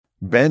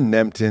Ben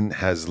Nemtin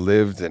has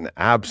lived an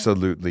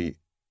absolutely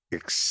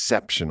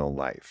exceptional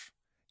life.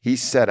 He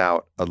set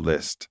out a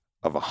list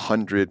of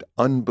 100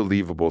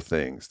 unbelievable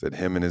things that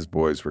him and his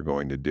boys were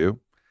going to do,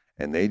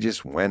 and they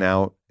just went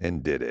out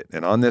and did it.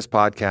 And on this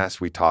podcast,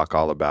 we talk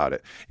all about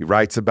it. He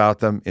writes about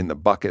them in the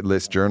Bucket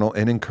List Journal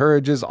and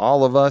encourages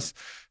all of us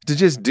to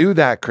just do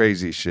that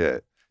crazy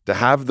shit, to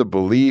have the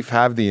belief,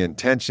 have the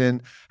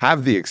intention,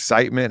 have the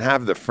excitement,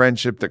 have the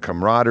friendship, the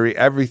camaraderie,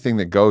 everything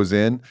that goes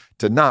in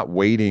to not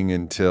waiting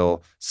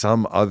until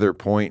some other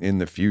point in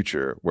the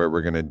future where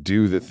we're going to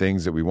do the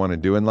things that we want to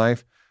do in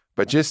life,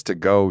 but just to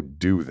go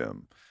do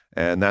them.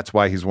 And that's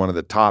why he's one of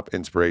the top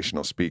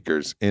inspirational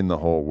speakers in the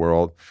whole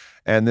world.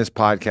 And this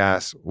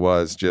podcast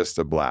was just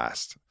a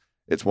blast.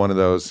 It's one of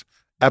those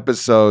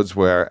episodes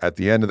where at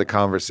the end of the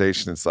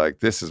conversation, it's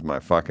like, this is my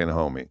fucking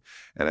homie.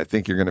 And I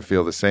think you're going to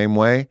feel the same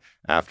way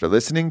after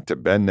listening to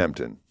Ben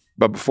Nemtin.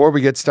 But before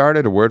we get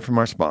started, a word from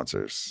our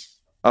sponsors.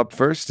 Up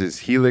first is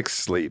Helix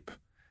Sleep.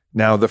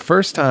 Now, the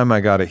first time I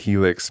got a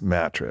Helix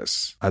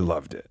mattress, I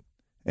loved it.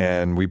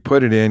 And we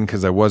put it in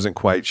because I wasn't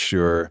quite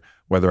sure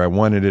whether I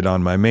wanted it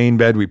on my main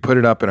bed. We put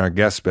it up in our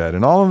guest bed.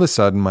 And all of a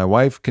sudden, my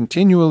wife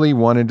continually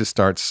wanted to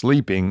start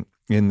sleeping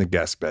in the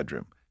guest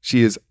bedroom.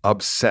 She is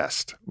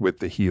obsessed with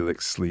the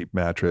Helix Sleep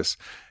mattress,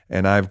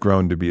 and I've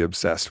grown to be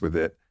obsessed with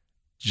it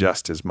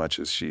just as much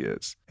as she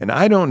is. And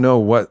I don't know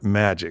what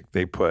magic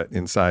they put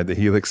inside the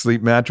Helix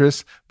Sleep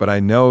mattress, but I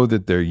know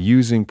that they're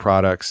using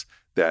products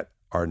that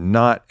are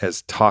not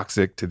as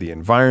toxic to the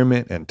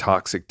environment and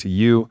toxic to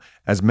you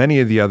as many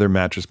of the other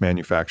mattress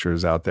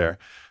manufacturers out there.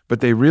 But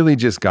they really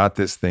just got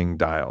this thing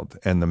dialed,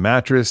 and the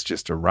mattress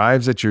just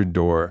arrives at your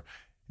door.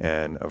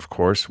 And of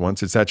course,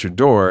 once it's at your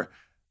door,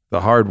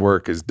 the hard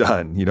work is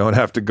done. You don't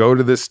have to go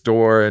to this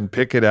store and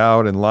pick it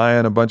out and lie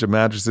on a bunch of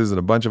mattresses that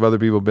a bunch of other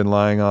people have been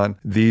lying on.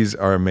 These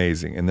are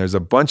amazing. And there's a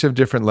bunch of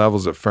different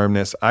levels of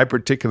firmness. I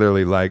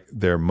particularly like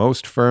their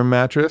most firm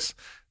mattress.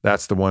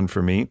 That's the one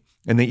for me.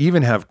 And they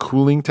even have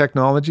cooling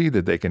technology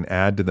that they can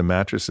add to the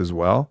mattress as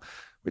well,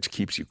 which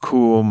keeps you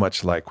cool,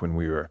 much like when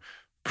we were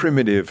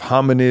primitive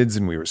hominids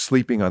and we were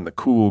sleeping on the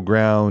cool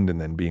ground and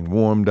then being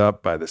warmed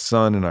up by the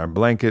sun in our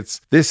blankets.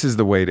 This is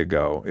the way to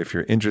go if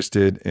you're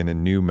interested in a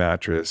new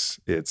mattress.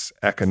 It's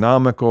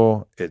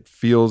economical, it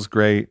feels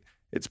great,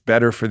 it's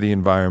better for the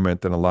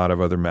environment than a lot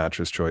of other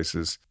mattress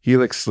choices.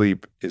 Helix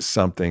Sleep is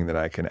something that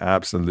I can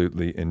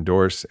absolutely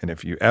endorse. And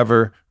if you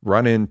ever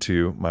run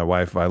into my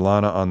wife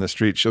Vailana on the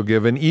street, she'll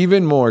give an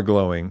even more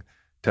glowing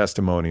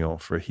testimonial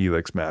for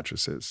Helix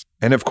mattresses.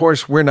 And of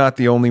course, we're not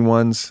the only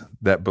ones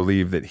that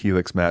believe that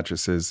Helix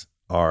mattresses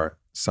are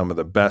some of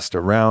the best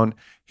around.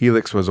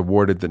 Helix was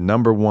awarded the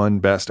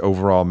 #1 best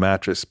overall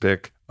mattress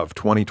pick of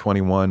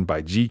 2021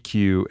 by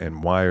GQ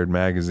and Wired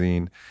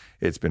magazine.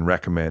 It's been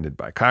recommended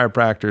by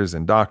chiropractors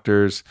and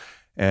doctors,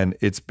 and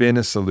it's been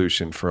a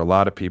solution for a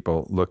lot of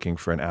people looking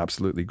for an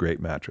absolutely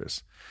great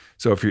mattress.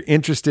 So if you're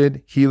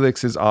interested,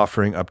 Helix is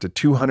offering up to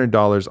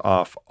 $200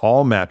 off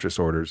all mattress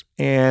orders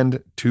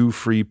and 2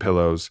 free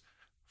pillows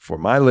for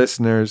my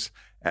listeners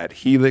at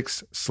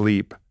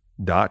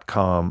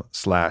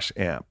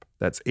helixsleep.com/amp.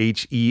 That's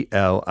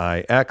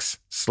HELIX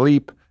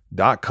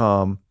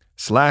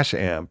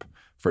sleep.com/amp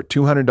for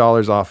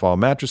 $200 off all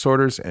mattress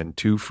orders and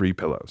 2 free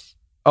pillows.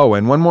 Oh,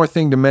 and one more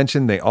thing to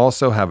mention, they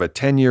also have a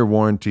 10-year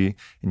warranty,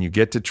 and you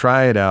get to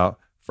try it out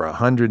for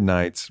 100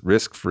 nights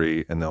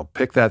risk-free, and they'll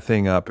pick that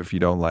thing up if you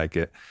don't like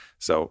it.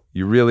 So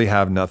you really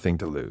have nothing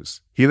to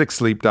lose.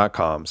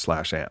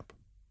 helixsleep.com/amp.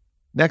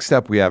 Next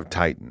up, we have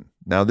Titan.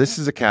 Now, this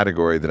is a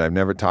category that I've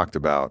never talked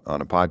about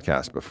on a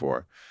podcast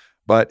before,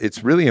 but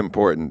it's really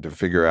important to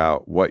figure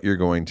out what you're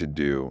going to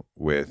do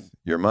with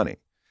your money.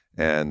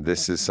 And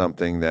this is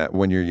something that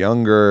when you're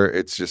younger,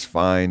 it's just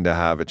fine to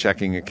have a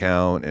checking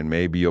account and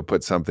maybe you'll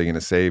put something in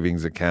a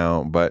savings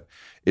account, but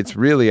it's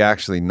really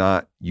actually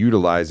not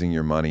utilizing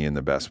your money in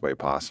the best way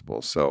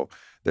possible. So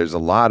there's a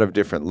lot of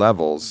different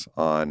levels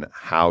on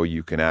how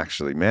you can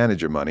actually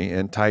manage your money,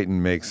 and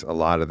Titan makes a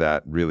lot of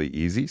that really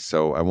easy.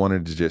 So I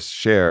wanted to just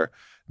share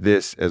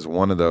this as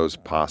one of those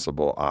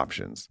possible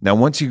options. Now,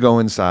 once you go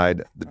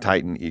inside the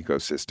Titan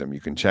ecosystem,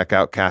 you can check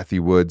out Cathie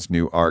Wood's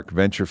new ARK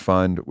Venture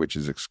Fund, which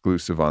is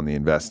exclusive on the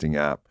investing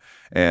app.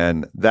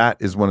 And that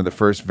is one of the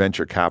first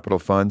venture capital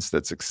funds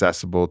that's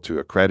accessible to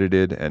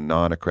accredited and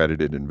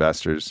non-accredited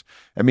investors.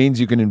 It means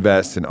you can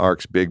invest in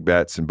ARK's big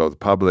bets in both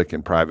public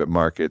and private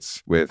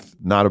markets with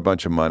not a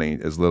bunch of money,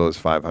 as little as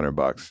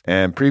 $500.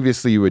 And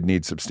previously, you would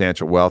need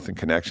substantial wealth and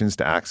connections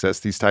to access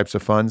these types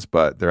of funds,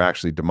 but they're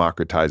actually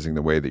democratizing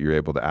the way that you're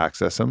able to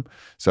access them.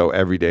 So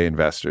everyday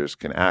investors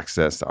can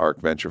access the ARK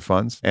Venture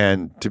Funds.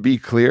 And to be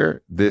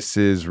clear, this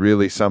is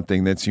really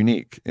something that's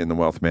unique in the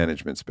wealth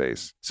management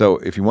space. So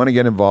if you want to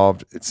get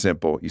involved, it's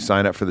simple. You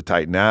sign up for the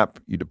Titan app,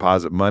 you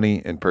deposit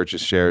money and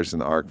purchase shares in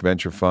the ARK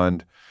Venture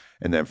Fund.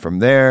 And then from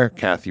there,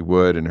 Cathie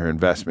Wood and her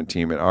investment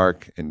team at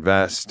ARK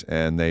invest,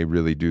 and they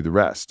really do the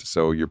rest.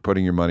 So you're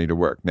putting your money to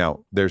work.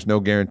 Now, there's no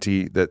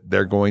guarantee that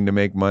they're going to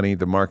make money.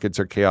 The markets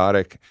are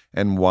chaotic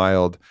and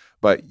wild,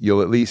 but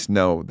you'll at least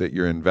know that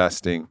you're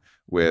investing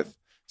with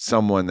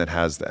someone that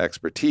has the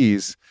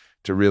expertise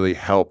to really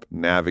help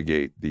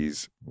navigate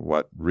these,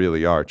 what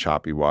really are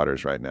choppy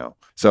waters right now.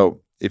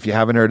 So if you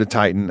haven't heard of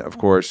Titan, of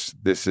course,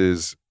 this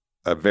is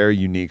a very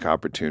unique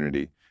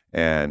opportunity,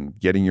 and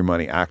getting your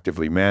money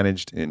actively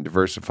managed in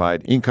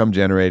diversified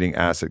income-generating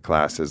asset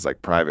classes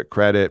like private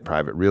credit,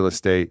 private real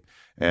estate,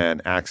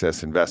 and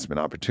access investment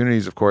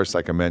opportunities, of course,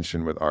 like I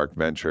mentioned with ARK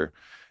Venture.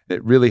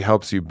 It really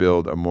helps you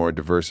build a more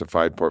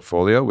diversified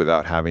portfolio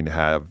without having to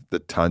have the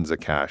tons of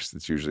cash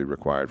that's usually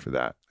required for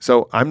that.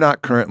 So I'm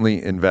not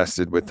currently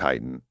invested with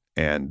Titan,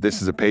 and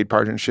this is a paid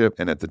partnership.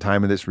 And at the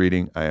time of this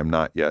reading, I am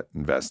not yet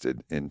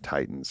invested in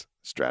Titan's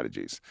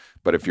strategies.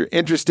 But if you're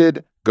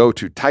interested, go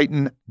to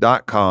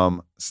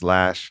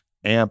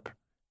titan.com/amp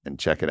and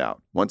check it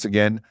out. Once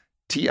again,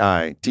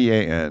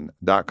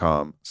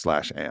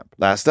 titan.com/amp.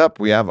 Last up,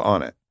 we have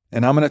Onnit.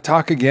 And I'm going to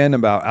talk again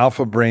about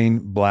Alpha Brain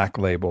Black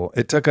Label.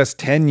 It took us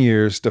 10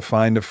 years to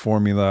find a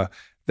formula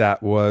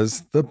that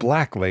was the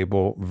Black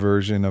Label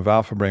version of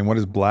Alpha Brain. What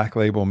does Black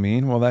Label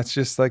mean? Well, that's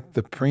just like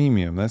the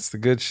premium. That's the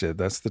good shit.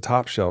 That's the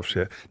top shelf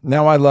shit.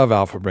 Now I love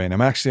Alpha Brain.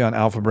 I'm actually on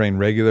Alpha Brain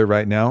Regular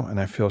right now, and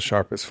I feel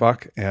sharp as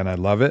fuck, and I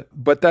love it.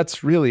 But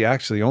that's really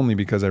actually only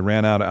because I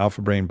ran out of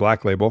Alpha Brain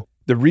Black Label.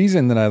 The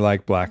reason that I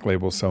like Black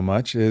Label so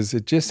much is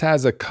it just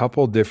has a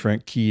couple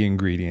different key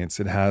ingredients.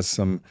 It has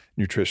some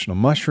nutritional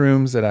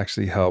mushrooms that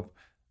actually help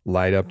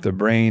light up the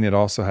brain. It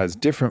also has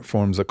different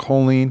forms of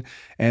choline,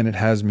 and it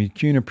has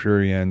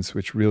mucunapurines,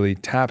 which really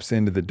taps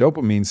into the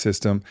dopamine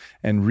system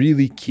and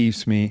really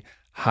keeps me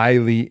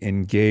highly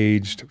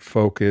engaged,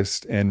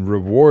 focused, and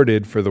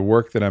rewarded for the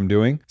work that I'm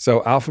doing.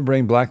 So Alpha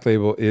Brain Black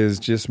Label is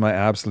just my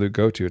absolute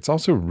go-to. It's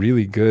also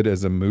really good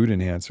as a mood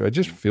enhancer. I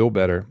just feel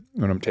better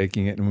when I'm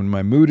taking it. And when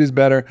my mood is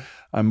better,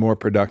 I'm more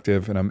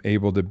productive and I'm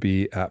able to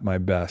be at my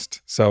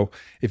best. So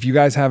if you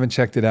guys haven't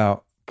checked it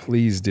out,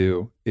 please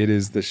do. It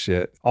is the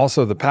shit.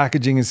 Also, the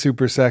packaging is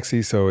super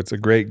sexy, so it's a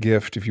great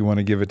gift if you want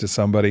to give it to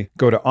somebody.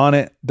 Go to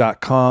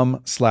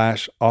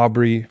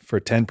onnit.com/Aubrey for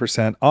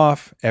 10%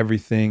 off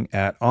everything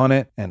at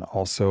Onnit, and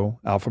also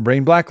Alpha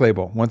Brain Black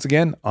Label. Once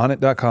again,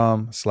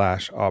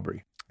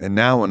 onnit.com/Aubrey. And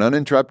now an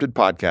uninterrupted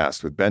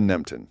podcast with Ben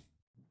Nemtin.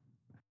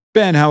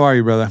 Ben, how are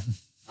you, brother?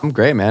 I'm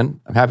great,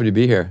 man. I'm happy to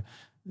be here.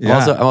 Yeah.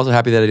 I'm also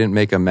happy that I didn't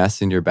make a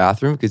mess in your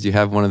bathroom, because you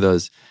have one of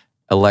those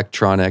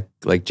electronic,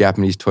 like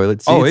Japanese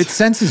toilet seats. Oh, it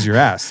senses your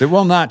ass. It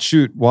will not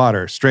shoot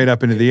water straight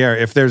up into the air.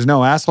 If there's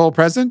no asshole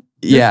present,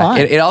 yeah.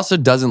 It also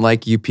doesn't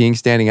like you peeing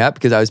standing up,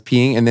 because I was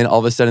peeing and then all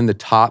of a sudden the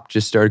top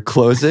just started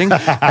closing.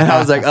 And I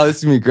was like, oh, this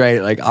is going to be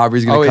great. Like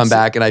Aubrey's going to come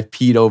back, and I've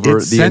peed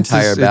over the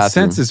entire bathroom. It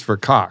senses for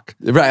cock.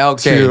 Right,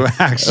 okay. To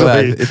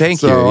actually.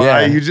 Thank you.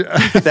 Yeah.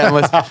 That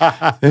must,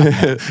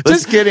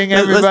 just kidding,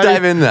 everybody. Let's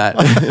dive in that.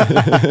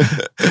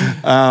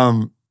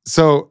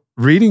 So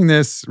reading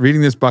this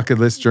bucket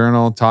list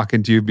journal,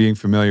 talking to you, being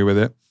familiar with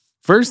it.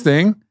 First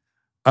thing,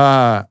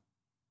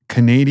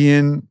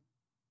 Canadian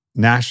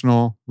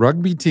national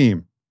rugby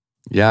team.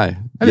 Yeah. I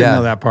didn't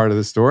know that part of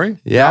the story.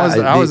 Yeah.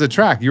 I was a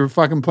track. You were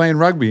fucking playing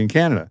rugby in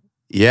Canada.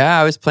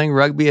 Yeah, I was playing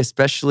rugby,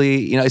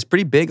 especially, it's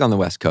pretty big on the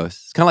West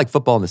Coast. It's kind of like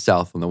football in the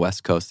South on the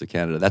West Coast of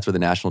Canada. That's where the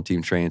national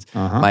team trains.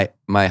 Uh-huh.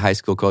 My high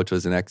school coach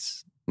was an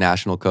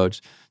ex-national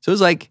coach. So it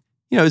was like,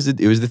 it was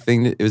the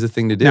thing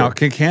to do. Now,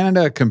 can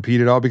Canada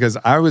compete at all? Because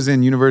I was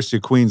in University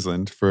of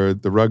Queensland for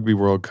the Rugby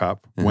World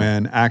Cup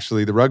when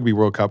actually the Rugby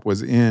World Cup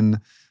was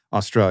in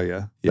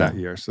Australia that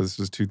year. So this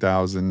was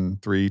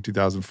 2003,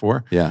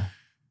 2004. Yeah.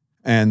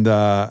 And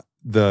the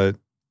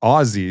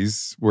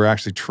Aussies were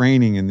actually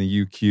training in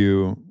the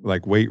UQ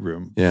weight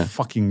room. Yeah.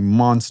 Fucking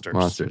monsters.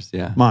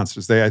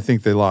 Monsters. I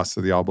think they lost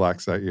to the All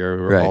Blacks that year,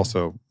 who were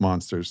also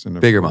monsters. And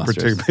bigger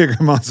monsters. Bigger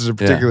monsters, a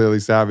particularly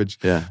savage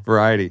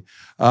variety.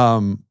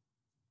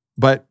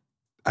 But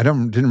I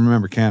didn't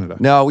remember Canada.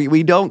 No,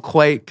 we don't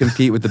quite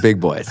compete with the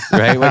big boys,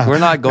 right? Like we're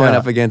not going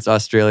up against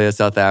Australia,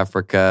 South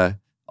Africa,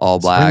 All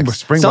Blacks.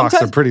 Springboks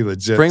are pretty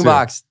legit.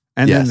 Springboks,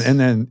 and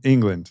then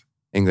England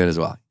as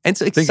well. And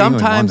so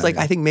sometimes,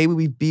 I think maybe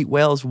we beat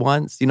Wales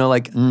once.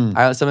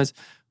 Sometimes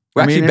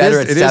we're actually better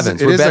at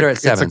sevens. We're better at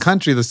sevens. It's a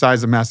country the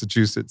size of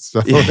Massachusetts.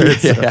 So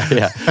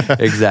yeah,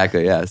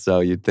 exactly. Yeah,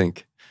 so you'd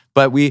think,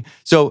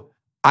 so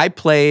I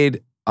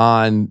played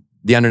on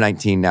the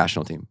under-19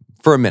 national team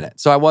for a minute.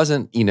 So I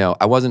wasn't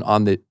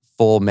on the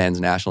full men's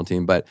national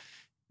team, but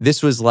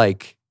this was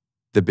like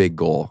the big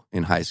goal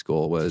in high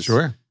school was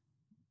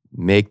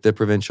make the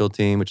provincial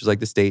team, which is like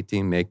the state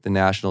team, make the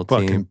national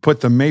team.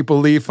 Put the maple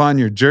leaf on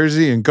your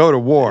jersey and go to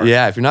war.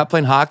 Yeah, if you're not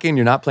playing hockey and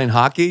you're not playing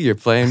hockey, you're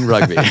playing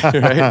rugby,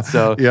 right?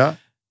 So yeah.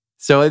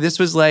 So this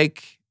is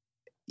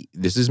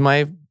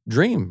my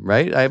dream,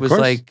 right? I was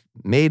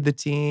made the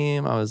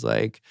team. I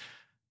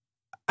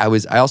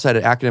also had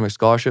an academic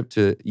scholarship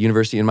to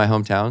university in my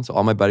hometown. So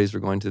all my buddies were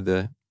going to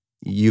the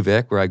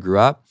UVic where I grew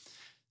up.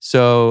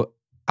 So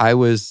I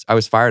was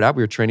fired up.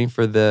 We were training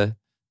for the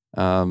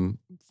World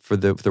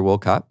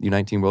Cup,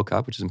 U19 World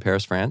Cup, which is in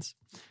Paris, France.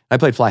 I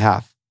played fly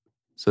half.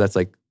 So that's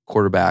like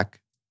quarterback,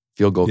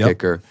 field goal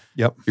kicker.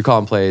 Yep. You're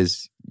calling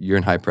plays, you're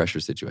in high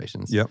pressure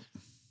situations. Yep.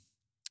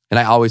 And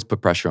I always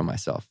put pressure on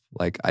myself.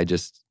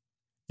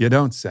 You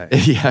don't say.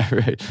 Yeah,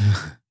 right.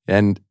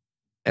 And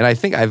and I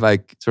think I've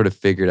like sort of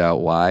figured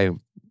out why,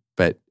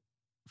 but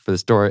for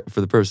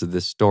the purpose of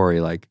this story,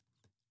 like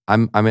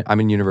I'm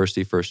in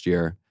university first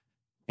year,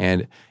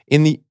 and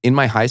in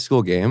my high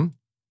school game,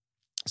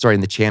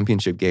 in the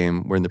championship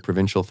game, we're in the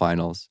provincial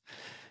finals,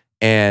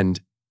 and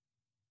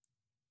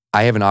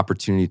I have an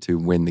opportunity to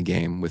win the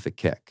game with a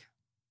kick.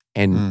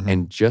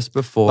 And just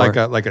before,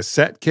 like a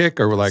set kick,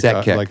 or like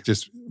like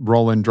just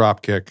roll and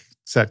drop kick,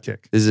 set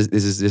kick. This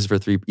is for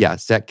 3. Yeah,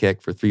 set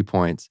kick for 3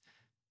 points.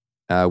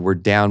 We're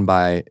down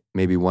by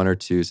maybe 1 or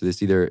 2, so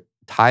this either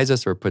ties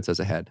us or puts us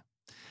ahead.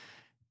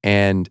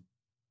 And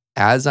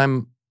as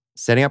I'm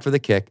setting up for the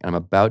kick, and I'm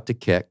about to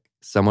kick,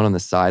 someone on the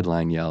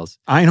sideline yells,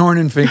 "Einhorn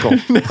and Finkel."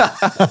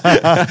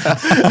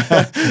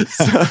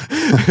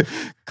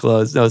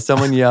 Close. No,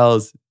 someone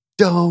yells,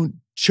 "Don't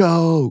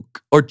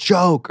choke," or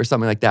 "choke," or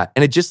something like that.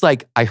 And it just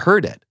like, I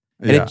heard it.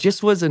 And it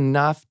just was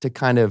enough to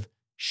kind of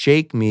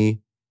shake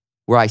me,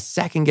 where I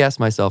second guessed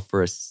myself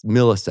for a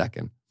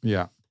millisecond.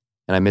 Yeah.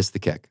 And I missed the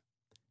kick.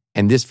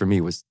 And this for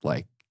me was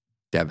like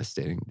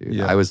devastating, dude.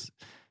 Yeah.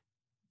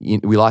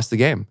 We lost the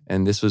game,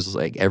 and this was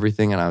like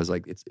everything. And I was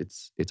like,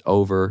 it's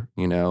over,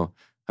 you know,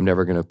 I'm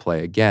never going to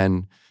play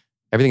again.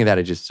 Everything of that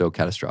is just so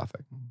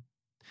catastrophic.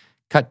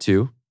 Cut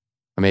to,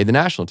 I made the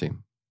national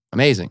team.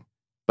 Amazing.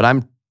 But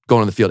I'm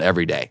going on the field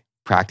every day,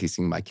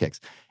 practicing my kicks.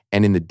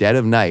 And in the dead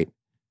of night,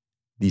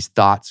 these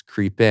thoughts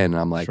creep in. And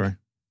I'm like,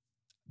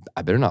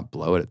 I better not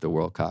blow it at the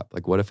World Cup.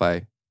 Like, what if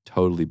I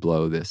totally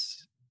blow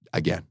this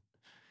again?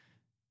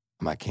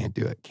 I'm like, can't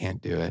do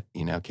it,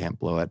 you know, can't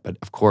blow it. But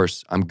of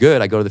course, I'm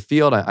good. I go to the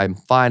field, I'm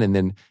fine. And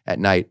then at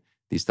night,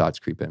 these thoughts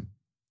creep in. And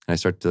I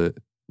start to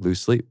lose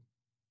sleep.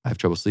 I have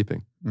trouble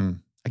sleeping.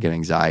 I get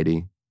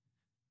anxiety.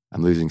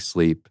 I'm losing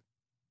sleep.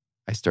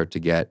 I start to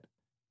get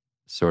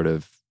sort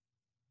of,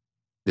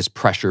 this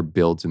pressure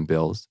builds and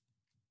builds.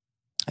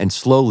 And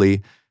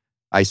slowly,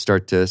 I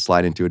start to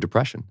slide into a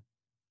depression.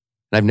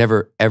 And I've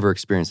never, ever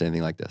experienced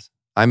anything like this.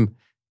 I'm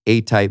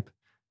A-type,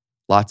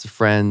 lots of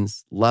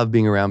friends, love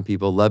being around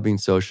people, love being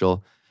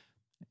social.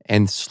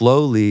 And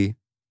slowly,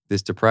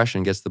 this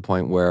depression gets to the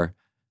point where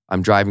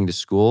I'm driving to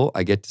school.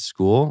 I get to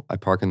school. I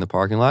park in the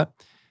parking lot.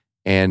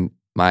 And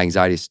my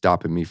anxiety is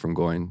stopping me from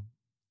going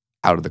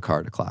out of the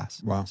car to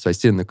class. Wow. So I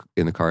sit in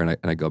the car and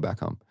I go back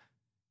home.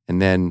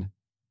 And then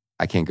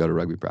I can't go to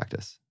rugby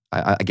practice.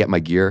 I get my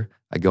gear,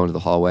 I go into the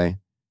hallway,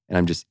 and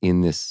I'm just in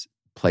this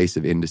place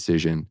of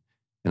indecision,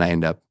 and I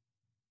end up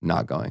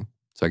not going.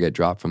 So I get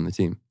dropped from the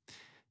team.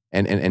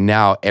 And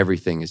now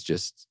everything is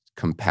just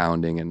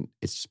compounding, and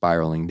it's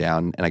spiraling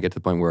down. And I get to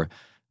the point where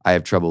I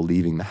have trouble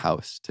leaving the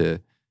house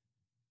to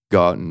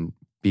go out and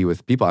be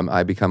with people.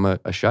 I become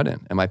a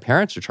shut-in. And my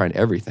parents are trying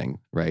everything,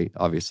 right,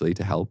 obviously,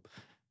 to help.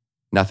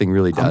 Nothing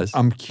really does.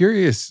 I'm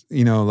curious,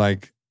 you know,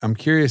 like, I'm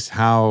curious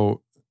how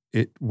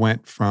it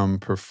went from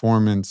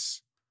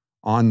performance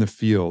on the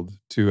field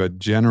to a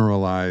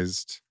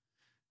generalized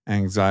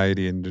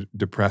anxiety and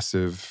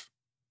depressive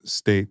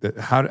state. That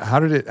how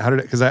did it,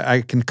 because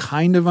I can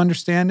kind of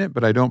understand it,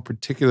 but I don't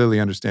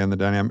particularly understand the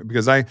dynamic,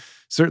 because I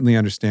certainly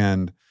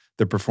understand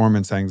the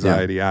performance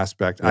anxiety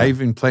aspect. Yeah. I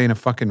even play in a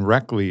fucking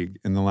rec league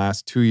in the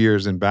last 2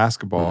 years in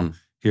basketball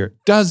here.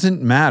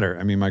 Doesn't matter.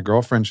 I mean, my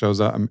girlfriend shows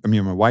up. I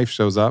mean, my wife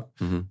shows up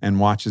and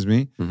watches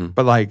me,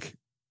 but like,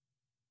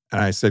 and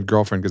I said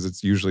girlfriend because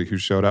it's usually who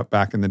showed up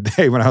back in the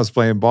day when I was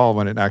playing ball,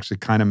 when it actually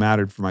kind of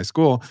mattered for my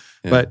school.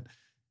 Yeah. But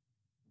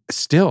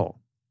still,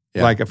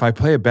 like, if I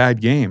play a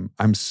bad game,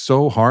 I'm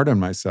so hard on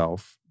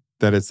myself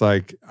that it's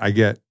like I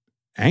get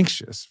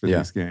anxious for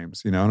these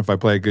games, you know? And if I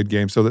play a good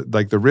game, so that,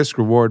 like, the risk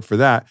reward for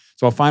that.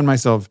 So I'll find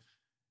myself,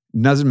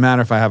 doesn't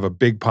matter if I have a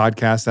big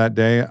podcast that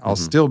day, I'll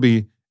still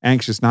be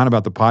anxious, not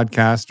about the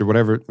podcast or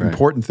whatever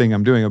important thing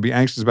I'm doing. I'll be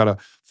anxious about a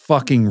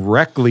fucking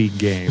rec league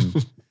game.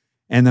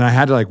 And then I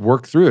had to like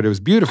work through it. It was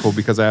beautiful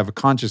because I have a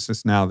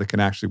consciousness now that can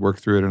actually work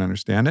through it and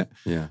understand it.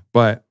 Yeah.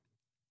 But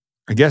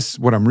I guess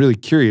what I'm really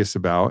curious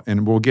about,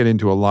 and we'll get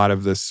into a lot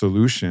of the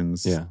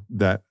solutions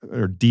that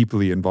are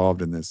deeply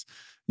involved in this,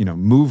 you know,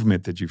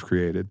 movement that you've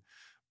created.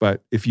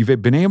 But if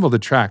you've been able to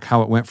track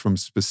how it went from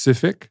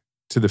specific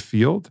to the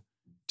field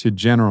to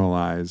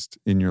generalized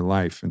in your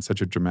life in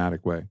such a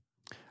dramatic way.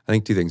 I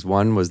think 2 things.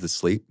 One was the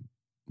sleep.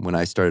 When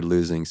I started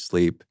losing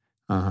sleep,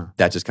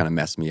 that just kind of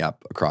messed me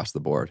up across the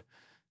board.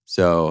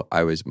 So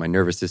my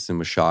nervous system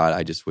was shot.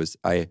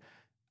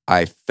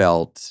 I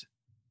felt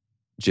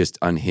just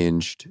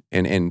unhinged.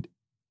 And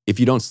if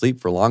you don't sleep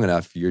for long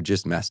enough, you're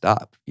just messed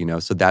up, you know?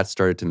 So that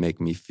started to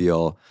make me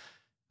feel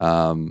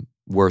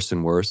worse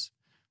and worse.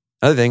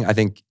 Another thing, I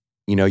think,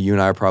 you know, you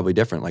and I are probably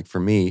different. Like, for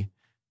me,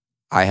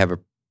 I have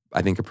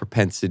I think a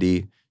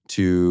propensity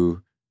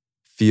to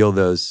feel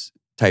those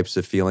types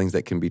of feelings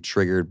that can be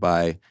triggered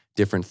by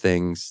different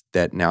things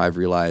that now I've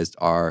realized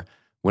are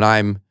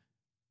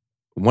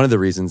one of the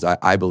reasons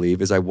I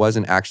believe is I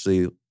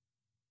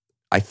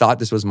thought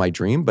this was my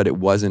dream, but it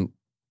wasn't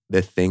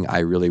the thing I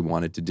really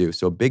wanted to do.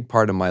 So a big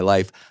part of my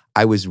life,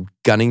 I was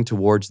gunning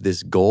towards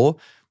this goal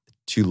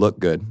to look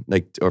good,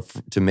 like, or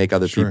to make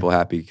other people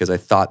happy, because I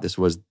thought this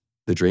was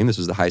the dream. This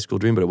was the high school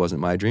dream, but it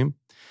wasn't my dream.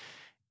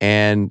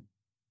 And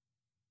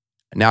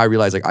And now I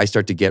realize like I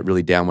start to get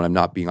really down when I'm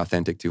not being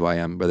authentic to who I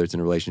am, whether it's in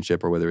a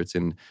relationship or whether it's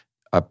in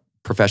a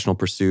professional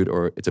pursuit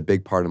or it's a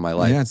big part of my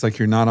life. Yeah, it's like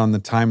you're not on the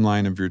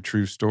timeline of your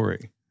true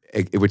story.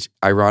 Which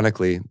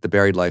ironically, the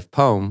Buried Life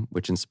poem,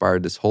 which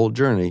inspired this whole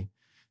journey,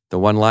 the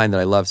one line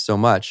that I love so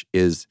much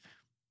is,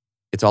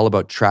 it's all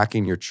about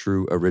tracking your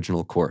true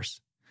original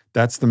course.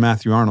 That's the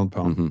Matthew Arnold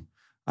poem. Mm-hmm.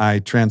 I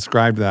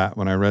transcribed that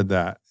when I read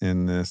that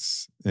in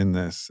this, and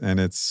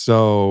it's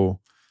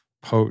so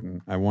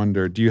potent. I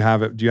wonder, do you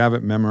have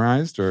it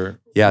memorized or?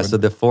 Yeah, so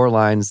the 4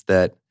 lines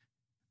that...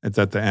 It's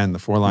at the end, the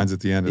 4 lines at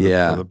the end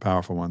are the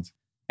powerful ones.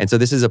 And so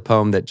this is a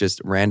poem that just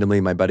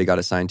randomly my buddy got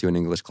assigned to in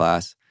English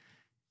class.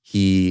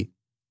 He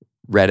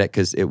read it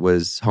because it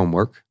was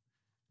homework,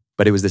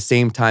 but it was the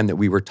same time that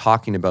we were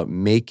talking about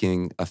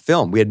making a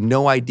film. We had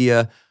no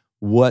idea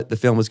what the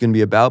film was going to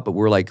be about, but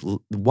we're like,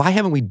 why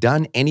haven't we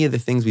done any of the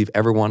things we've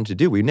ever wanted to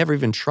do? We've never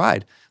even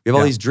tried. We have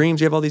all these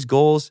dreams, we have all these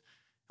goals,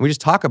 and we just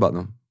talk about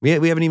them. We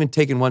haven't even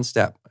taken one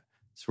step.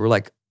 So we're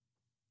like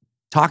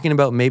talking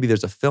about maybe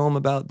there's a film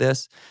about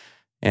this,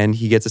 and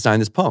he gets assigned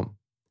this poem.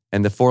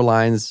 And the 4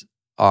 lines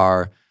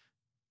are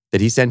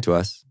that he sent to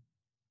us.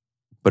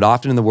 But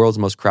often in the world's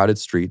most crowded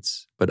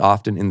streets, but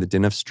often in the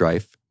din of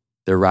strife,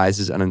 there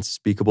rises an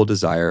unspeakable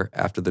desire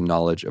after the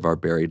knowledge of our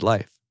buried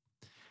life.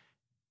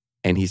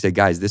 And he said,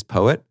 guys, this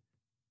poet,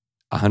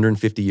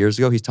 150 years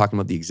ago, he's talking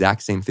about the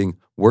exact same thing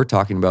we're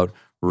talking about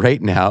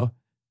right now.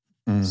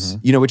 Mm-hmm.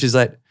 You know, which is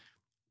that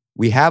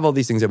we have all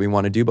these things that we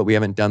want to do, but we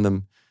haven't done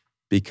them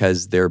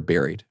because they're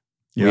buried.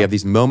 Yep. We have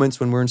these moments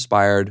when we're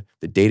inspired,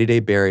 the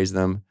day-to-day buries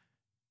them,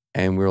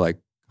 and we're like,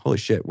 holy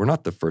shit, we're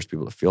not the first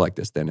people to feel like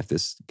this then if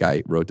this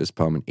guy wrote this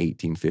poem in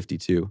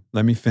 1852.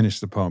 Let me finish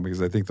the poem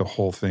because I think the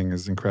whole thing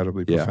is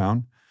incredibly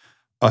profound.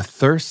 A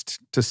thirst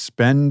to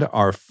spend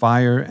our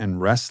fire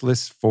and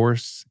restless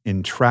force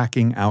in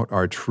tracking out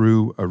our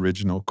true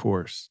original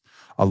course.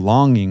 A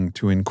longing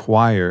to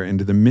inquire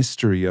into the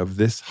mystery of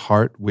this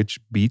heart which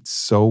beats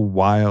so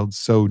wild,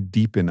 so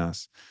deep in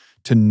us,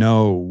 to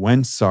know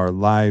whence our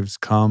lives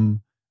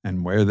come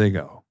and where they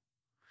go.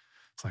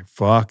 It's like,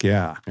 fuck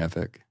yeah.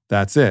 Epic.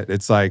 That's it.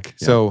 It's like,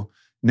 so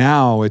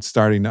now it's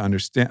starting to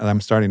understand,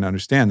 I'm starting to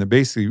understand that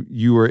basically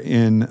you were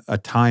in a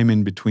time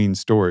in between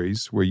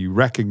stories where you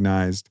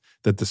recognized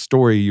that the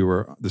story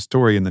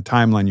and the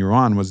timeline you were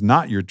on was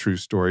not your true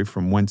story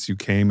from whence you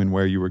came and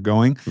where you were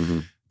going. Mm-hmm.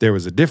 There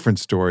was a different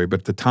story,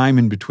 but the time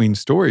in between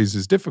stories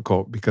is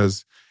difficult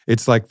because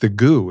it's like the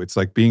goo. It's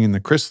like being in the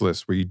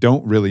chrysalis where you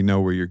don't really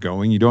know where you're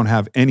going. You don't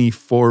have any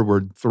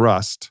forward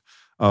thrust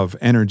of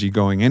energy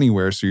going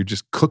anywhere. So you're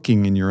just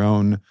cooking in your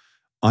own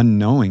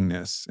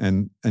unknowingness.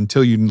 And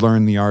until you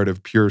learn the art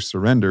of pure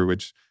surrender,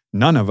 which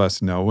none of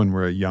us know when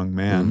we're a young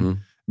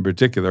man in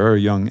particular, or a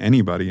young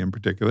anybody in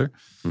particular.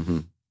 Mm-hmm.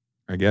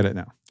 I get it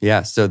now.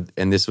 Yeah. So,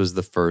 and this was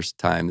the first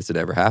time this had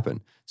ever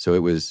happened. So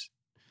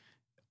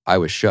I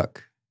was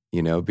shook,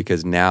 you know,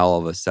 because now all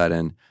of a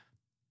sudden,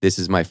 this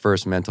is my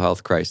first mental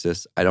health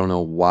crisis. I don't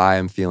know why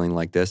I'm feeling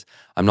like this.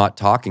 I'm not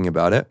talking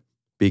about it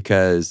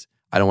because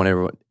I don't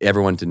want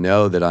everyone to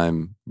know that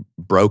I'm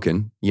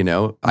broken, you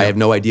know. Yeah. I have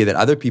no idea that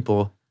other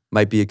people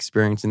might be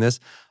experiencing this.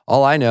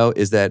 All I know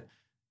is that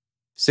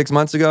 6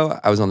 months ago,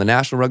 I was on the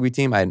national rugby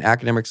team. I had an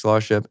academic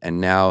scholarship, and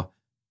now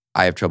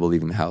I have trouble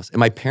leaving the house. And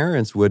my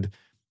parents would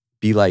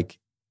be like,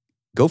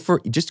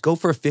 just go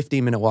for a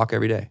 15-minute walk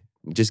every day.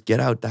 Just get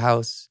out the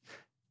house,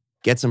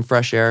 get some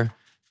fresh air.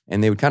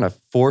 And they would kind of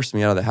force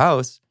me out of the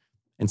house.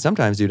 And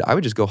sometimes, dude, I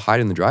would just go hide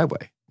in the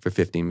driveway for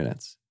 15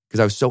 minutes because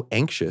I was so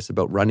anxious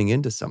about running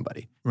into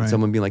somebody. Right. And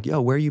someone being like,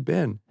 yo, where you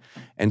been?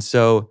 And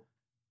so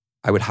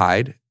I would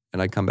hide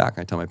and I'd come back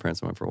and I'd tell my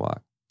parents I went for a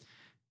walk.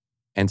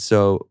 And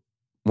so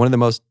one of the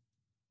most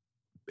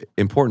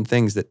important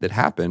things that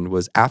happened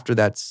was after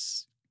that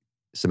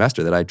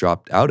semester that I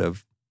dropped out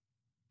of,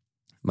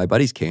 my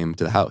buddies came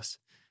to the house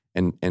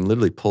and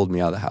literally pulled me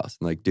out of the house.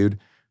 And like, dude,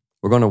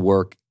 we're going to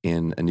work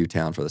in a new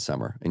town for the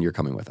summer and you're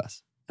coming with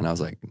us. And I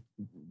was like,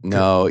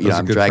 no, you know,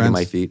 I'm dragging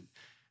my feet.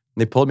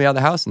 And they pulled me out of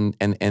the house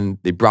and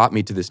they brought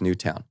me to this new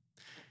town.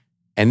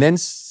 And then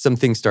some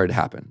things started to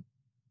happen.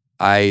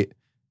 I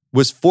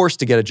was forced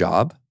to get a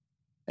job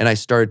and I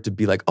started to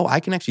be like, oh, I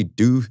can actually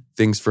do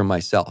things for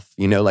myself.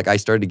 You know, like I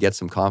started to get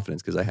some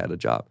confidence because I had a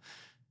job.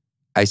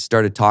 I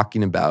started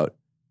talking about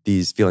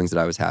these feelings that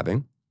I was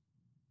having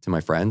to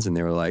my friends and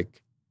they were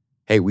like,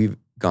 hey, we've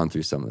gone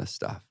through some of this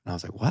stuff. And I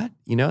was like, what?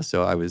 You know,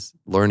 so I was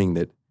learning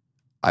that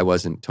I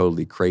wasn't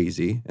totally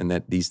crazy and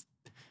that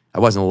I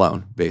wasn't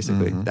alone,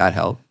 basically. Mm-hmm. That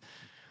helped.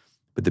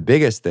 But the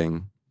biggest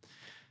thing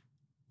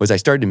was I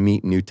started to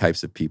meet new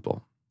types of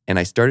people. And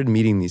I started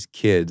meeting these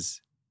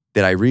kids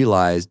that I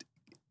realized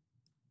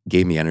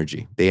gave me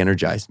energy. They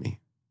energized me.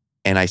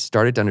 And I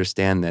started to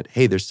understand that,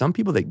 hey, there's some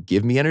people that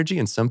give me energy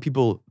and some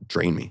people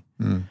drain me.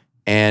 Mm.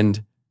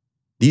 And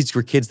these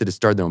were kids that had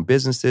started their own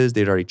businesses.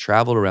 They'd already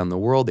traveled around the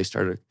world. They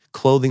started a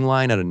clothing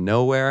line out of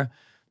nowhere.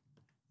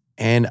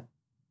 And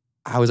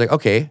I was like,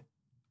 okay,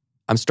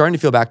 I'm starting to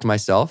feel back to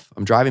myself.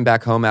 I'm driving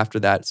back home after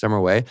that summer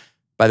away.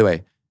 By the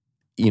way,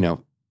 you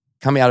know,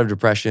 coming out of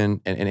depression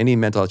and any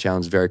mental health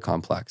challenge is very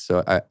complex.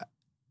 So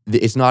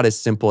it's not as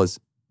simple as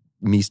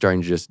me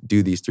starting to just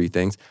do these 3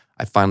 things.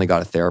 I finally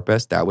got a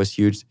therapist. That was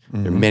huge.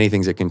 There are many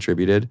things that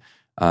contributed.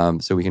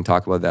 So we can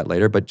talk about that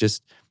later. But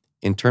just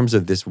in terms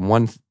of this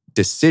one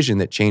decision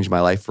that changed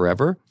my life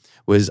forever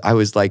was I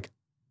was like,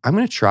 I'm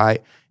going to try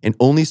and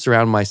only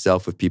surround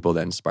myself with people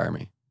that inspire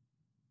me.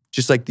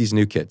 Just like these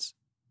new kids.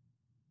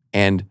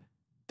 And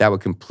that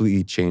would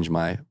completely change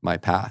my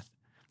path.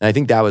 And I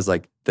think that was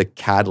like the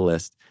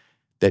catalyst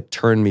that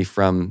turned me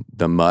from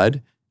the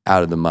mud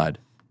out of the mud.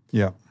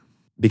 Yeah.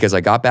 Because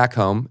I got back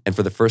home, and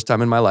for the first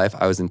time in my life,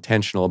 I was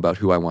intentional about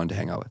who I wanted to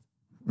hang out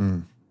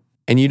with.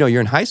 And you know,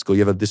 you're in high school,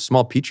 you have this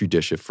small petri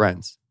dish of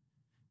friends.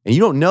 And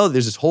you don't know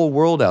there's this whole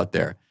world out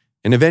there.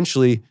 And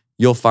eventually,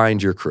 you'll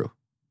find your crew.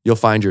 You'll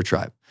find your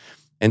tribe.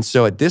 And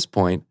so at this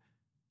point,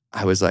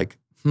 I was like,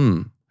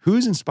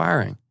 who's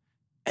inspiring?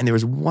 And there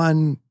was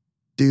one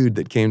dude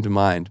that came to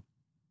mind.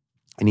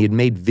 And he had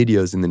made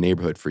videos in the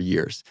neighborhood for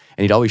years.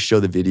 And he'd always show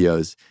the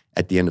videos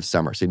at the end of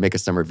summer. So he'd make a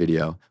summer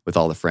video with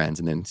all the friends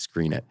and then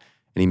screen it.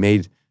 And he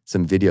made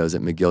some videos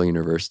at McGill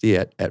University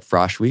at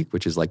Frosh Week,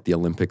 which is like the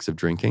Olympics of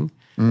drinking.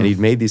 And he'd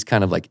made these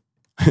kind of like,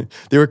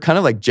 they were kind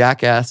of like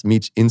Jackass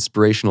meets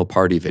inspirational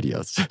party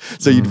videos.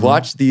 So you'd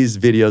watch these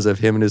videos of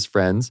him and his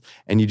friends,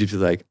 and you'd just be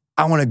like,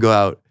 I want to go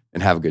out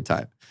and have a good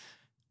time.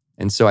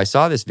 And so I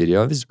saw this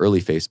video, this is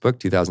early Facebook,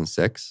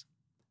 2006.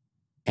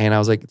 And I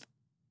was like,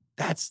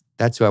 that's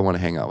who I want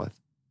to hang out with.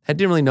 I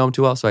didn't really know him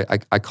too well, so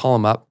I call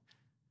him up.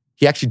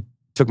 He actually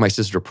took my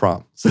sister to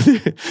prom. So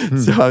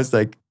I was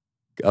like,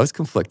 I was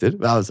conflicted.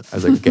 But I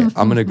was like, okay,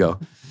 I'm going to go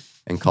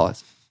and call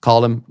us.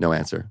 Called him, no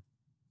answer.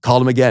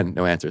 Called him again,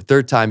 no answer.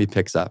 Third time he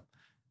picks up.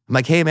 I'm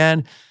like, hey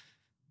man,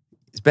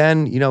 it's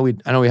Ben, you know,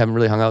 I know we haven't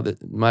really hung out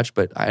that much,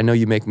 but I know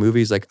you make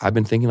movies. Like I've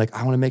been thinking like,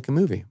 I want to make a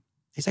movie.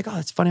 He's like, oh,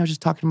 that's funny. I was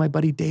just talking to my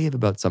buddy Dave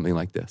about something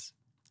like this.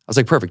 I was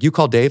like, perfect. You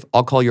call Dave,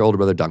 I'll call your older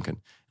brother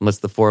Duncan. And let's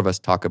the 4 of us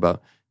talk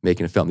about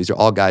making a film. These are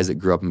all guys that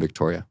grew up in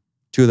Victoria.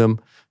 2 of them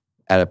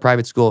at a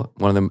private school,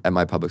 1 of them at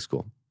my public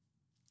school.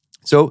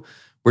 So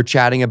we're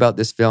chatting about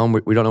this film.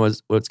 We don't know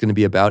what it's going to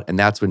be about. And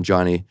that's when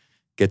Johnny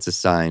gets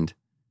assigned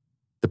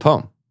the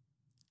poem.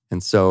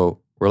 And so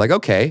we're like,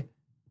 okay,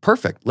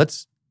 perfect.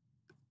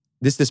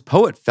 This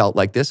poet felt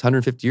like this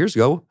 150 years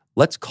ago.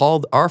 Let's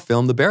call our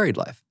film The Buried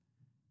Life.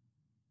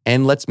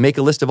 And let's make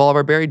a list of all of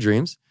our buried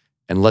dreams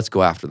and let's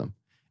go after them.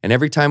 And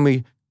every time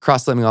we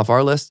cross something off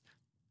our list,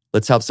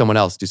 let's help someone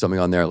else do something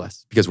on their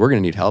list because we're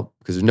going to need help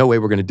because there's no way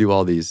we're going to do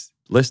all these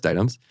list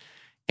items.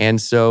 And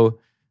so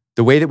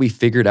the way that we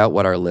figured out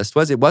what our list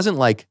was, it wasn't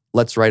like,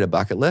 let's write a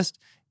bucket list.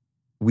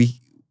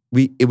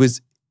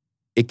 It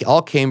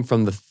all came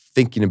from the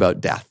thinking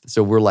about death.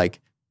 So we're like,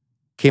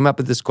 came up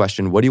with this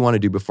question, what do you want to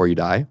do before you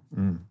die?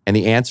 And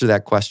the answer to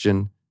that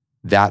question,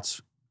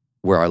 that's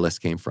where our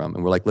list came from.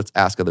 And we're like, let's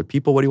ask other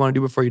people, what do you want to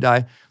do before you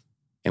die?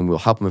 And we'll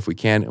help them if we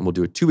can. And we'll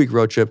do a 2-week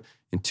road trip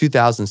in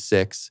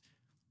 2006.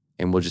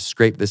 And we'll just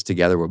scrape this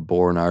together. We'll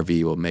bore an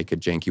RV. We'll make a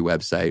janky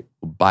website.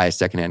 We'll buy a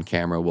secondhand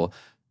camera. We'll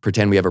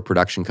pretend we have a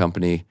production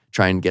company,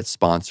 try and get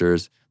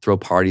sponsors, throw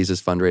parties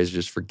as fundraisers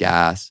just for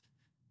gas.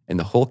 And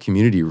the whole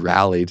community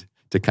rallied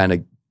to kind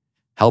of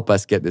help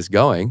us get this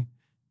going.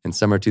 In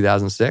summer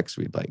 2006,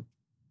 we'd like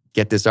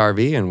get this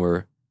RV and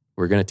we're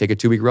going to take a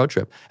 2-week road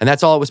trip. And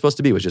that's all it was supposed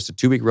to be, was just a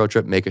 2-week road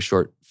trip, make a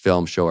short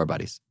film, show our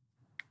buddies.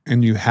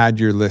 And you had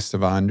your list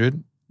of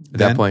 100? At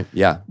that point,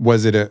 yeah.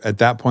 At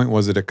that point,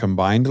 was it a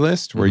combined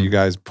list where you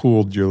guys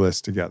pooled your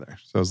list together?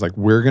 So it was like,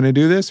 we're going to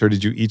do this, or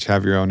did you each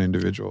have your own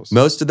individuals?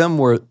 Most of them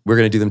we're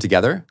going to do them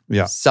together.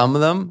 Yeah. Some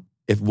of them,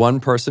 if one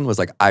person was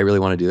like, I really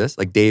want to do this,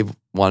 like Dave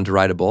wanted to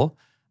ride a bull.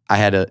 I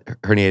had a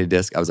herniated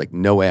disc. I was like,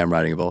 no way I'm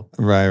riding a bull.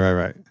 Right.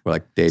 We're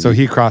like, Dave. So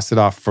he crossed it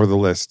off for the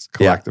list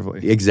collectively.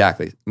 Yeah,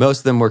 exactly. Most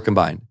of them were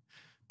combined.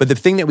 But the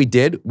thing that we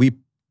did,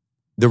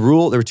 there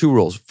were 2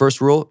 rules.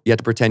 First rule, you had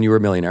to pretend you were a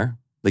millionaire.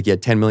 Like you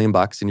had $10 million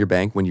in your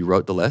bank when you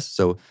wrote the list.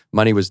 So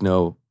money was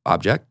no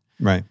object.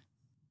 Right.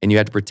 And you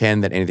had to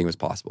pretend that anything was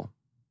possible.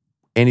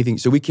 Anything.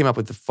 So we came up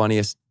with the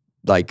funniest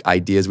like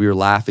ideas. We were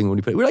laughing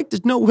when we were like,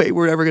 there's no way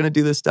we're ever going to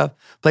do this stuff.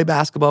 Play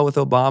basketball with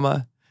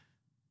Obama,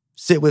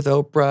 sit with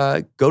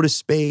Oprah, go to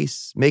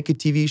space, make a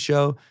TV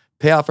show,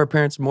 pay off our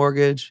parents'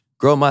 mortgage,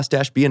 grow a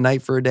mustache, be a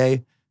knight for a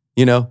day,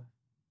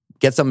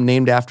 get something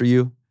named after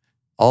you.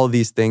 All of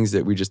these things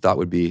that we just thought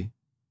would be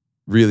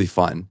really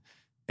fun.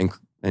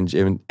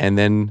 And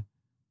then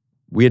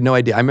we had no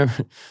idea. I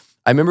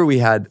remember we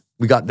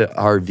got the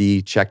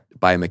RV checked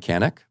by a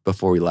mechanic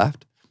before we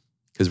left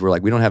because we're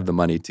like, we don't have the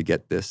money to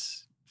get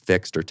this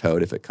fixed or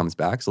towed if it comes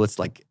back. So let's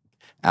like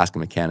ask a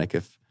mechanic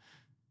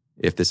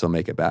if this will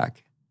make it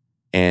back.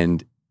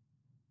 And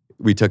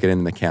we took it in,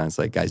 the mechanic's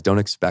like, guys, don't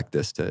expect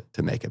this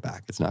to make it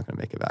back. It's not going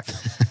to make it back.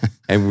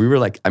 And we were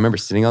like, I remember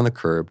sitting on the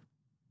curb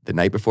the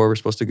night before we were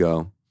supposed to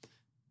go.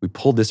 We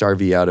pulled this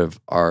RV out of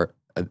our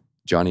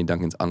Johnny and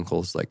Duncan's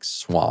uncle's like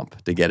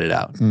swamp to get it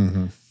out.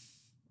 Mm-hmm.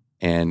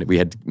 And we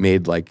had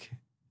made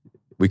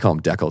we call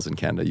them decals in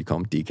Canada. You call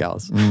them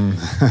decals.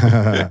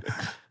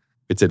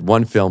 It said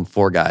 1 film,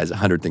 4 guys,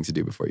 100 things to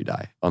do before you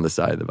die on the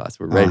side of the bus.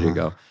 We're ready to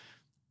go.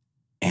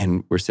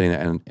 And we're sitting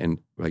there and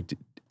we're like,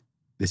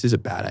 this is a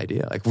bad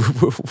idea. Like,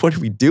 what are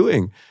we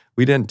doing?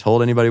 We didn't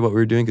told anybody what we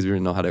were doing because we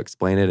didn't know how to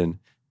explain it. And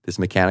this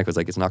mechanic was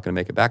like, it's not going to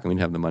make it back. And we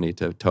didn't have the money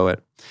to tow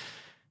it.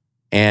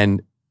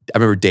 And I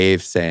remember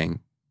Dave saying,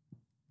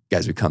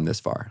 guys, we come this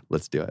far.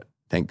 Let's do it.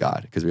 Thank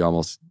God. Because we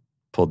almost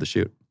pulled the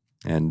chute.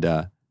 And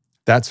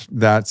that's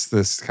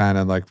this kind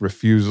of like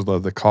refusal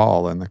of the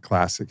call in the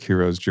classic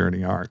hero's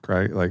journey arc,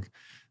 right? Like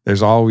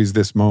there's always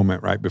this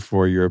moment right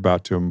before you're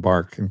about to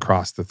embark and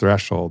cross the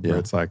threshold where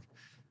it's like,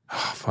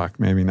 oh, fuck,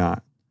 maybe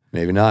not.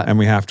 Maybe not. And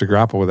we have to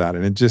grapple with that.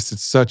 And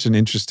it's such an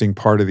interesting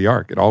part of the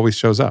arc. It always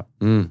shows up.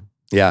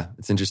 Yeah,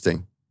 it's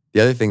interesting.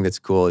 The other thing that's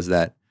cool is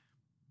that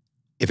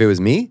if it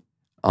was me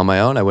on my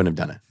own, I wouldn't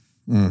have done it.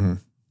 Mm-hmm.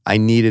 I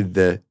needed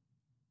the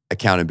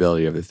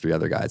accountability of the 3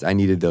 other guys. I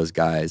needed those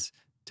guys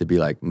to be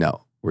like,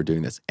 no, we're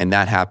doing this. And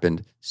that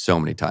happened so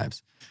many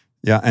times.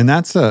 Yeah, and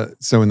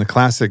so in the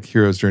classic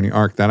hero's journey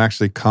arc, that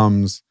actually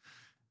comes,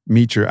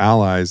 meet your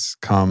allies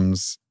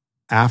comes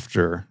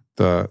after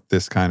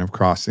this kind of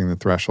crossing the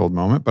threshold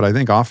moment. But I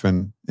think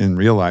often in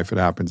real life, it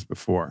happens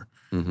before.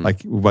 Mm-hmm.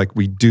 Like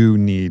we do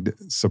need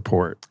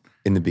support.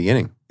 In the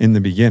beginning.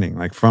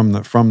 Like from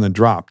the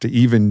drop to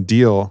even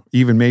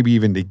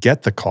to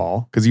get the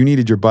call, because you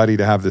needed your buddy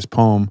to have this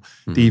poem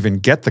to even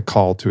get the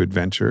call to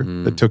adventure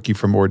that took you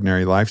from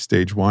ordinary life,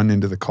 stage 1,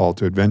 into the call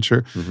to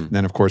adventure. And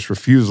then, of course,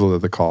 refusal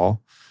of the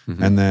call.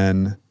 And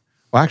then,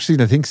 well,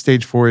 actually, I think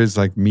stage 4 is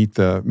like meet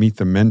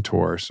the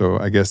mentor. So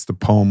I guess the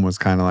poem was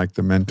kind of like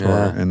the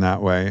mentor in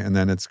that way. And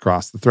then it's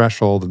cross the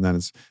threshold, and then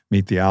it's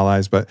meet the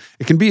allies. But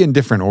it can be in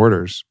different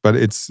orders. But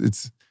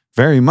it's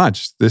very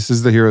much, this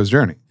is the hero's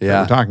journey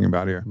that we're talking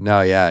about here.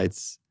 No, yeah,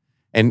 it's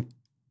and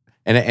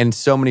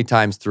so many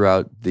times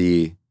throughout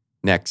the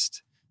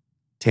next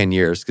 10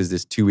 years, because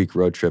this 2-week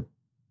road trip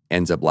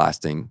ends up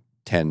lasting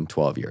 10,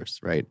 12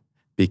 years, right?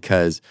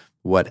 Because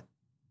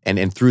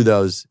and through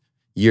those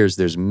years,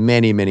 there's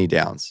many, many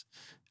downs.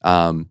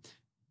 And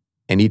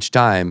each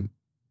time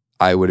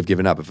I would have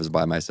given up if it was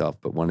by myself,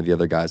 but one of the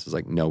other guys was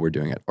like, no, we're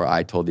doing it. Or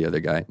I told the other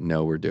guy,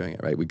 no, we're doing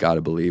it, right? We got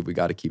to believe, we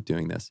got to keep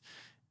doing this.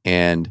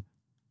 And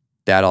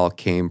that all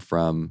came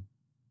from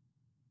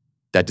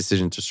that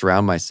decision to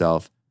surround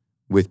myself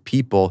with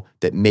people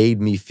that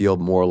made me feel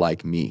more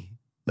like me,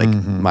 like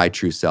my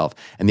true self.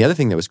 And the other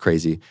thing that was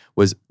crazy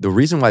was the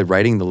reason why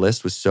writing the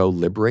list was so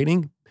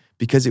liberating,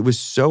 because it was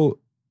so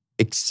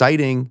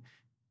exciting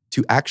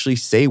to actually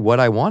say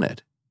what I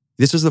wanted.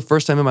 This was the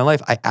first time in my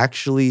life I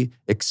actually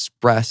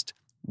expressed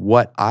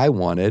what I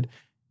wanted.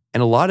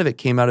 And a lot of it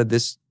came out of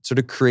this sort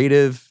of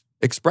creative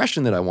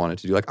expression that I wanted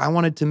to do. Like I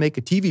wanted to make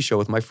a TV show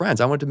with my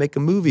friends. I wanted to make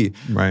a movie.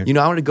 Right.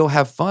 I wanted to go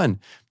have fun.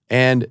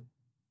 And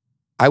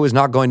I was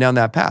not going down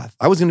that path.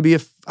 I was in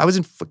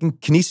fucking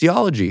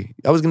kinesiology.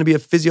 I was going to be a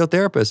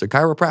physiotherapist, a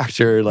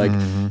chiropractor,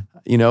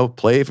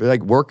 play for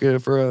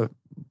work for a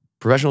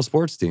professional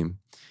sports team.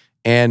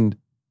 And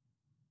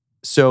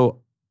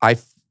so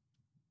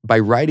by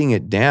writing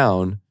it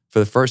down for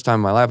the first time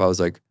in my life, I was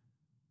like,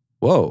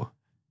 whoa,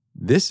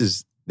 this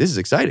is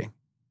exciting.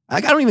 I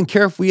don't even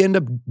care if we end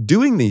up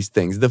doing these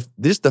things.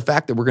 The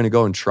fact that we're going to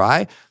go and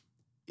try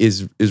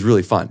is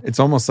really fun. It's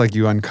almost like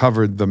you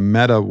uncovered the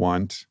meta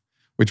want,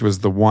 which was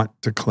the want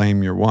to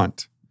claim your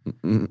want.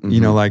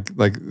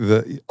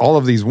 Mm-hmm. All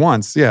of these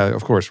wants. Yeah,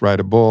 of course, ride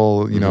a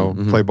bull.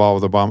 Play ball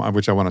with Obama,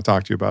 which I want to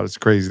talk to you about. It's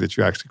crazy that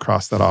you actually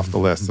crossed that off the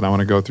list, and I want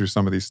to go through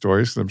some of these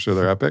stories because I'm sure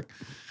they're epic.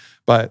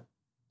 But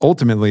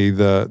ultimately,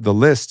 the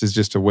list is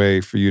just a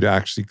way for you to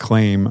actually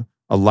claim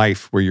a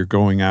life where you're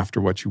going after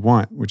what you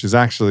want, which is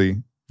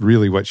actually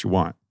really what you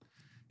want.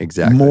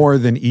 Exactly. More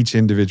than each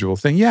individual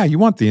thing. Yeah, you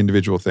want the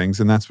individual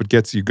things, and that's what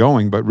gets you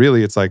going. But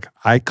really, it's like,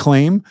 I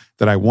claim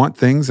that I want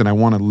things and I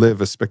want to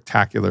live a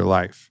spectacular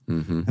life.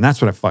 Mm-hmm. And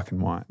that's what I fucking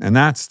want. And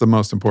that's the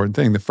most important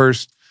thing. The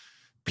first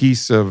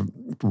piece of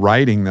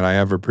writing that I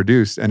ever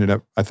produced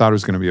I thought it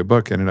was going to be a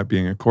book, ended up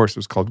being a course. It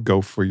was called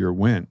Go for Your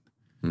Win.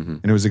 Mm-hmm.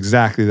 And it was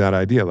exactly that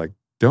idea. Like,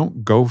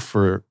 don't go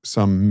for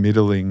some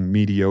middling,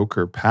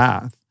 mediocre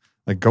path.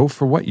 Like, go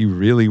for what you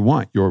really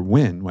want, your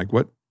win. Like,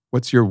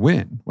 what's your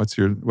win? What's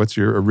your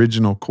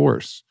original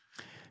course?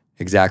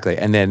 Exactly.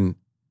 And then,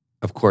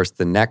 of course,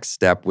 the next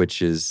step,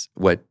 which is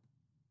what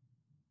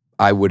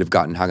I would have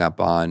gotten hung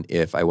up on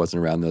if I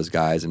wasn't around those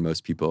guys, and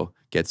most people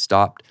get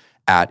stopped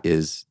at,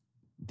 is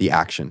the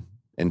action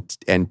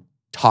and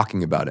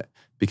talking about it.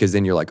 Because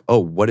then you're like, oh,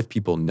 what if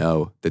people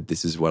know that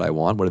this is what I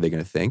want? What are they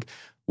going to think?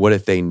 What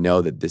if they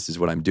know that this is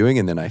what I'm doing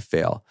and then I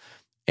fail?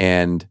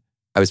 And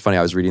I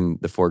was reading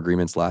the 4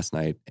 Agreements last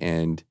night,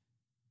 and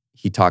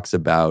he talks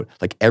about,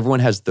 like, everyone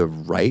has the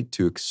right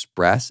to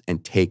express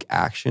and take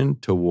action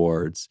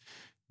towards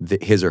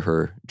his or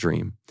her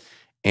dream.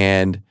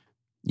 And,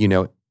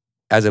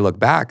 as I look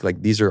back,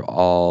 like, these are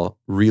all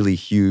really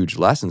huge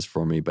lessons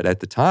for me. But at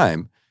the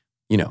time,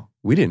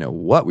 we didn't know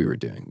what we were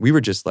doing. We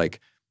were just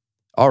like,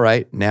 all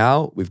right,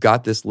 now we've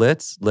got this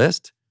list.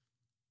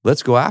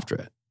 Let's go after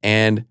it.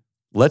 And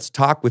let's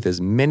talk with as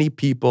many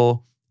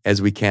people as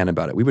we can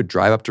about it. We would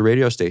drive up to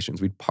radio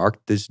stations. We'd park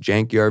this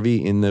janky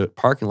RV in the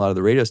parking lot of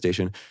the radio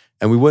station,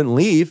 and we wouldn't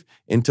leave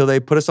until they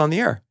put us on the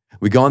air.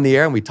 we go on the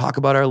air and we talk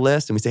about our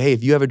list and we say, hey,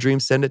 if you have a dream,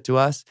 send it to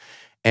us.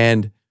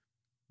 And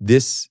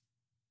this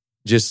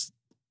just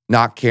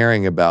not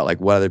caring about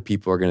like what other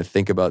people are going to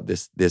think about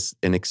this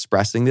and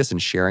expressing this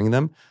and sharing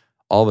them,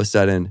 all of a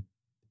sudden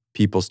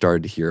people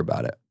started to hear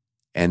about it.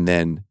 And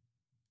then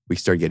we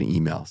started getting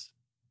emails.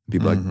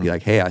 People like, be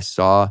like, hey, I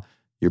saw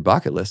your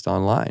bucket list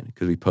online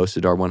because we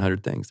posted our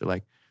 100 things. They're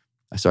like,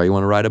 I saw you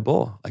want to ride a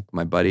bull. Like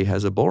my buddy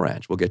has a bull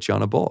ranch. We'll get you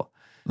on a bull.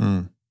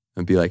 And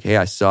be like, hey,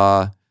 I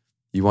saw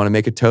you want to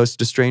make a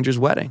toast at a stranger's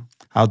wedding.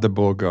 How'd the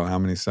bull go? How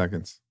many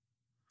seconds?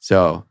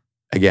 So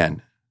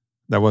again,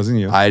 that wasn't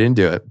you. I didn't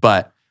do it,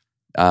 but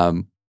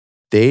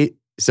Dave,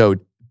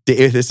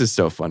 this is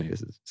so funny.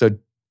 So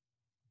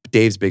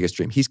Dave's biggest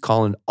dream, he's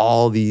calling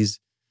all these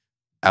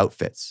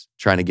outfits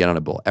trying to get on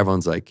a bull.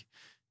 Everyone's like,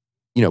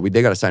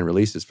 they got to sign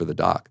releases for the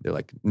doc. They're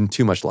like,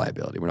 too much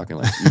liability. We're not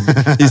going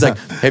to He's like,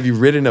 have you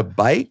ridden a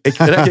bike?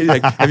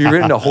 Like, have you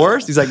ridden a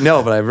horse? He's like,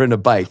 no, but I've ridden a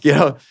bike,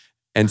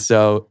 And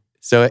so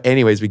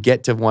anyways, we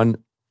get to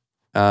one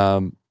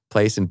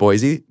place in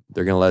Boise.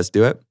 They're going to let us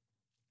do it.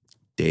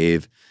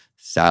 Dave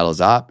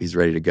saddles up. He's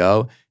ready to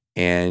go.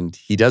 And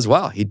he does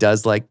well. He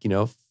does 4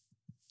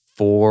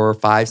 or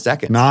 5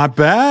 seconds. Not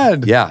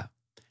bad. Yeah.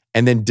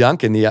 And then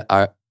Duncan,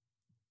 our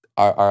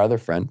other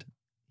friend,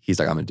 he's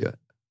like, I'm going to do it.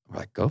 We're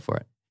like, go for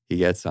it. He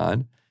gets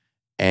on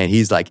and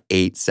he's like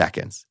 8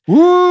 seconds.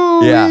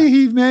 Woo! Yeah.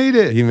 He made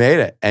it. He made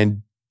it.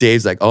 And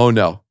Dave's like, oh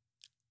no,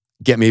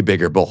 get me a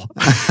bigger bull.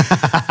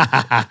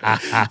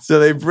 So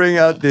they bring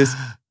out this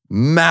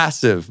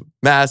massive,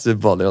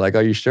 massive bull. They're like,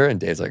 are you sure? And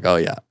Dave's like, oh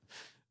yeah.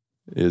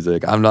 He's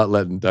like, I'm not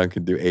letting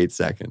Duncan do 8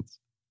 seconds.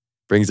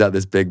 Brings out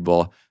this big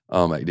bull.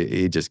 Oh my,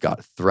 he just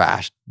got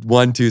thrashed.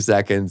 1-2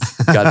 seconds,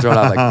 got thrown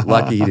out. Like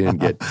lucky he didn't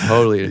get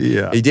totally.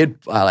 Yeah. He did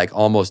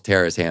almost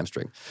tear his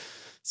hamstring.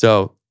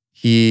 So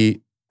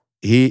he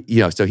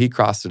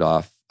crossed it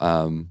off.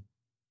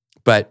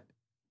 But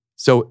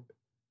so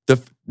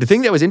the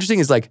thing that was interesting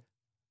is like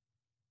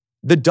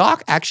the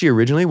doc actually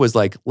originally was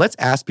like, let's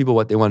ask people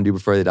what they want to do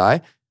before they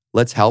die.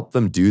 Let's help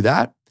them do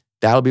that.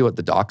 That'll be what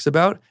the doc's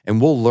about.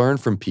 And we'll learn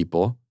from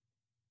people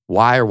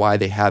why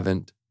they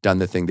haven't done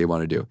the thing they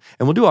want to do.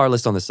 And we'll do our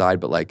list on the side,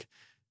 but like,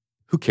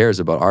 who cares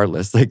about our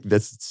list? Like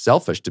that's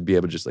selfish to be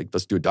able to just like,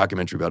 let's do a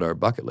documentary about our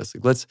bucket list.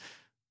 Like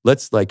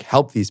let's like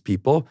help these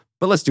people,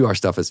 but let's do our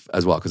stuff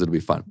as well because it'll be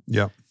fun.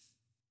 Yeah.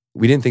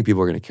 We didn't think people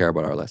were going to care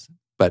about our list.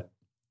 But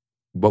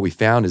what we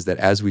found is that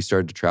as we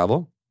started to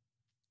travel,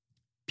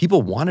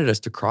 people wanted us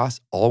to cross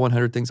all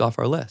 100 things off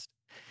our list.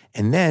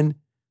 And then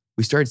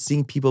we started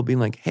seeing people being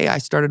like, hey, I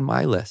started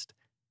my list.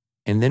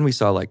 And then we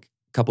saw like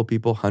a couple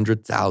people,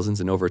 hundreds,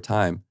 thousands, and over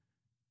time,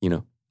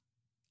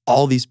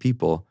 all these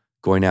people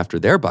going after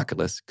their bucket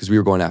list because we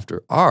were going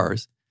after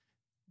ours.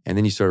 And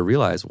then you sort of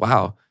realize,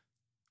 wow,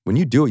 when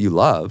you do what you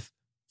love,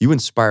 you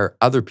inspire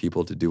other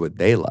people to do what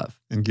they love.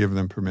 And give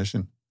them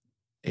permission.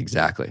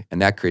 Exactly.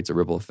 And that creates a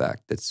ripple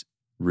effect that's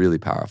really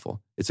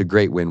powerful. It's a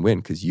great win-win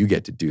because you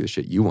get to do the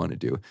shit you want to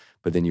do,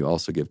 but then you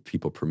also give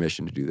people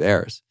permission to do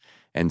theirs.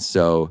 And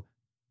so,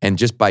 and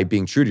just by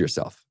being true to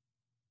yourself,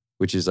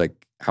 which is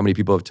like, how many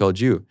people have told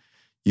you,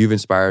 you've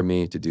inspired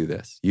me to do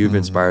this. You've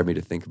inspired me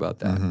to think about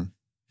that.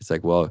 It's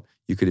like, well,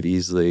 you could have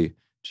easily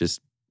just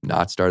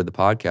not started the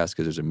podcast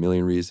because there's a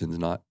million reasons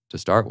not to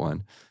start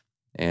one.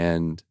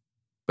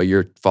 But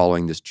you're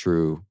following this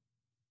true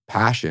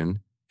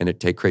passion and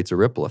it creates a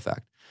ripple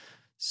effect.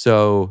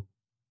 So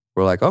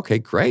we're like, okay,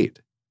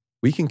 great.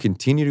 We can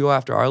continue to go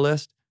after our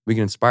list. We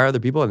can inspire other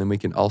people and then we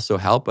can also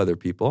help other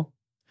people.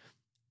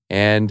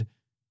 And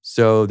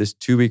so this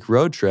 2-week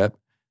road trip,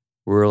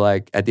 we're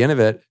like, at the end of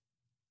it,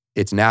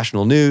 it's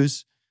national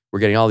news. We're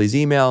getting all these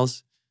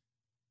emails.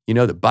 The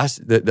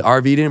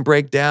RV didn't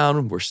break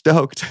down. We're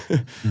stoked.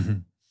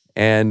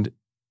 And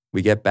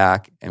we get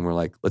back and we're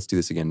like, let's do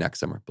this again next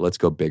summer, but let's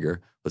go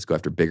bigger. Let's go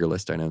after bigger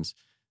list items.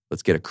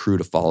 Let's get a crew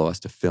to follow us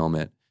to film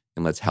it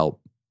and let's help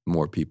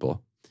more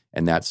people.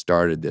 And that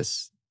started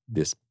this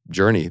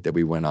journey that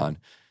we went on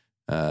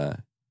that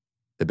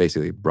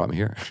basically brought me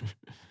here.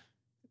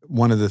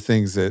 One of the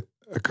things that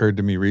occurred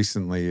to me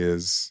recently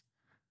is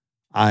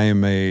I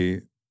am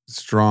a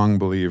strong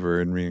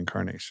believer in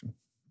reincarnation.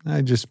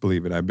 I just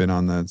believe it. I've been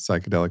on the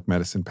psychedelic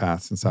medicine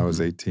path since I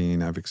was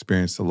 18. I've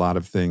experienced a lot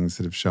of things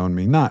that have shown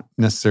me, not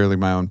necessarily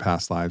my own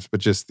past lives, but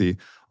just the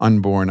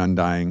unborn,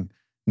 undying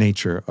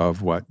nature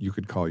of what you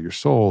could call your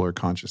soul or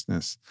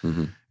consciousness.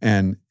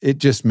 And it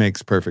just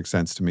makes perfect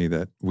sense to me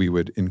that we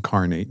would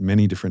incarnate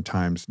many different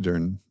times,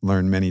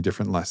 learn many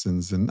different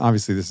lessons. And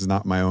obviously this is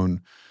not my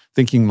own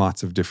thinking.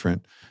 Lots of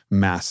different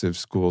massive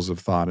schools of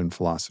thought and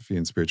philosophy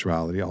and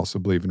spirituality also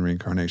believe in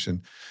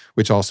reincarnation,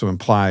 which also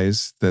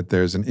implies that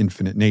there's an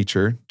infinite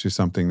nature to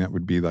something that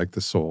would be like the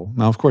soul.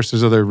 Now, of course,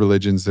 there's other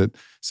religions that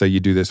say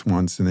you do this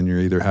once and then you're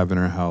either heaven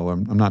or hell.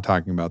 I'm not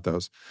talking about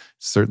those.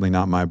 It's certainly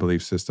not my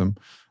belief system.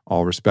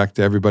 All respect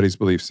to everybody's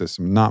belief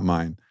system, not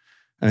mine.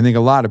 And I think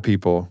a lot of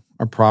people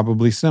are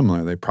probably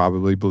similar. They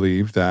probably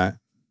believe that,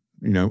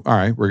 all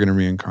right, we're going to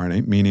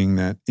reincarnate, meaning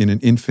that in an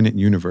infinite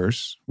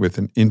universe with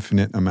an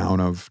infinite amount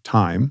of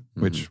time,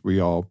 which we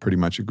all pretty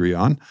much agree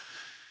on,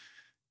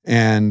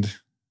 And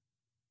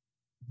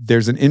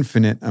there's an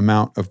infinite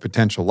amount of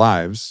potential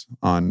lives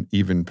on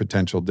even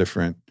potential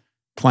different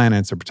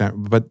planets or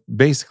but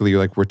basically,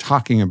 like, we're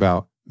talking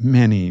about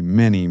many,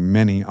 many,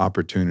 many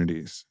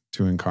opportunities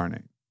to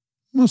incarnate,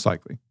 most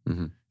likely,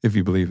 if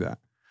you believe that.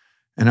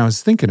 And I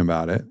was thinking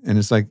about it, and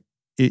it's like,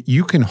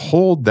 you can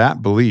hold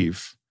that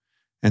belief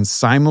and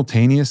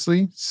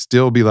simultaneously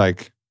still be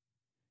like,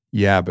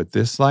 yeah, but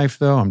this life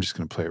though, I'm just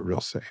going to play it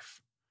real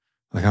safe.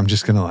 Like, I'm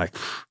just going to like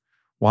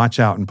watch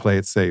out and play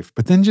it safe.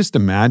 But then just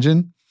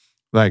imagine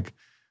like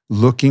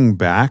looking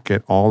back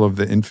at all of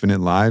the infinite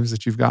lives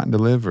that you've gotten to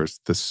live, or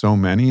the so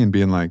many, and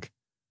being like,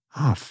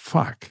 oh,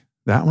 fuck,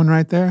 that one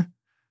right there,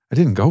 I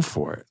didn't go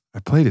for it. I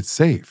played it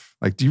safe.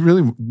 Like, do you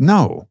really?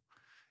 No,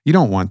 you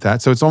don't want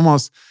that. So it's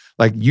almost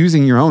like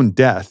using your own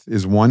death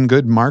is one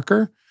good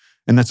marker.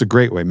 And that's a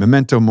great way.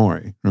 Memento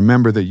mori.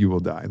 Remember that you will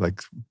die.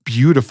 Like,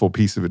 beautiful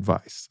piece of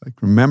advice. Like,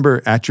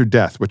 remember at your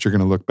death what you're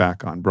going to look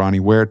back on.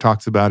 Bronnie Ware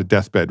talks about a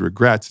deathbed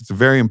regrets. It's a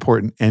very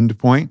important end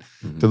point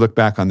to look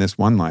back on this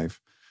one life.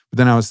 But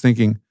then I was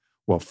thinking,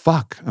 well,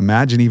 fuck,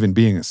 imagine even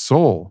being a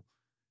soul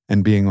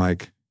and being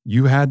like,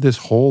 you had this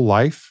whole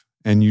life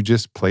and you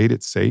just played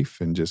it safe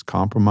and just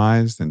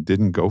compromised and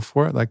didn't go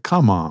for it. Like,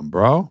 come on,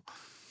 bro.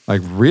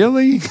 Like,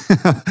 really?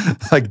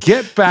 Like,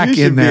 get back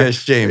you in there. Be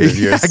ashamed of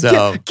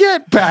yourself.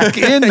 Get back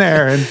in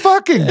there and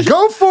fucking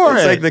go for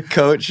it's it. Like the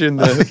coach on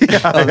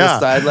the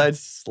sideline,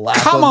 slap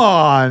Come him.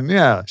 on,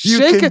 yeah. You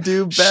can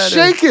do better.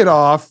 Shake it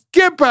off.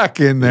 Get back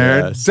in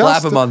there. Yeah,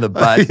 slap him on the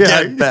butt.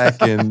 Get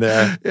back in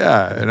there.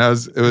 Yeah, and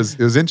it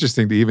was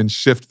interesting to even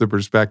shift the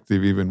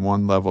perspective even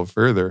one level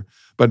further.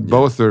 But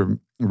both are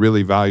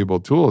really valuable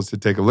tools to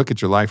take a look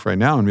at your life right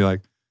now and be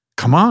like,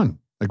 come on.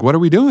 Like, what are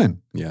we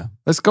doing? Yeah.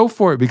 Let's go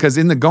for it, because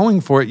in the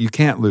going for it, you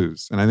can't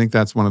lose. And I think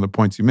that's one of the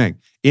points you make.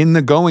 In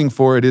the going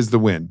for it is the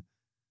win.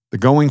 The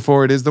going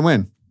for it is the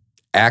win.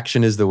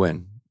 Action is the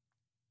win.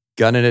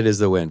 Gunning it is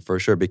the win, for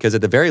sure. Because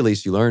at the very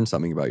least, you learn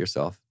something about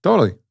yourself.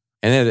 Totally.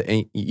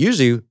 And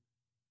usually,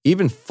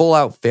 even full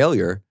out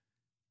failure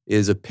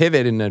is a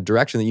pivot in a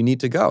direction that you need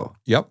to go.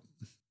 Yep.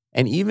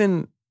 And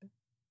even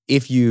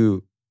if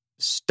you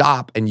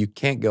stop and you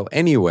can't go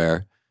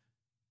anywhere,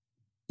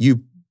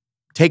 you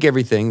take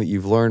everything that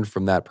you've learned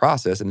from that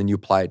process and then you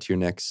apply it to your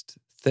next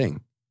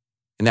thing.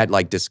 And that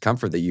like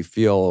discomfort that you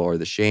feel, or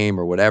the shame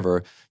or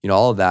whatever,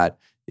 all of that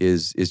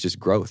is just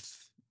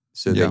growth,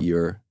 so that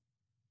you're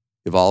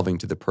evolving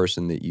to the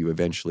person that you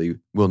eventually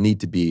will need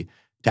to be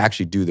to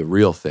actually do the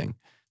real thing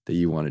that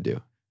you want to do.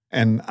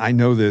 And I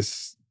know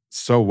this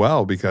so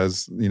well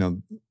because,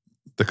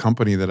 the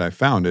company that I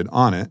founded,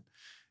 Onnit,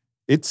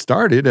 it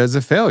started as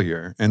a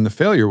failure. And the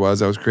failure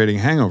was I was creating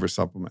hangover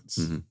supplements.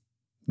 Mm-hmm.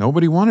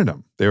 Nobody wanted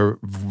them. They were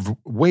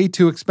way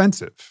too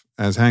expensive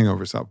as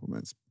hangover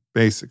supplements,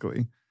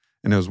 basically.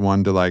 And it was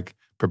one to like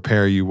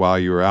prepare you while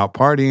you were out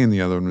partying, and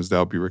the other one was to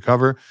help you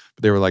recover.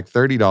 But they were like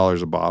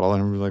 $30 a bottle.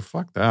 And I was like,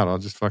 fuck that. I'll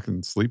just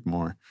fucking sleep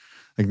more.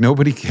 Like,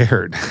 nobody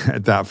cared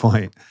at that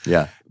point.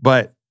 Yeah.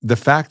 But the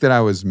fact that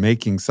I was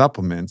making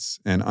supplements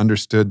and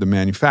understood the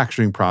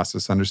manufacturing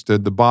process,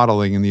 understood the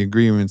bottling and the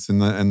agreements and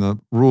the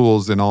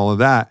rules and all of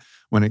that,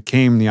 when it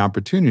came the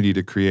opportunity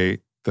to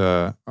create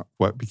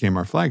what became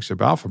our flagship,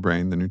 Alpha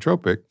Brain, the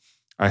nootropic,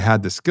 I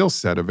had the skill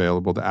set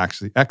available to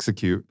actually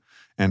execute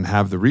and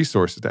have the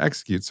resources to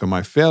execute. So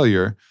my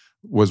failure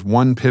was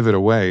one pivot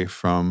away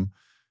from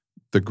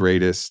the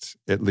greatest,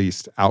 at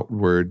least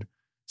outward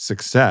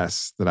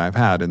success that I've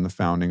had in the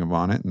founding of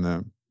Onnit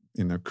and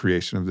in the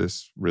creation of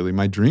this, really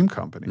my dream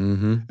company.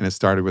 Mm-hmm. And it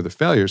started with a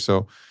failure.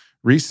 So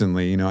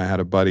recently, I had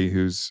a buddy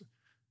who's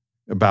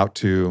about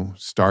to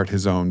start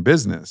his own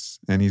business,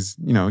 and he's,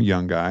 a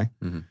young guy.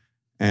 Mm-hmm.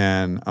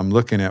 And I'm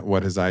looking at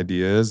what his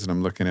idea is, and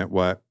I'm looking at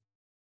what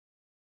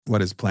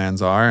his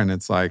plans are, and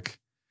it's like,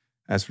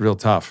 that's real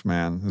tough,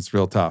 man. It's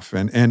real tough.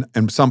 And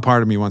some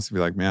part of me wants to be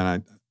like,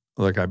 man,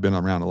 I've been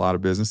around a lot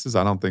of businesses.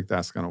 I don't think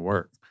that's going to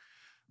work.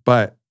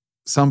 But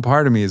some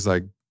part of me is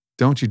like,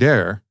 don't you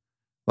dare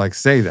like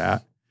say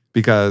that,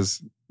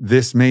 because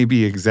this may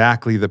be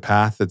exactly the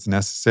path that's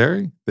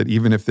necessary, that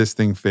even if this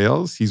thing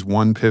fails, he's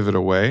one pivot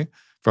away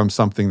from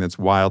something that's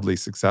wildly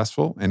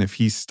successful. And if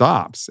he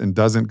stops and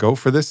doesn't go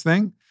for this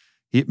thing,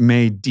 it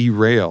may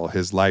derail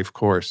his life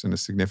course in a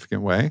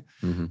significant way.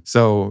 Mm-hmm.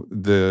 So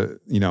the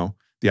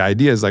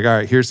idea is like, all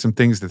right, here's some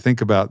things to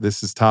think about.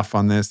 This is tough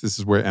on this. This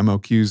is where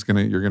MOQ's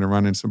you're gonna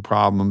run into some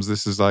problems.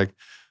 This is like,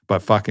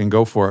 but fucking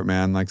go for it,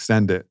 man. Like,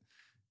 send it.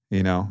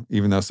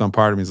 Even though some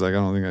part of me is like, I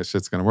don't think that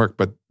shit's gonna work.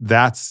 But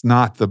that's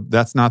not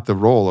the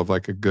role of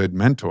like a good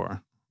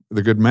mentor.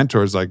 The good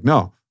mentor is like,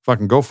 no,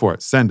 fucking go for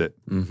it. Send it.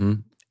 Mm-hmm.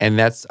 And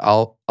that's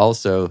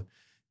also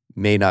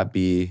may not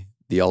be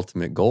the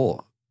ultimate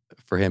goal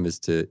for him, is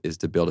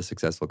to build a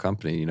successful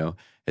company.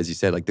 As you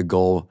said, like the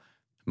goal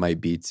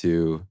might be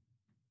to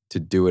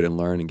do it and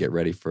learn and get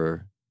ready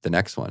for the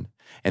next one.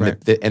 And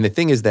right. the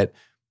thing is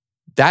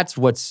that's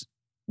what's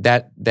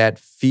that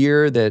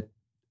fear that,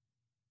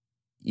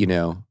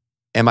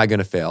 am I going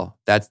to fail?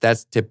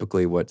 That's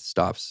typically what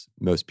stops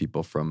most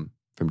people from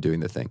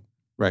doing the thing.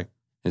 Right.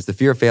 It's the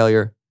fear of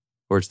failure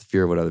or it's the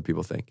fear of what other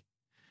people think.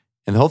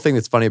 And the whole thing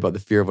that's funny about the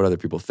fear of what other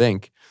people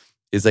think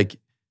is like,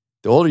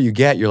 the older you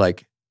get, you're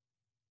like,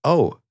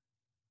 oh,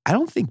 I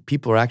don't think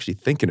people are actually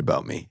thinking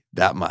about me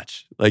that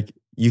much. Like,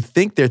 you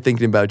think they're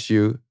thinking about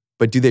you,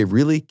 but do they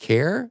really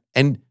care?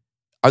 And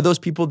are those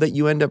people that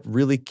you end up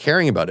really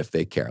caring about if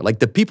they care? Like,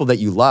 the people that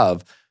you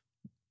love,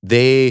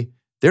 they're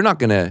not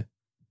going to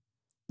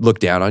look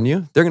down on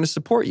you. They're going to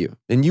support you.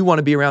 And you want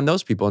to be around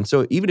those people. And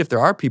so even if there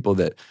are people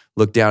that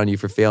look down on you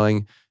for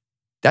failing,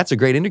 that's a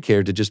great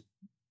indicator to just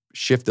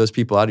shift those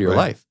people out of your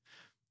life.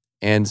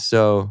 And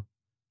so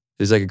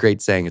there's like a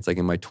great saying. It's like,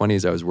 in my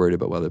 20s, I was worried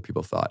about what other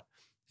people thought.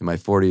 In my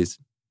 40s,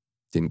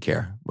 didn't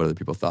care what other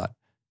people thought.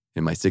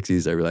 In my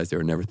 60s, I realized they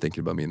were never thinking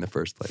about me in the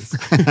first place.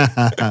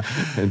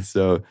 And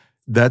so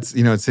that's,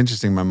 it's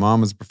interesting. My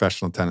mom was a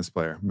professional tennis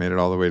player, made it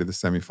all the way to the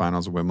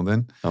semifinals of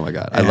Wimbledon. Oh my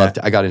God.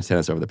 I got into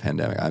tennis over the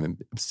pandemic. I'm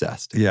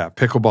obsessed. Yeah.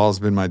 Pickleball's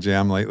been my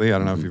jam lately. I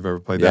don't know if you've ever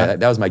played that. Yeah,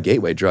 that was my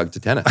gateway drug to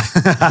tennis.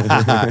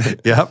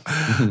 Yep.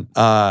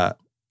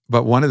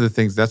 But one of the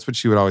things, that's what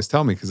she would always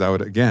tell me, because I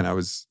would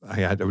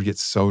get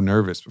so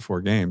nervous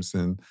before games.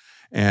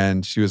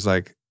 And she was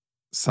like,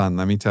 son,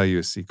 let me tell you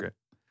a secret.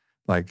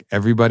 Like,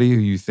 everybody who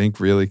you think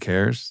really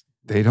cares,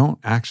 they don't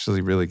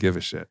actually really give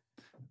a shit.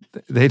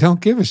 They don't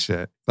give a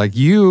shit. Like,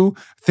 you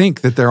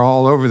think that they're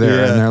all over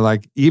there, and they're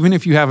like, even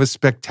if you have a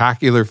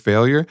spectacular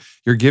failure,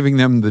 you're giving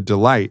them the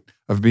delight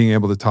of being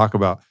able to talk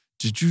about,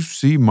 did you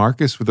see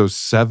Marcus with those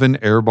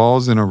 7 air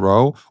balls in a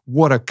row?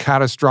 What a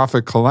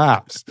catastrophic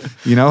collapse,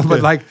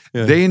 But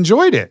they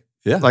enjoyed it.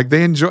 Yeah. Like,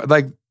 they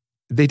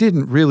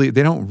don't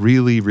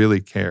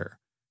really care.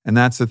 And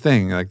that's the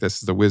thing. Like, this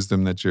is the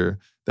wisdom that you're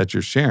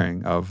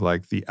sharing of,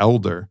 like, the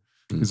elder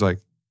who's like,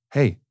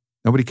 hey,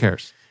 nobody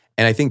cares.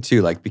 And I think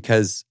too, like,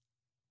 because,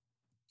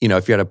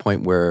 if you're at a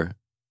point where,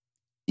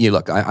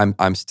 look,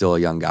 I'm still a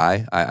young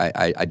guy.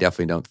 I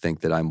definitely don't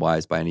think that I'm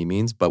wise by any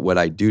means. But what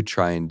I do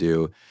try and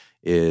do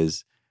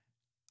is,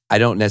 I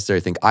don't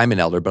necessarily think I'm an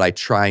elder, but I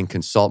try and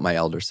consult my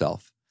elder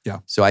self. Yeah.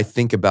 So I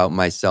think about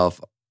myself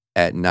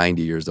at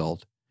 90 years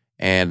old,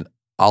 and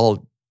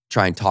I'll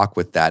try and talk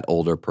with that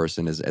older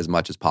person as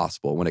much as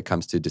possible when it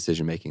comes to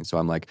decision making. So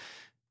I'm like,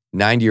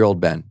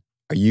 90-year-old Ben,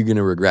 are you going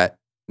to regret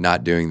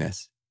not doing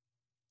this?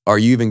 Are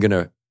you even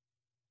going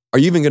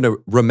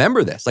to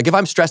remember this? Like, if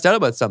I'm stressed out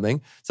about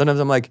something,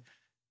 sometimes I'm like,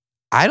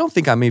 I don't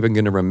think I'm even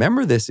going to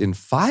remember this in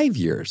 5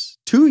 years,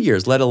 2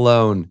 years, let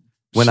alone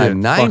when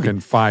I'm 90. Fucking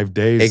 5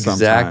 days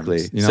Exactly.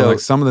 Sometimes. So, like,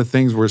 some of the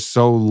things we're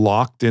so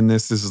locked in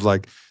this is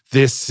like,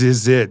 this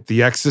is it,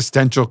 the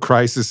existential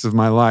crisis of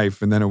my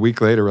life. And then a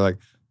week later, we're like,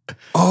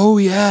 oh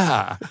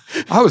yeah,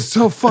 I was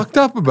so fucked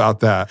up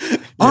about that.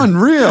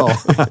 Unreal.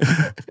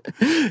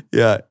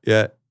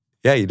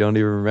 Yeah, you don't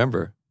even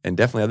remember. And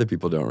definitely other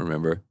people don't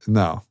remember.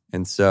 No.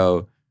 And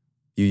so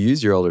you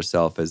use your older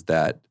self as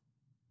that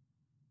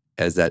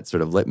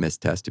sort of litmus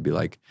test to be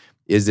like,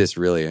 is this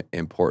really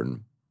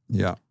important?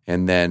 Yeah.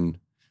 And then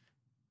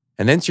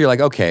so you're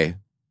like, okay,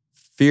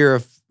 fear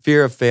of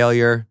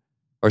failure,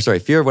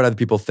 fear of what other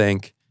people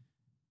think.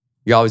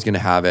 You're always going to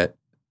have it.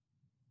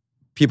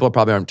 People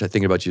probably aren't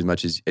thinking about you as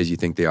much as you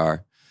think they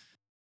are.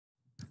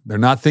 They're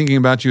not thinking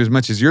about you as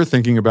much as you're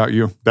thinking about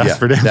you. That's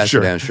for damn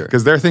sure.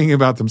 Because they're thinking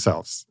about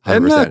themselves. 100%.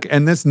 And look,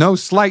 and there's no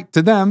slight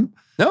to them.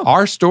 No.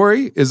 Our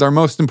story is our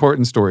most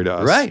important story to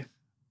us. Right.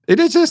 It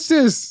just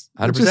is.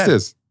 100%. It just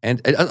is.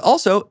 And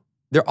also,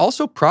 they're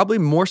also probably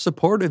more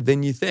supportive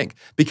than you think.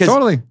 Because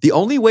Totally. the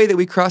only way that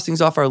we cross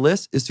things off our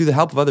list is through the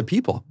help of other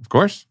people. Of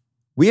course.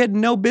 We had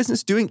no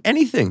business doing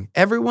anything.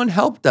 Everyone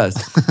helped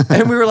us.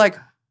 And we were like,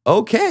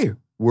 okay,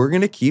 we're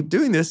going to keep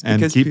doing this. And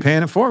because keep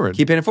paying it forward.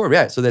 Keep paying it forward.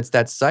 Yeah. So that's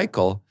that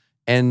cycle.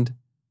 And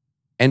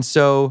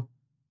so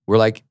we're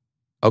like,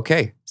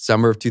 okay,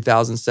 summer of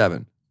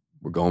 2007,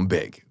 we're going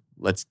big.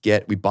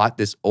 We bought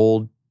this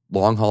old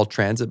long haul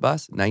transit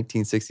bus,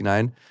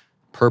 1969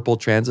 purple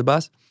transit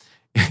bus.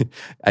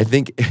 I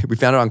think we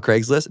found it on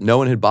Craigslist. No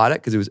one had bought it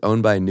because it was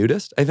owned by a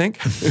nudist, I think.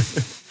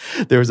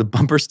 There was a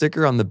bumper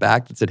sticker on the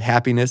back that said,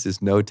 happiness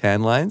is no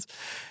tan lines.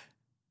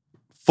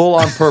 Full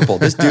on purple.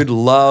 This dude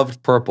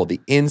loved purple. The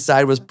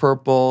inside was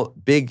purple.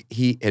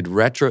 He had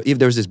retro.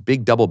 There was this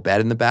big double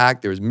bed in the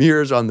back. There was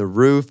mirrors on the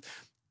roof.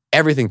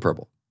 Everything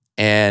purple.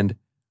 And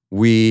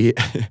we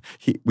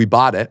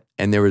bought it,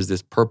 and there was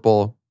this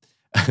purple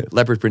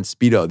leopard print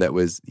Speedo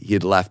that he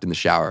had left in the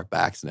shower by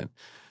accident.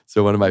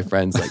 So one of my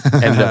friends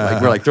ended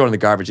up we're throwing it in the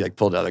garbage. He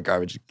pulled it out of the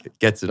garbage,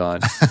 gets it on,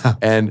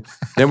 and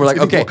then we're like,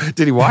 okay,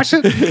 did he wash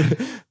it?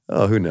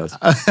 Oh, who knows?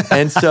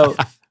 And so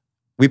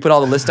we put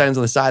all the list items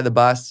on the side of the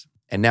bus.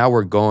 And now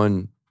we're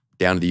going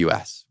down to the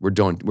U.S. We're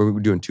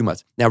doing 2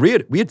 months. Now we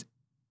had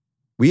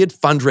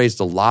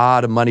fundraised a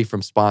lot of money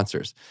from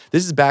sponsors.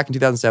 This is back in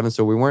 2007,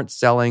 so we weren't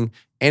selling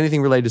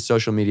anything related to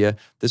social media.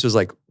 This was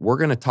like, we're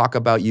going to talk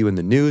about you in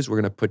the news. We're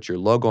going to put your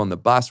logo on the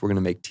bus. We're going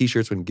to make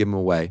T-shirts. We're going to give them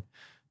away.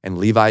 And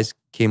Levi's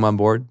came on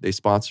board. They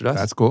sponsored us.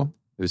 That's cool.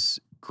 It was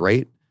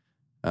great.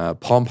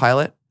 Palm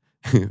Pilot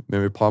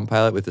Remember Palm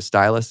Pilot with the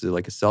stylus,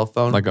 like a cell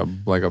phone? Like a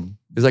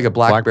It was like a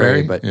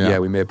BlackBerry, but Yeah.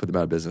 we may have put them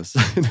out of business.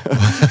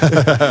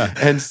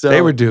 And so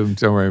they were doomed.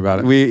 Don't worry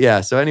about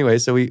it. So anyway,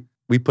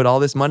 we put all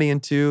this money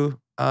into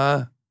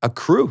a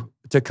crew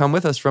to come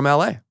with us from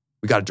LA.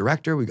 We got a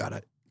director, we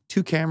got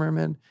 2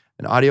 cameramen,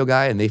 an audio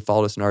guy, and they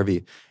followed us in RV.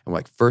 And we're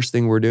like, first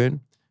thing we're doing,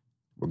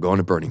 we're going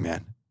to Burning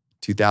Man,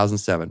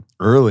 2007.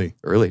 Early.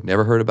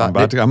 Never heard about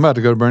it. I'm about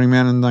to go to Burning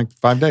Man in like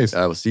 5 days.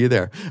 We'll see you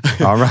there.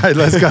 All right,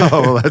 let's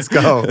go. Let's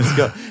go. Let's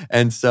go.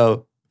 And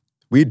so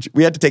we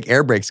had to take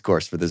air brakes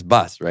course for this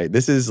bus, right?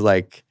 This is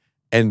like,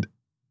 and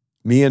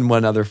me and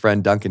one other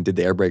friend, Duncan, did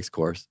the air brakes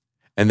course.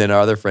 And then our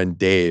other friend,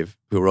 Dave,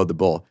 who rode the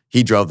bull,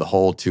 he drove the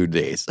whole 2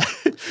 days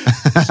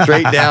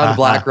straight down to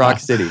Black Rock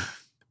City.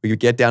 We could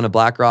get down to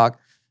Black Rock.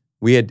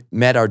 We had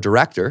met our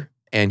director,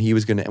 and he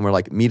was and we're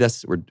like, meet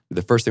us.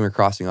 The first thing we're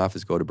crossing off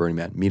is go to Burning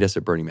Man. Meet us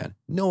at Burning Man.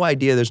 No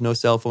idea there's no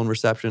cell phone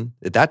reception.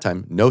 At that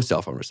time, no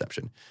cell phone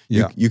reception.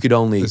 Yeah. You could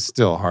only, It's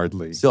still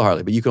hardly.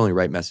 but you could only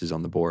write messages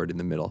on the board in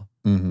the middle.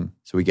 Mm-hmm.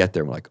 So we get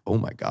there and we're like, oh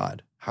my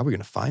God, how are we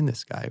going to find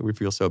this guy? We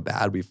feel so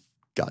bad. We've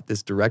got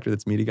this director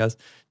that's meeting us.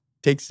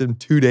 Takes him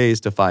 2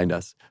 days to find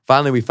us.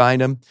 Finally, we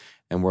find him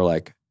and we're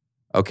like,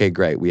 okay,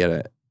 great. We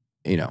had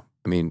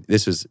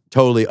this was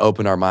totally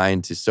opened our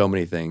mind to so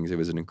many things. It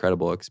was an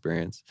incredible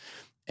experience.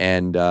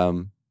 And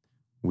then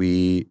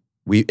we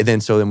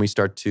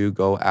start to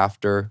go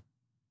after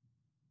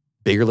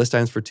bigger list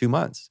times for 2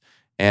 months.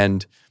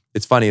 And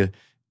it's funny,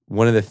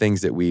 one of the things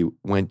that we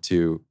went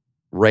to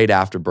right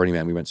after Burning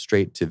Man, we went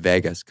straight to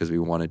Vegas because we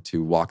wanted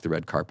to walk the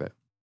red carpet.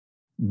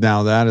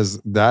 Now that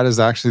is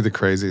actually the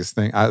craziest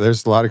thing.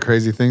 There's a lot of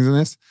crazy things in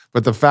this,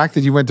 but the fact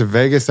that you went to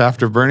Vegas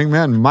after Burning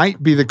Man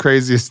might be the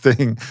craziest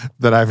thing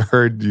that I've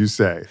heard you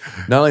say.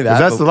 Not only that,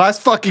 that's the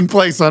last fucking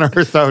place on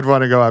earth I would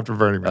want to go after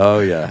Burning Man. Oh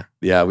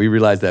yeah, we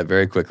realized that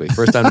very quickly.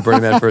 First time to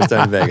Burning Man, first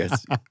time in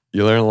Vegas.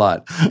 You learn a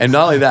lot, and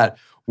not only that,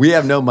 we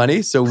have no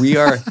money, so we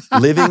are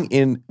living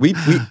in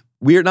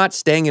we are not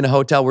staying in a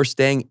hotel. We're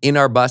staying in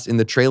our bus in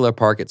the trailer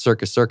park at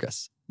Circus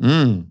Circus,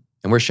 and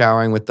we're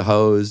showering with the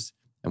hose.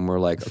 And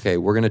we're like, okay,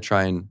 we're going to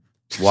try and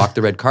walk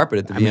the red carpet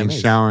at the VMAs. I mean,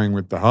 showering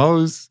with the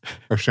hose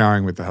or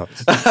showering with the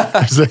hose?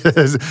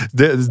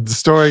 The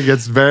story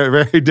gets very,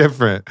 very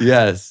different.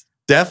 Yes,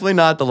 definitely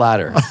not the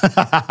latter.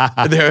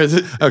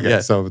 Okay,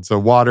 so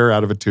water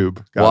out of a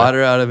tube.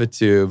 Water out of a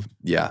tube.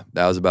 Yeah,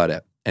 that was about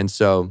it. And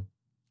so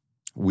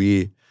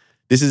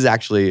this is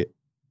actually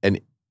a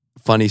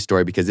funny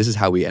story because this is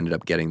how we ended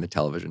up getting the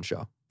television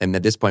show. And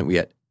at this point,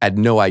 we had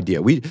no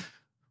idea.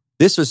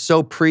 This was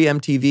so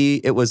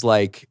pre-MTV. It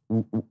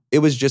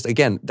was just,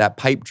 again, that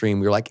pipe dream.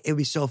 We were like, it'd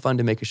be so fun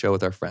to make a show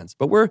with our friends.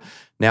 But we're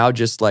now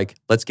just like,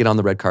 let's get on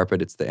the red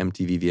carpet. It's the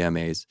MTV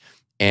VMAs.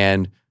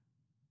 And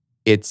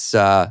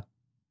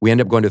we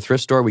end up going to a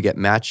thrift store. We get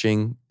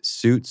matching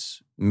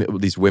suits,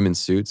 these women's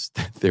suits.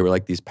 They were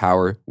like these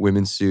power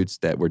women's suits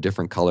that were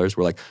different colors.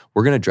 We're like,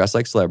 we're going to dress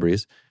like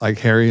celebrities. Like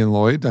Harry and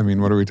Lloyd? I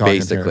mean, what are we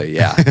talking about? Basically,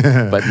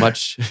 yeah. But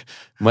much,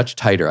 much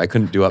tighter. I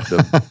couldn't do up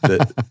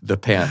the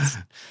pants.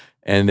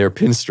 And they're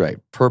pinstripe,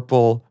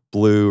 purple,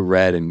 blue,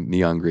 red, and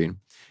neon green.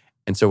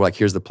 And so we're like,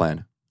 here's the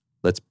plan.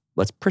 Let's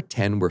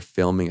pretend we're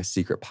filming a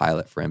secret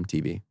pilot for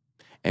MTV.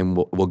 And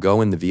we'll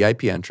go in the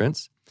VIP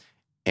entrance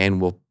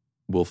and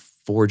we'll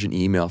forge an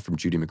email from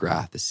Judy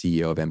McGrath, the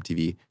CEO of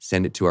MTV,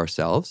 send it to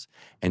ourselves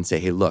and say,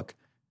 hey, look,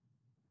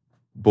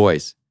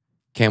 boys,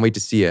 can't wait to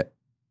see it.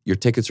 Your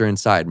tickets are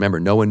inside. Remember,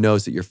 no one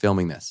knows that you're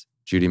filming this.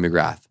 Judy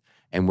McGrath.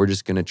 And we're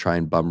just going to try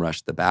and bum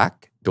rush the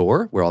back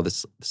door where all the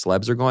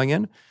celebs are going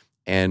in.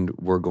 And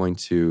we're going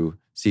to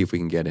see if we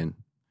can get in.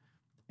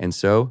 And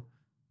so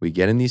we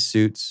get in these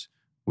suits.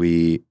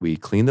 We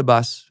clean the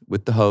bus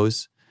with the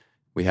hose.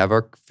 We have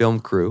our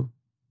film crew.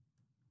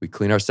 We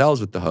clean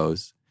ourselves with the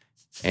hose.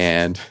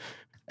 And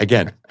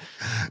again,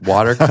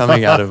 water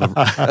coming out of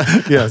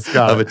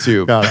a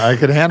tube. Got it. I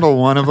could handle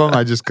one of them.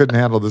 I just couldn't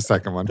handle the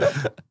second one.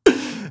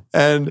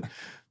 And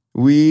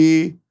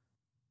we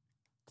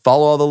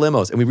follow all the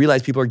limos. And we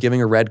realize people are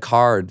giving a red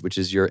card, which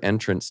is your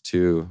entrance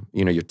to,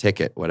 your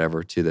ticket,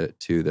 whatever, to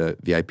the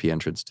VIP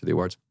entrance to the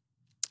awards.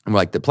 And we're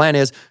like, the plan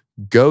is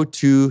go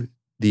to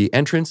the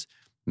entrance,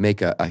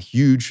 make a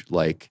huge,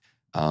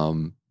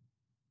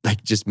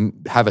 just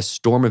have a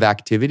storm of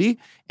activity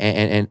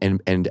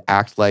and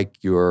act like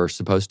you're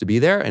supposed to be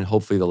there, and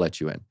hopefully they'll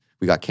let you in.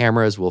 We got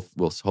cameras, we'll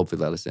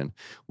hopefully let us in.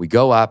 We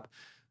go up,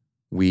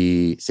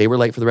 we say we're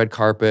late for the red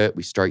carpet.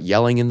 We start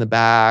yelling in the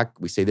back.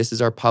 We say this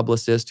is our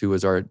publicist who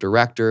is our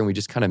director. And we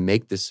just kind of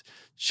make this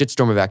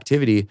shitstorm of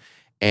activity.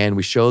 And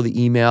we show the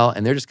email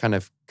and they're just kind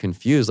of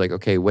confused. Like,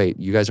 okay, wait,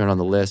 you guys aren't on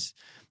the list.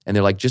 And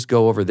they're like, just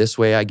go over this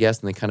way, I guess.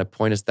 And they kind of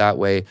point us that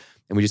way.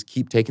 And we just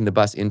keep taking the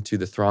bus into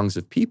the throngs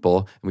of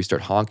people. And we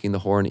start honking the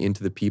horn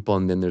into the people.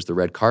 And then there's the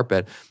red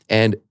carpet.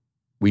 And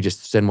we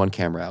just send one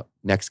camera out,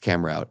 next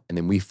camera out. And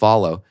then we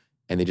follow.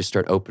 And they just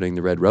start opening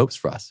the red ropes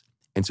for us.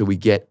 And so we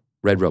get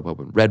red rope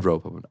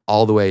open,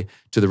 all the way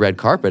to the red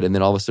carpet. And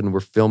then all of a sudden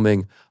we're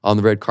filming on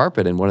the red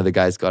carpet. And one of the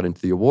guys got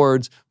into the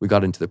awards. We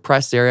got into the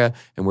press area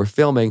and we're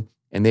filming.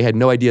 And they had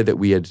no idea that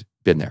we had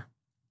been there.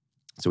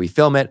 So we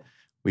film it,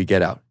 we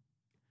get out.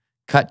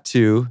 Cut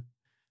to,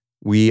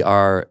 we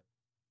are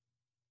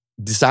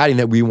deciding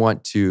that we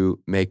want to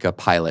make a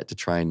pilot to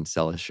try and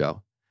sell a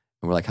show.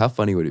 And we're like, how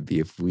funny would it be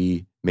if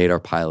we made our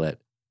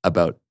pilot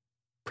about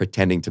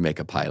pretending to make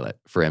a pilot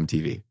for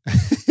MTV?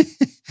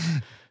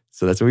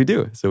 So that's what we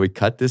do. So we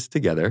cut this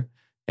together,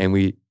 and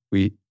we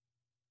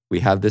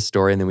have this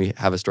story, and then we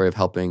have a story of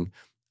helping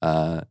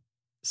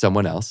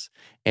someone else.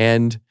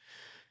 And,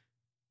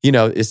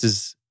 this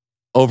is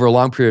over a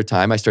long period of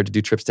time. I started to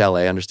do trips to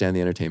LA, understand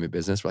the entertainment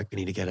business. We're like, we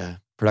need to get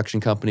a production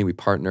company. We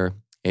partner.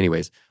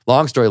 Anyways,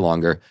 long story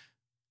longer,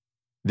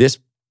 this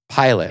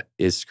pilot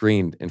is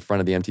screened in front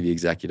of the MTV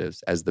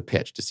executives as the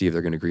pitch to see if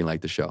they're going to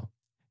greenlight the show.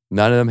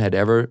 None of them had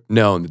ever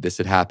known that this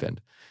had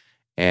happened.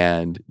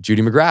 And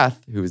Judy McGrath,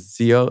 who was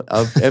the CEO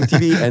of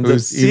MTV, ends up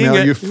seeing email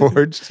it. you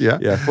forged, yeah.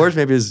 Yeah, forged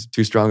maybe is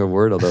too strong a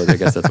word, although I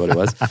guess that's what it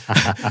was.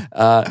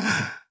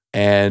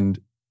 And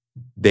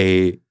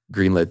they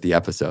greenlit the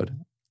episode.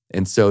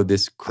 And so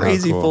this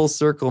crazy full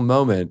circle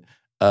moment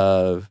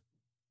of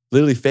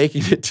literally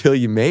faking it till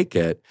you make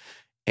it.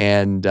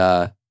 And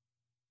the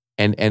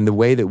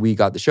way that we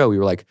got the show, we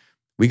were like,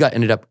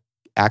 ended up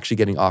actually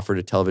getting offered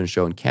a television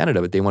show in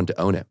Canada, but they wanted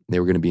to own it. They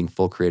were going to be in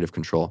full creative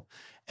control.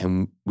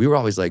 And we were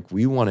always like,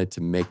 we wanted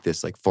to make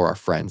this like for our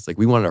friends. Like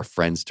we wanted our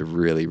friends to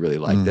really, really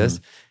like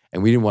this.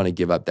 And we didn't want to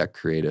give up that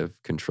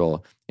creative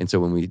control. And so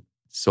when we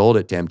sold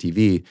it to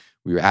MTV,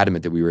 we were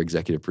adamant that we were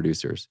executive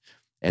producers.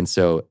 And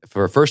so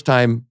for a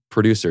first-time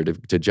producer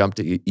to jump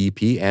to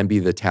EP and be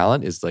the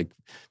talent is like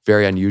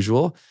very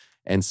unusual.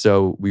 And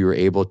so we were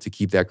able to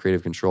keep that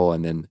creative control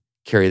and then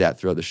carry that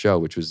throughout the show,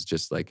 which was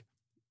just like,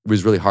 it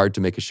was really hard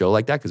to make a show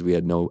like that because we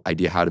had no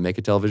idea how to make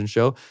a television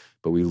show,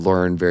 but we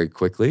learned very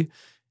quickly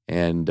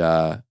and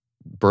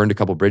burned a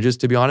couple bridges,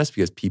 to be honest,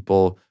 because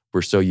people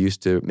were so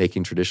used to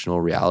making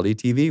traditional reality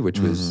TV, which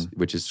is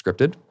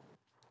scripted.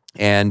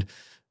 And,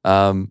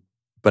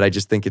 but I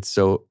just think it's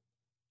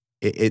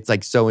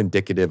like so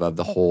indicative of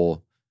the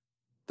whole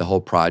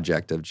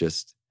project of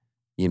just,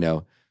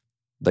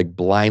 like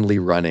blindly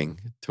running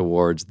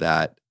towards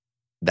that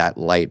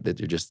light that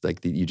you're just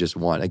like, you just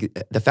want. Like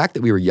the fact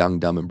that we were young,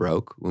 dumb, and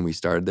broke when we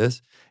started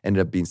this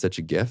ended up being such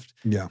a gift.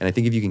 Yeah. And I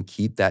think if you can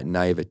keep that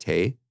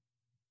naivete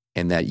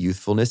and that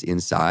youthfulness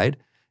inside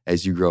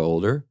as you grow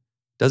older,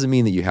 doesn't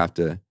mean that you have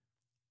to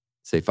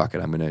say, fuck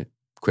it, I'm going to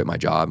quit my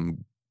job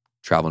and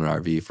travel in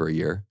an RV for a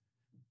year.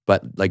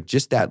 But like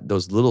just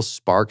those little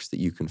sparks that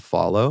you can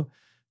follow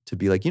to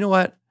be like, you know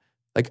what?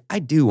 Like I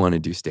do want to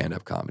do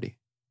stand-up comedy.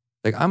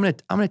 Like I'm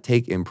gonna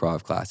take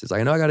improv classes.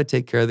 I know I got to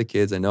take care of the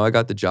kids. I know I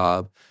got the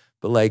job,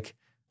 but like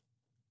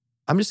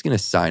I'm just gonna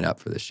sign up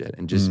for this shit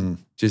and just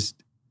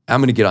I'm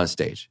gonna get on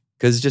stage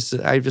because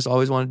I just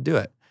always wanted to do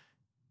it.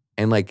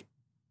 And like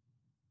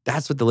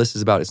that's what the list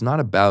is about. It's not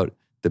about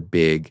the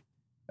big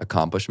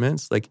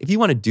accomplishments. Like if you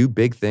want to do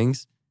big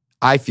things,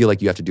 I feel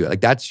like you have to do it. Like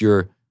that's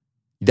your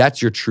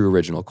true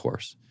original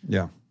course.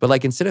 Yeah. But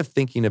like instead of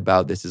thinking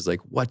about this as like,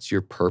 what's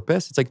your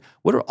purpose? It's like,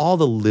 what are all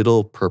the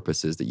little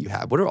purposes that you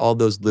have? What are all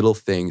those little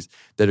things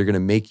that are going to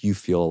make you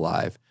feel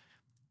alive?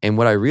 And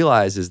what I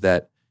realize is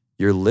that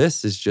your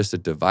list is just a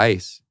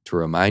device to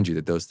remind you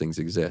that those things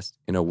exist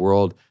in a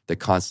world that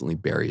constantly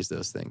buries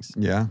those things.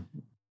 Yeah.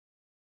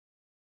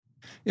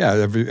 Yeah,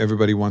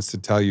 everybody wants to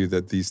tell you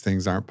that these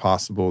things aren't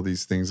possible,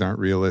 these things aren't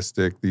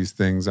realistic, these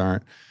things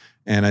aren't.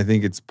 And I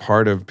think it's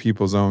part of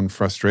people's own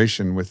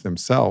frustration with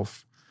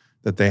themselves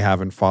that they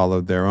haven't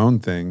followed their own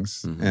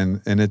things.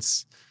 And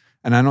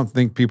I don't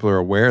think people are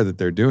aware that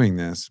they're doing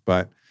this,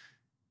 but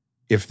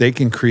if they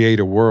can create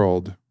a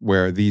world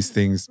where these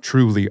things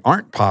truly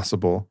aren't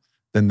possible,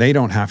 then they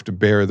don't have to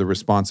bear the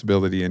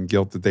responsibility and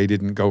guilt that they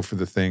didn't go for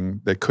the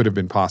thing that could have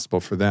been possible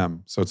for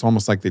them. So it's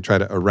almost like they try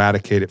to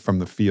eradicate it from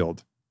the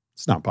field.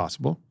 It's not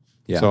possible.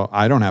 Yeah. So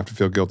I don't have to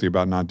feel guilty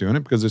about not doing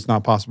it because it's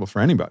not possible for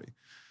anybody.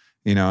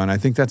 And I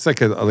think that's like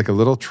a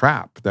little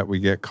trap that we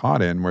get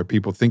caught in where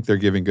people think they're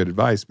giving good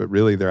advice, but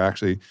really they're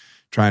actually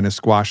trying to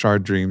squash our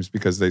dreams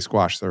because they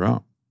squash their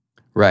own.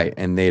 Right.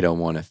 And they don't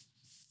want to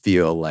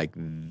feel like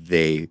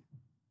they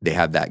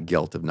have that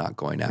guilt of not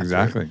going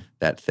after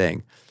that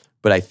thing.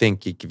 But I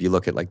think if you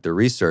look at like the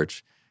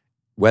research,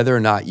 whether or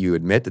not you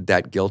admit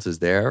that guilt is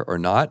there or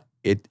not,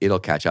 it'll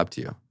catch up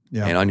to you.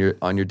 Yeah. And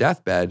on your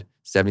deathbed,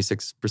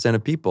 76%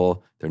 of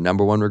people, their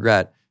number one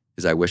regret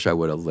is I wish I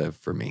would have lived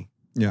for me.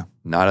 Yeah.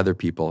 Not other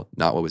people,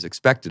 not what was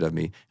expected of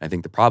me. And I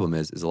think the problem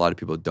is a lot of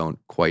people don't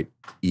quite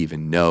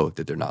even know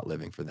that they're not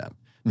living for them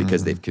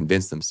because they've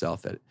convinced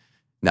themselves that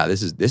now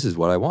this is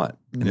what I want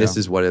and this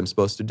is what I'm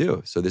supposed to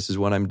do. So this is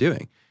what I'm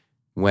doing.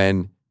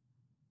 When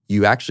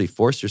you actually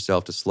force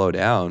yourself to slow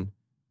down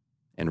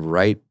and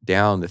write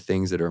down the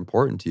things that are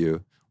important to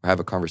you or have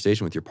a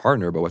conversation with your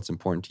partner about what's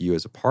important to you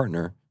as a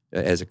partner,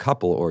 as a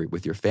couple or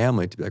with your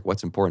family to be like,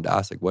 what's important to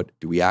us? Like, what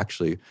do we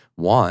actually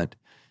want?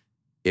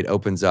 It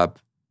opens up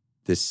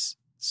this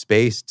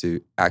space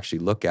to actually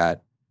look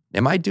at,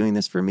 am I doing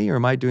this for me or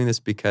am I doing this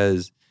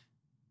because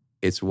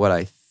it's what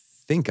I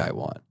think I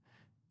want?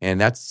 And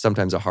that's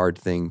sometimes a hard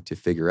thing to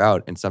figure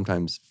out. And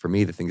sometimes for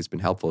me, the thing that's been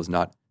helpful is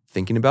not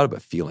thinking about it,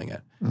 but feeling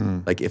it.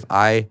 Like if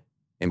I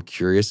am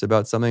curious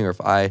about something, or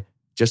if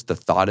just the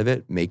thought of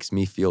it makes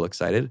me feel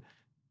excited.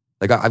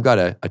 Like I've got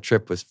a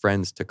trip with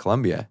friends to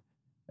Colombia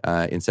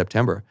in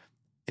September.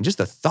 And just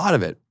the thought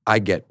of it, I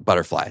get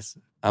butterflies.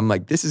 I'm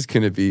like, this is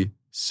going to be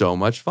so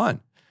much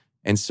fun.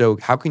 And so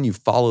how can you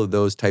follow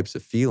those types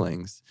of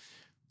feelings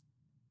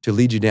to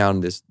lead you down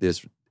this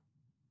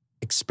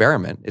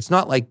experiment? It's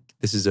not like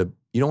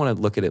you don't want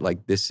to look at it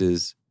like this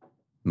is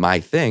my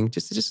thing.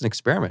 It's just an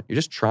experiment. You're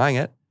just trying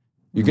it.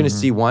 You're going to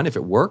see one if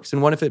it works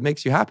and one if it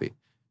makes you happy.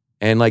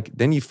 And like,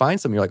 then you find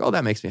something, you're like, oh,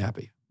 that makes me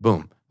happy.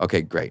 Boom.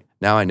 Okay, great.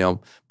 Now I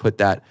know, put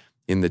that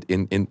in the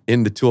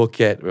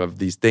toolkit of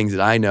these things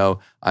that I know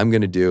I'm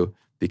going to do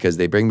because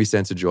they bring me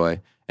sense of joy.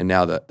 And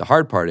now the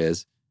hard part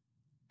is,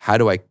 how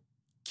do I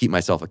keep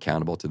myself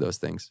accountable to those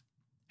things?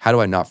 How do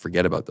I not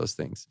forget about those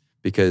things?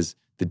 Because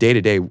the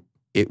day-to-day,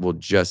 it will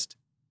just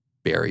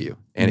bury you.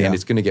 And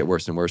it's going to get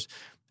worse and worse,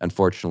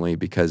 unfortunately,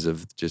 because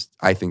of just,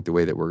 I think, the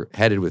way that we're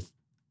headed with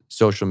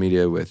social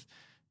media, with,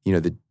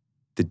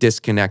 the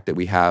disconnect that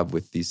we have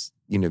with these,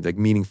 like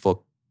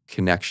meaningful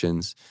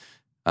connections.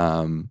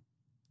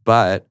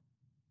 But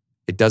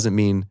it doesn't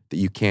mean that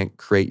you can't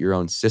create your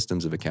own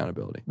systems of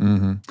accountability.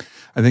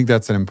 I think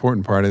that's an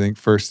important part. I think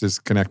first is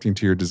connecting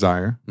to your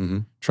desire,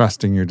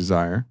 trusting your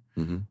desire.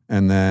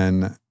 And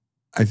then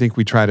I think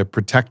we try to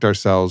protect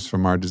ourselves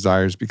from our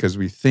desires because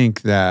we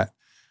think that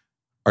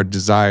our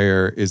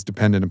desire is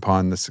dependent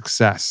upon the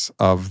success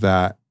of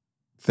that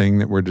thing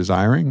that we're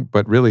desiring.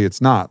 But really it's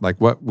not. Like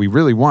what we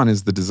really want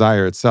is the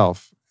desire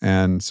itself.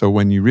 And so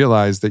when you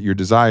realize that your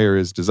desire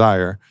is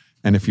desire,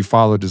 and if you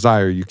follow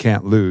desire, you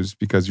can't lose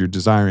because you're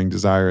desiring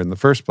desire in the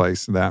first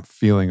place, that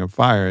feeling of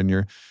fire, and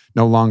you're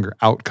no longer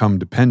outcome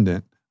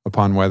dependent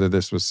upon whether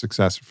this was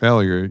success or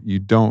failure.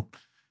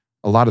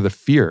 A lot of the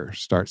fear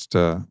starts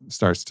to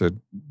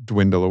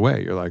dwindle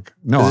away. You're like,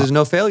 no, there's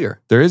no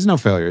failure. There is no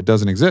failure. It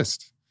doesn't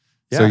exist.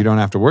 Yeah. So you don't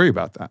have to worry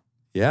about that.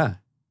 Yeah.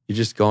 You're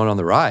just going on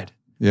the ride.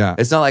 Yeah.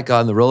 It's not like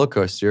on the roller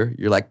coaster,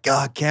 you're like,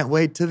 God, can't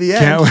wait to the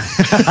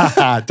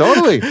end.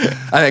 Totally.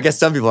 I guess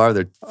some people are,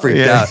 they're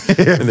freaked out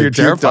and they're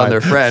terrified on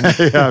their friend.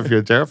 Yeah, if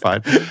you're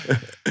terrified.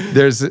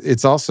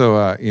 It's also,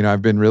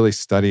 I've been really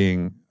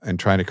studying and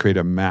trying to create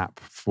a map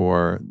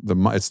for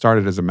it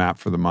started as a map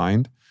for the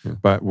mind,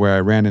 but where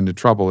I ran into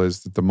trouble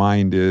is that the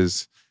mind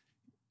is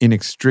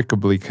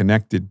inextricably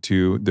connected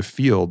to the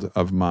field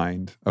of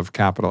mind, of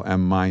capital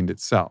M mind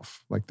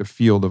itself, like the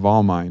field of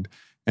all mind.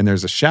 And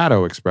there's a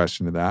shadow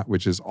expression of that,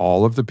 which is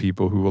all of the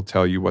people who will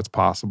tell you what's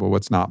possible,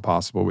 what's not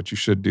possible, what you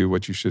should do,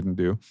 what you shouldn't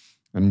do.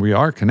 And we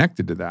are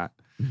connected to that.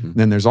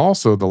 Then there's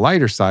also the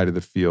lighter side of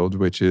the field,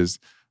 which is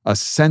a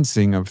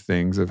sensing of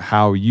things, of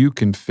how you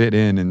can fit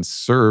in and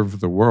serve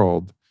the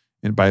world,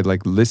 and by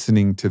like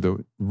listening to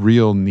the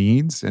real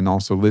needs and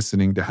also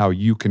listening to how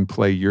you can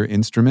play your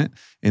instrument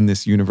in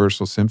this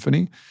universal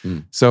symphony.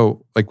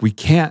 So like we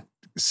can't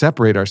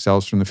separate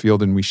ourselves from the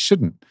field, and we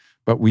shouldn't.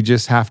 But we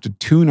just have to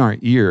tune our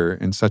ear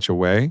in such a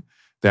way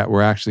that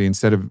we're actually,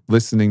 instead of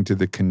listening to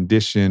the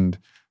conditioned,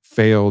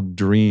 failed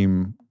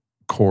dream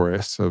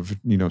chorus of,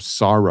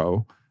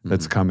 sorrow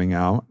that's coming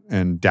out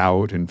and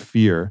doubt and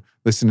fear,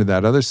 listen to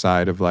that other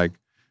side of like,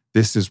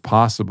 this is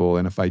possible.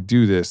 And if I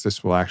do this,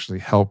 this will actually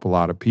help a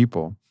lot of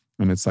people.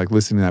 And it's like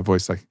listening to that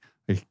voice, like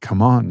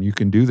come on, you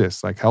can do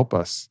this, like help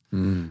us.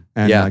 And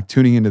like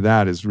tuning into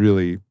that is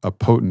really a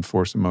potent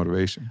force of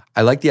motivation.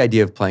 I like the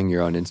idea of playing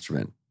your own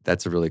instrument.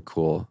 That's a really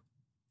cool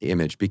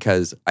image,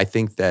 because I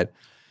think that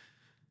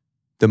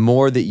the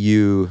more that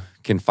you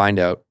can find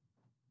out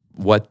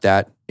what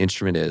that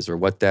instrument is, or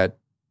what that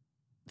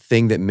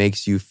thing that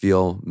makes you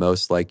feel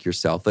most like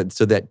yourself,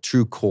 so that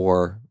true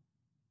core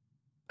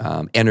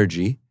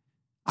energy,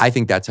 I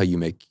think that's how you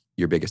make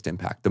your biggest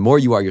impact. The more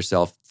you are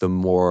yourself, the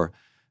more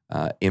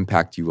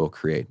impact you will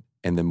create,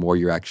 and the more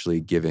you're actually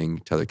giving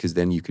to others, because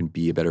then you can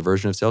be a better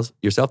version of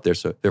yourself there.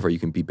 So therefore you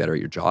can be better at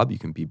your job, you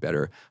can be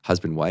better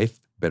husband, wife,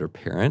 better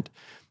parent,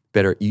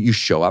 better, you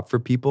show up for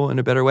people in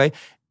a better way.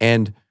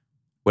 And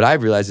what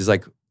I've realized is,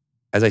 like,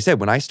 as I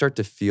said, when I start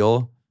to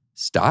feel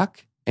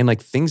stuck and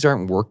like things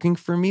aren't working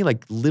for me,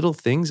 like little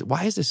things,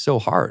 why is this so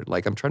hard?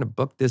 Like I'm trying to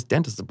book this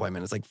dentist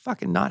appointment. It's like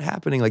fucking not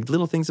happening. Like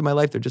little things in my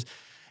life, they're just,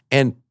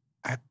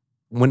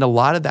 when a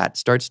lot of that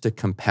starts to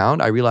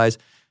compound, I realize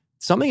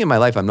something in my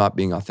life I'm not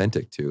being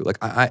authentic to. Like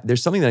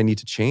there's something that I need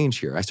to change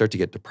here. I start to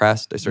get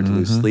depressed. I start to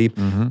lose sleep.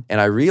 And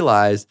I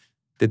realize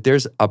that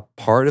there's a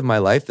part of my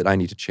life that I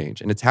need to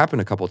change. And it's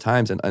happened a couple of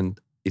times. And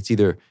it's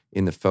either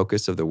in the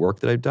focus of the work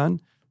that I've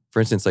done. For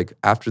instance, like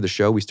after the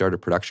show, we started a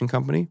production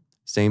company,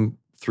 same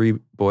 3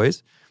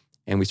 boys,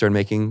 and we started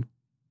making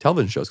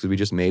television shows because we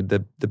just made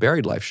the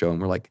Buried Life show.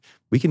 And we're like,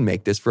 we can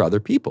make this for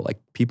other people, like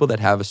people that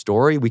have a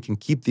story. We can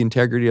keep the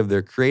integrity of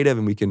their creative,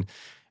 and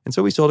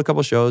so we sold a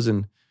couple shows,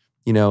 and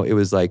it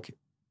was like,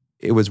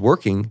 it was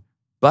working,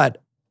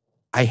 but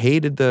I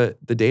hated the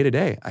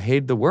day-to-day. I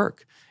hated the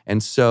work.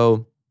 And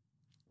so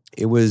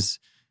it was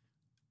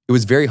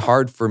very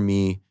hard for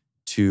me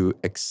to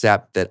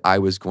accept that I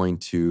was going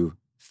to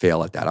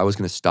fail at that. I was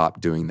going to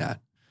stop doing that.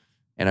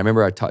 And I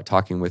remember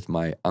talking with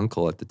my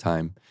uncle at the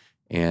time,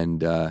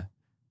 and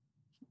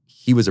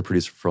he was a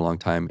producer for a long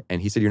time.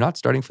 And he said, you're not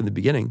starting from the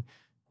beginning.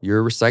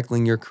 You're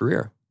recycling your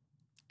career.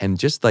 And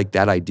just like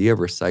that idea of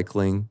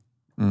recycling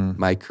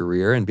my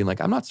career and being like,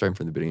 I'm not starting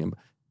from the beginning.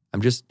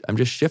 I'm just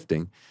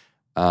shifting.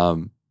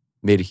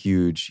 Made a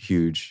huge,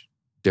 huge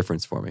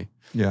difference for me.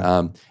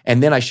 Yeah.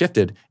 And then I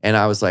shifted, and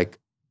I was like,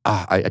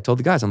 I told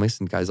the guys, I'm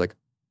listening, guys, like,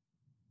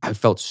 I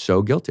felt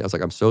so guilty. I was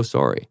like, I'm so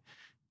sorry.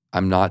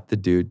 I'm not the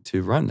dude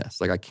to run this.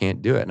 Like, I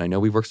can't do it. And I know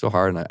we've worked so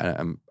hard,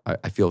 and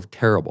I feel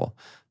terrible.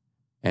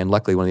 And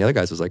luckily, one of the other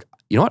guys was like,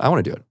 you know what? I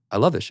want to do it. I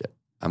love this shit.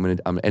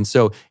 And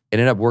so it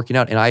ended up working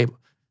out. And I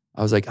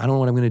was like, I don't know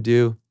what I'm going to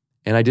do.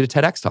 And I did a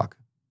TEDx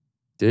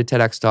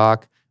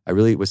talk. I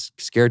really was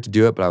scared to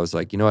do it, but I was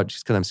like, you know what?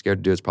 Just because I'm scared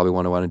to do it, it's probably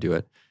when I want to do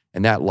it.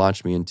 And that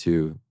launched me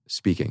into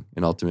speaking,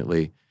 and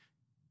ultimately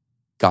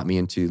got me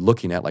into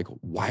looking at like,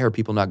 why are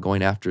people not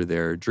going after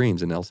their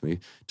dreams, and ultimately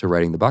to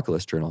writing the Bucket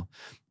List Journal.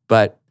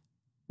 But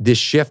this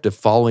shift of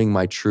following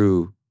my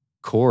true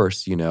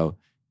course, you know,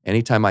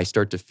 anytime I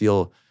start to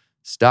feel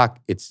stuck,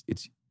 it's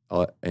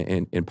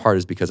in part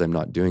is because I'm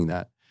not doing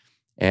that.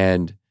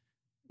 And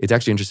it's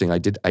actually interesting. I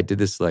did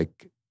this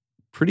like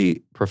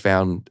pretty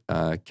profound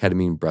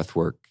ketamine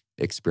breathwork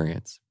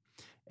experience.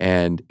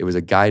 And it was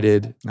a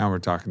guided... Now we're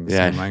talking the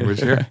same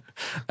language here.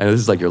 I know this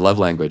is like your love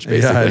language,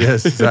 basically. Yeah, it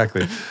is,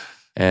 exactly.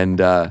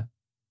 And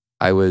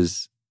I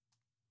was...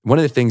 One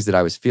of the things that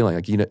I was feeling,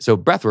 like, you know, so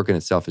breathwork in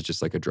itself is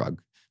just like a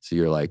drug. So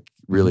you're like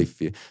really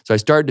feel... So I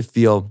started to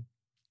feel,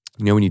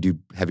 you know, when you do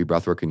heavy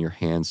breathwork and your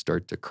hands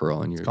start to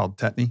curl and you're... It's called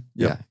tetany.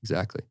 Yep. Yeah,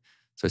 exactly.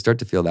 So I start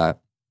to feel that.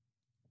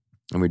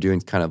 And we're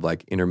doing kind of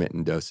like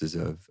intermittent doses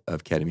of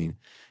ketamine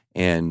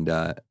and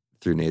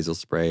through nasal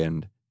spray.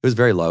 And it was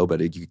very low,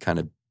 but you could kind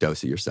of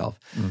dose it yourself.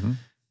 Mm-hmm.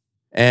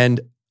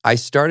 And I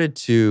started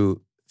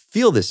to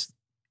feel this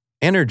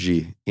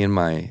energy in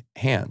my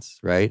hands,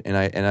 right?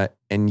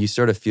 And you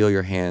sort of feel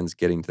your hands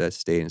getting to that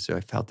state. And so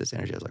I felt this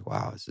energy. I was like,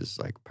 wow, this is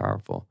like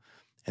powerful.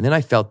 And then I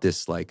felt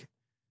this like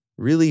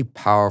really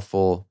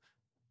powerful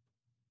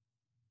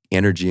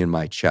energy in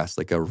my chest,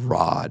 like a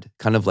rod,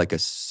 kind of like a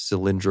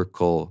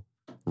cylindrical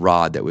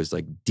rod that was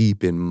like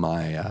deep in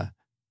my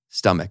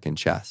stomach and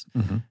chest.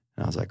 Mm-hmm. And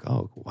I was like,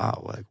 oh,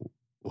 wow, like,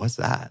 what's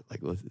that? Like,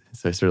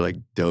 so I sort of like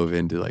dove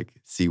into like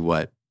see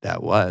what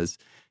that was.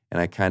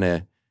 And I kind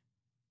of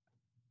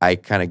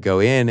go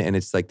in, and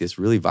it's like this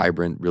really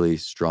vibrant, really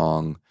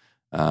strong,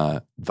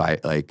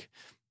 like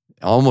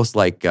almost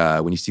like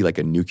when you see like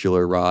a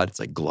nuclear rod, it's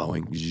like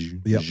glowing.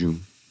 Yep.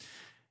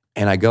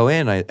 And I go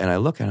in, and I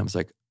look at it, I was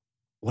like,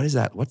 what is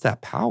that? What's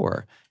that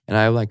power? And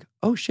I'm like,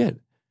 oh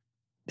shit,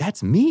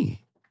 that's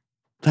me.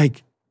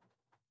 Like,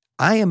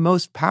 I am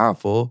most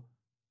powerful.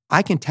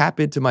 I can tap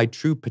into my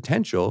true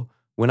potential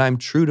when I'm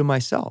true to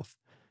myself.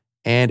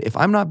 And if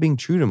I'm not being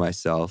true to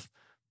myself,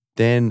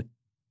 then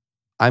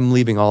I'm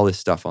leaving all this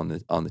stuff on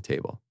the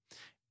table.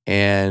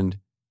 And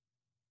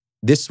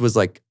this was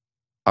like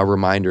a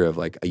reminder of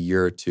like a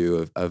year or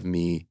two of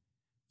me,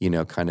 you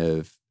know, kind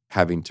of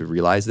having to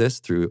realize this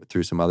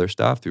through some other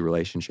stuff, through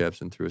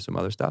relationships and through some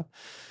other stuff.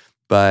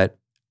 But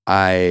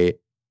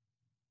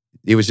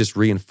it was just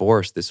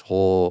reinforced, this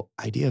whole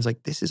idea. I was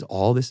like, this is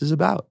all this is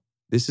about.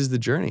 This is the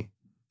journey.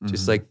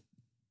 Just like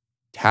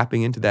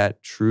tapping into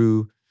that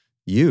true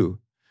you.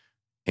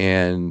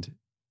 And,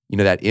 you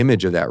know, that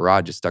image of that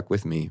rod just stuck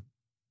with me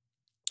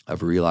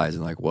of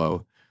realizing like,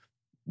 whoa,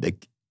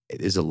 like,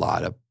 it is a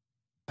lot of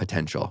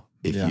potential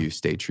if you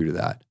stay true to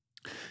that.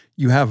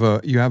 You have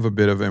a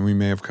bit of, and we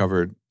may have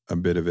covered a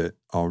bit of it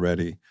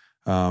already,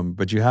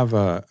 but you have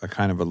a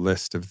kind of a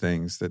list of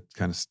things that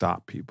kind of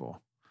stop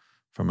people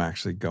from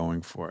actually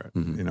going for it.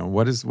 Mm-hmm. You know,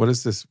 what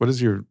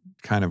is your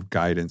kind of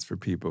guidance for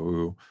people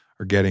who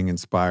are getting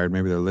inspired?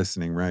 Maybe they're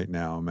listening right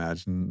now,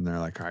 imagine, and they're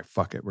like, all right,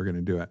 fuck it, we're going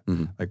to do it.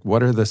 Mm-hmm. Like,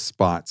 what are the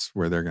spots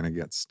where they're going to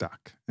get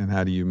stuck? And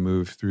how do you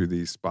move through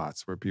these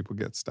spots where people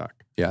get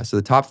stuck? Yeah, so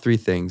the top 3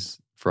 things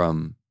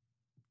from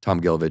Tom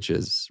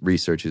Gilovich's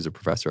research, who's a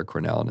professor at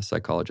Cornell and a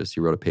psychologist.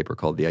 He wrote a paper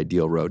called The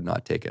Ideal Road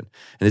Not Taken.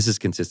 And this is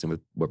consistent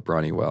with what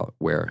Bronnie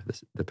Ware,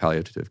 the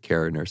palliative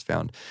care nurse,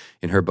 found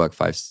in her book,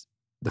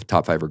 The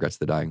Top 5 Regrets of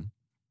the Dying.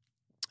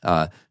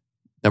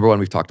 Number 1,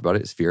 we've talked about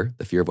it, is fear.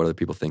 The fear of what other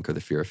people think, or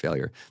the fear of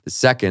failure. The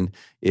second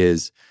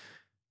is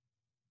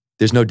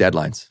there's no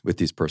deadlines with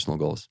these personal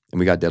goals. And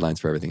we got deadlines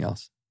for everything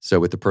else. So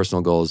with the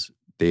personal goals,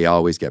 they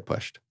always get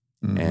pushed.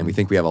 Mm-hmm. And we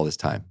think we have all this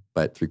time,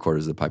 but 3/4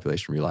 of the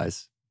population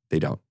realize they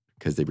don't,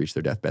 because they've reached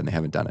their deathbed and they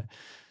haven't done it.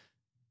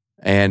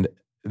 And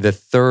the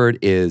third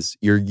is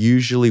you're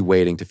usually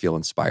waiting to feel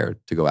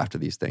inspired to go after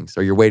these things,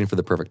 or you're waiting for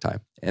the perfect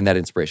time, and that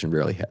inspiration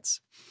rarely hits.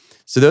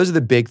 So those are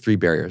the big 3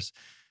 barriers.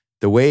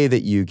 The way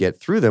that you get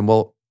through them,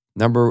 well,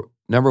 number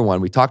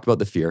 1, we talked about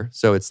the fear.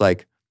 So it's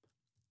like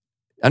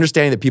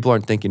understanding that people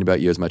aren't thinking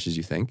about you as much as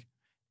you think,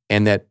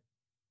 and that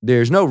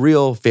there's no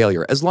real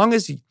failure as long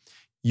as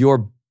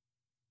your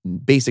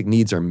basic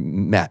needs are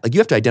met. Like, you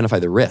have to identify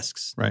the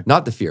risks, right,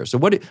 not the fear. So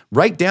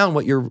write down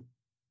what your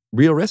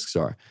real risks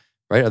are,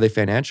 right? Are they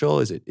financial?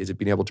 Is it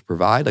being able to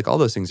provide? Like, all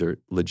those things are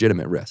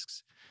legitimate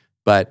risks.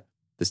 But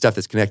The stuff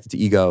that's connected to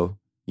ego,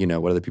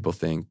 what other people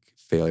think,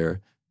 failure,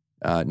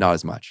 not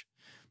as much.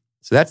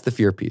 So that's the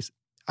fear piece.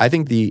 I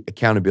think the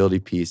accountability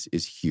piece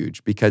is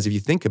huge because if you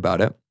think about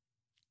it,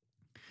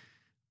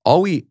 a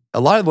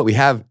lot of what we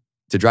have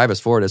to drive us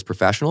forward as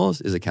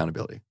professionals is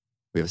accountability.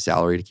 We have a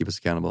salary to keep us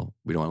accountable.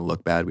 We don't want to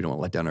look bad. We don't want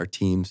to let down our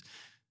teams.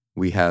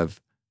 We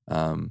have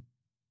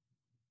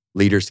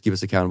leaders to keep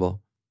us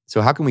accountable.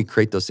 So how can we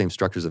create those same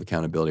structures of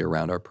accountability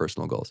around our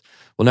personal goals?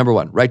 Well, number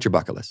one, write your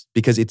bucket list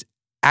because it's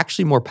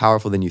actually more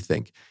powerful than you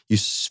think. You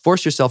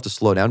force yourself to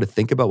slow down to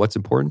think about what's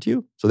important to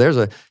you. So there's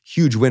a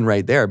huge win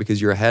right there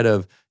because you're ahead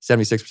of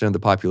 76% of the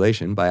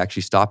population by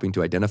actually stopping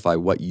to identify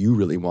what you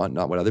really want,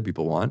 not what other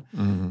people want.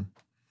 Mm-hmm.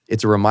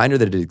 It's a reminder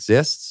that it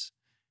exists.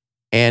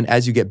 And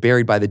as you get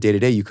buried by the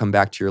day-to-day, you come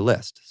back to your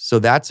list. So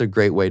that's a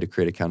great way to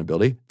create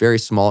accountability. Very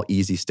small,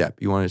 easy step.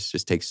 You want to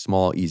just take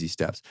small, easy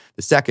steps.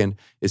 The second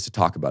is to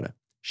talk about it.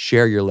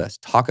 Share your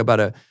list. Talk about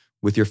it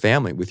with your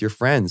family, with your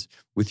friends,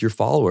 with your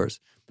followers.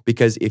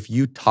 Because if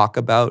you talk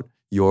about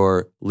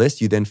your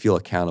list, you then feel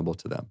accountable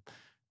to them,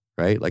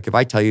 right? Like if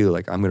I tell you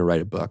like, I'm going to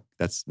write a book,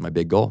 that's my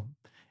big goal.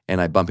 And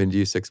I bump into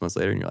you 6 months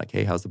later and you're like,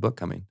 hey, how's the book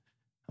coming?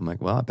 I'm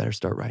like, well, I better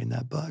start writing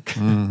that book.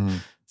 Mm-hmm.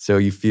 So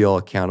you feel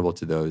accountable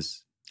to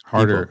those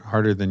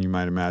Harder than you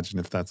might imagine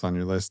if that's on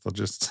your list. They'll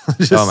just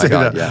Oh my say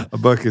God, that yeah. a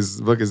book is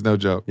no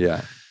joke.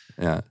 Yeah.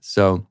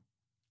 So,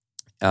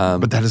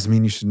 But that doesn't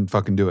mean you shouldn't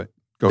fucking do it.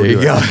 Go There do you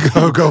it.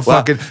 go. Go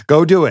fucking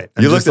go do it.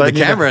 I'm You just looked at the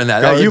letting camera know. in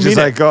that. Go, You just mean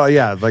like go,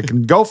 yeah,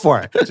 like go for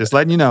it. Just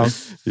letting you know.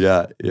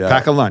 yeah.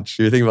 Pack a lunch.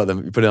 You're thinking about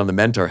them. You put it on the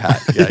mentor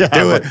hat. Yeah, Yeah,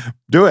 do it.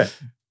 Do it.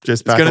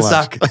 Just pack gonna a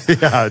lunch.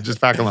 suck. Yeah,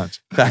 just pack a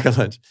lunch. Pack a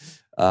lunch.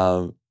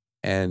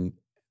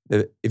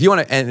 If you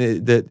want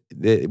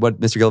to, what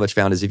Mr. Gilovich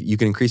found is if you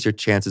can increase your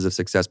chances of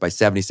success by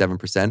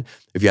 77%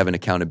 if you have an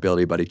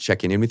accountability buddy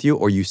checking in with you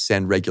or you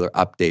send regular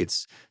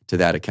updates to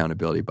that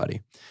accountability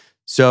buddy.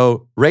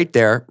 So right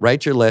there,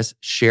 write your list,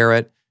 share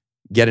it,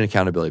 get an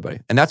accountability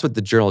buddy. And that's what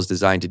the journal is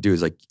designed to do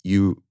is like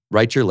you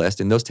write your list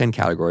in those 10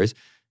 categories.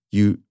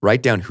 You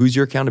write down who's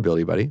your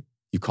accountability buddy.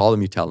 You call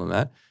them, you tell them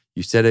that.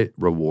 You set a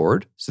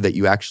reward so that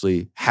you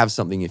actually have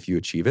something if you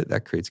achieve it.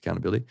 That creates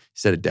accountability. You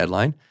set a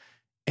deadline.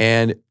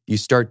 And you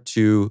start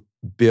to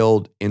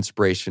build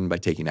inspiration by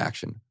taking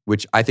action,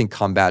 which I think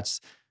combats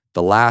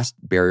the last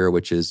barrier,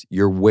 which is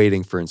you're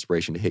waiting for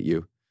inspiration to hit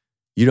you.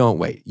 You don't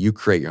wait. You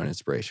create your own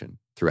inspiration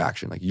through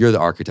action. Like you're the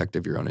architect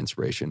of your own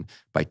inspiration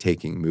by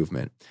taking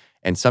movement.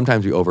 And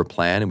sometimes we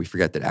overplan and we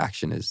forget that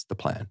action is the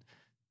plan.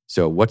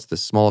 So what's the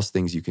smallest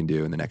things you can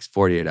do in the next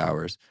 48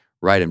 hours?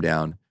 Write them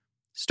down,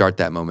 start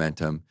that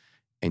momentum,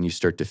 and you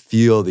start to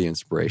feel the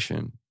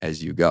inspiration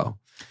as you go.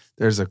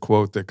 There's a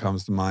quote that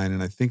comes to mind,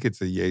 and I think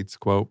it's a Yeats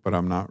quote, but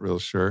I'm not real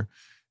sure.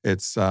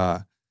 It's,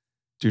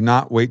 do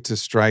not wait to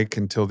strike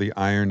until the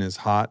iron is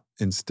hot.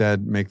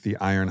 Instead, make the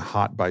iron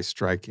hot by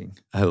striking.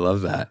 I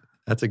love that.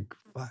 That's a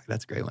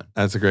great one.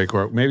 That's a great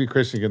quote. Maybe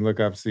Christian can look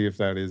up, see if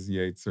that is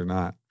Yeats or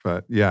not.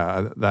 But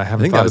yeah, I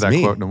haven't think thought that of that was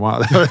me. quote in a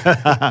while.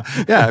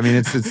 Yeah, I mean,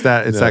 it's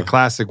that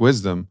classic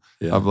wisdom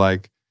of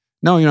like,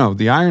 no,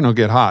 the iron will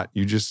get hot.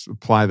 You just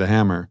apply the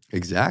hammer.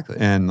 Exactly.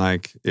 And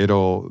like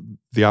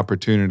the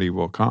opportunity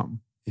will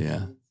come.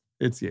 Yeah.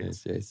 It's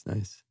Yeats. It's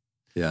nice.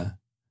 Yeah.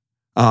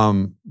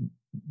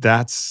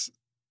 That's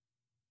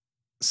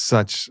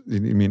such, I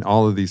mean,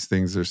 all of these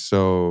things are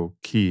so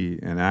key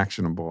and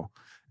actionable.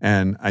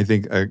 And I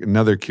think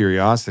another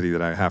curiosity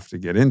that I have to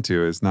get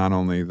into is not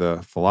only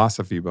the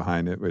philosophy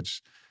behind it,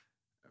 which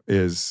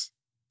is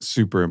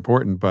super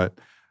important, but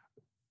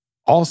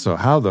also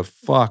how the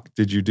fuck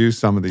did you do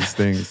some of these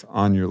things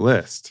on your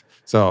list?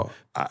 So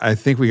I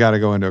think we got to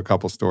go into a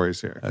couple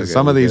stories here. Okay,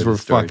 Some of we'll these go to were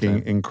story fucking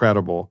time.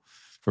 incredible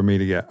for me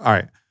to get. All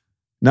right.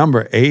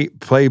 Number 8,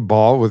 play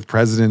ball with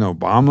President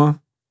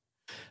Obama.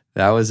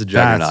 That was a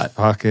juggernaut.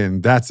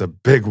 That's a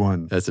big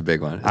one. That's a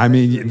big one. I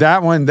mean,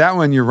 that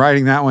one, you're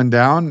writing that one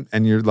down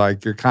and you're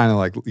kind of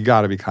like, you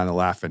got to be kind of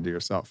laughing to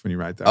yourself when you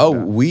write that one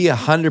down. We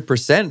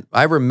 100%.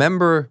 I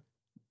remember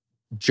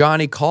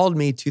Johnny called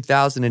me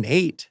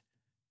 2008.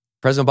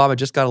 President Obama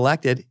just got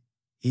elected.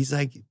 He's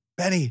like,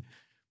 Benny,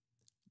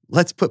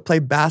 let's play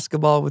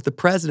basketball with the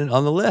president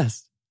on the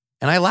list.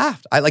 And I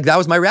laughed. That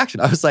was my reaction.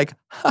 I was like,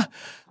 huh.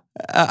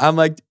 I'm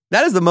like,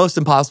 that is the most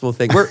impossible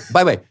thing. We're,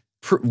 by the way,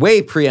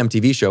 way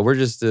pre-MTV show. We're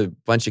just a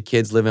bunch of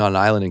kids living on an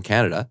island in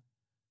Canada.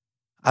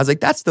 I was like,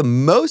 that's the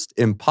most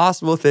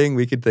impossible thing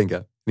we could think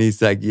of. And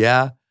he's like,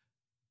 yeah.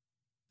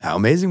 How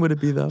amazing would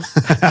it be though?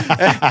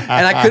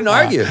 And I couldn't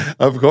argue.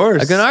 Of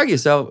course. I couldn't argue.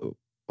 So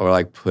we're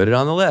like, put it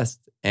on the list.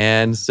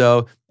 And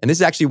so, and this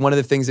is actually one of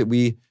the things that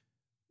we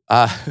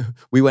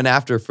went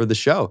after for the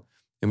show.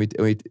 And we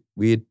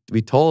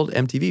told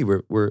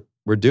MTV,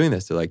 we're doing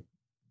this. They're like,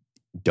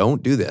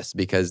 don't do this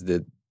because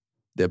we're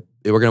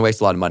going to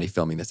waste a lot of money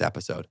filming this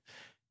episode.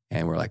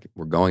 And we're like,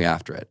 we're going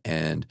after it.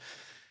 And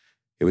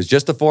it was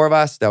just the 4 of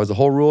us. That was the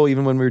whole rule.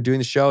 Even when we were doing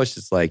the show, it's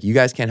just like, you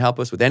guys can't help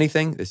us with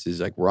anything. This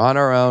is like, we're on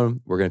our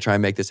own. We're going to try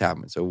and make this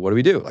happen. So what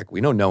do? Like,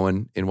 we know no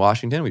one in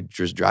Washington. We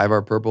just drive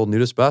our purple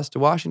nudist bus to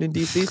Washington,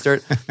 D.C.,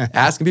 start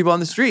asking people on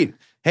the street.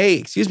 hey,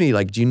 excuse me,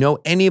 like, do you know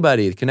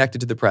anybody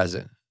connected to the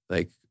president?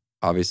 Like,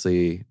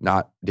 obviously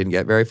didn't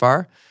get very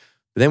far.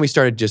 But then we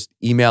started just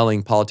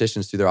emailing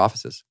politicians through their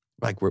offices.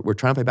 Like, we're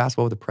trying to play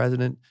basketball with the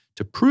president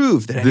to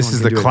prove that This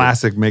is the can do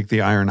classic make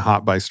the iron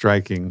hot by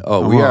striking.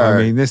 Oh, we are.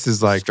 I mean, this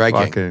is like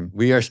striking. fucking.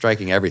 We are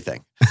striking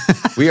everything.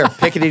 We are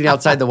picketing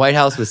outside the White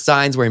House with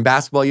signs, wearing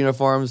basketball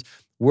uniforms.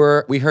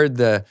 We heard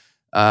the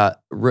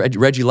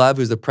Reggie Love,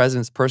 who's the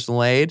president's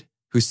personal aide,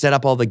 who set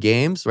up all the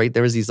games, right?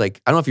 There was these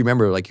like, I don't know if you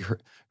remember, like you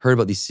heard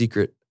about these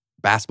secret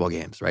basketball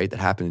games, right? That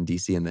happened in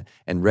DC,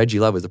 and Reggie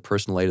Love was the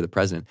personal aide of the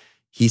president.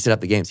 He set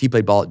up the games. He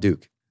played ball at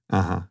Duke.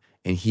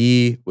 And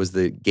he was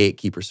the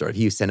gatekeeper sort of.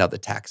 He sent out the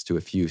text to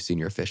a few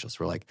senior officials.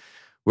 We're like,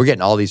 we're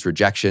getting all these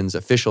rejections,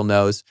 official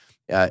no's.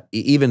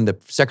 Even the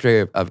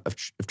Secretary of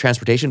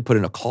Transportation put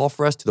in a call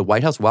for us to the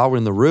White House while we're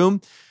in the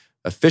room.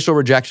 Official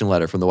rejection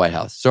letter from the White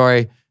House.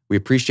 Sorry, we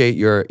appreciate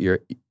your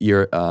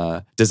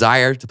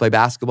desire to play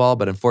basketball,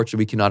 but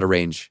unfortunately we cannot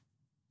arrange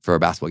for a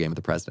basketball game with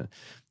the president.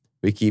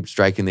 We keep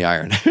striking the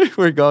iron.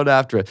 We're going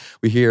after it.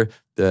 We hear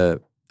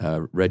the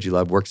Reggie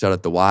Love works out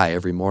at the Y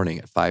every morning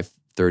at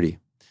 5:30.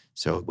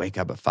 So wake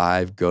up at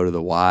 5, go to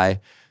the Y,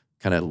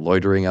 kind of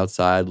loitering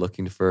outside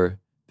looking for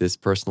this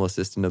personal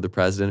assistant of the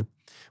president.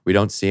 We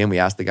don't see him. We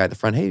ask the guy at the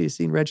front, hey, have you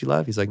seen Reggie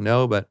Love? He's like,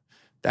 no, but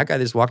that guy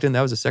that just walked in,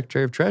 that was the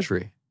Secretary of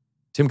Treasury,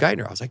 Tim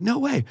Geithner. I was like, no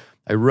way.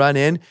 I run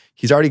in.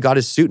 He's already got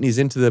his suit and he's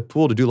into the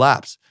pool to do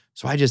laps.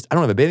 So I don't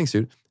have a bathing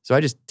suit. So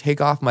I just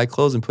take off my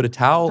clothes and put a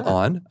towel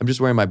on. I'm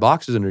just wearing my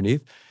boxers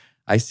underneath.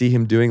 I see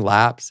him doing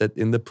laps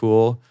in the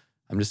pool.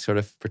 I'm just sort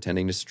of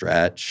pretending to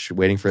stretch,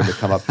 waiting for him to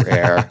come up for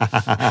air.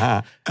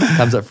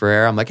 Comes up for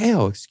air. I'm like, hey,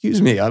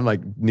 excuse me. I'm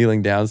like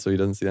kneeling down so he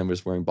doesn't see that I'm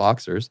just wearing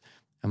boxers.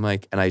 I'm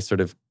like, and I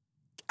sort of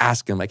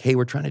ask him like, hey,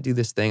 we're trying to do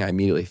this thing. I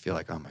immediately feel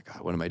like, oh my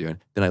God, what am I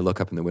doing? Then I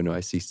look up in the window. I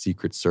see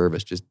Secret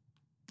Service just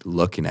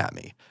looking at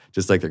me,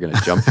 just like they're going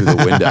to jump through the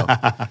window.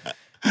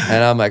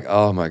 And I'm like,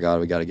 oh my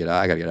God, we got to get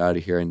out. I got to get out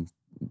of here. And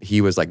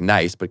he was like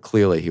nice, but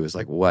clearly he was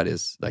like, what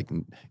is like,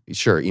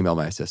 sure, email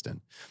my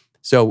assistant.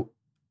 So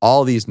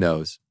all these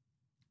no's.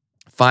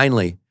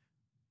 Finally,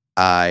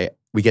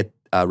 we get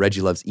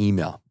Reggie Love's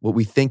email, what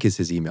we think is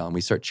his email, and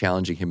we start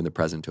challenging him and the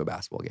president to a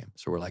basketball game.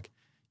 So we're like,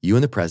 you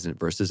and the president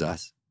versus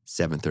us,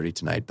 7:30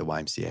 tonight at the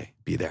YMCA.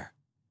 Be there.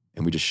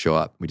 And we just show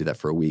up. We did that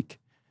for a week.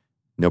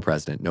 No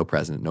president, no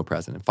president, no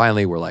president. And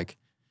finally, we're like,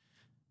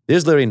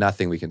 there's literally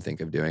nothing we can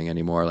think of doing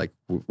anymore. Like,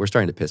 we're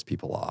starting to piss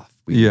people off.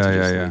 We need to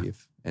just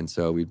leave. And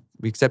so we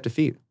accept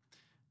defeat.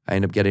 I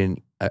end up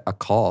getting a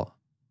call,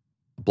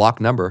 a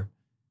block number,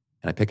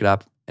 and I pick it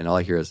up, and all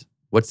I hear is,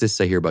 what's this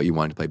say here about you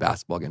wanting to play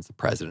basketball against the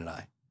president and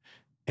I?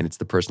 And it's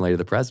the personal aide of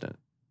the president.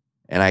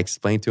 And I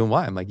explained to him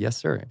why. I'm like, yes,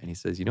 sir. And he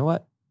says, you know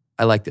what?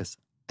 I like this.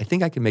 I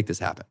think I can make this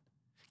happen.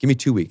 Give me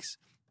 2 weeks.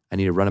 I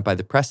need to run it by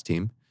the press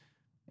team.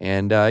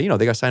 And, they got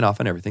to sign off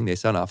on everything. They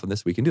sign off on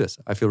this. We can do this.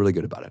 I feel really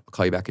good about it. I'll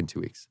call you back in 2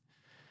 weeks.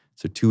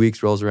 So 2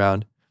 weeks rolls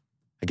around.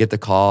 I get the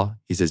call.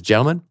 He says,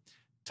 gentlemen,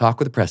 talk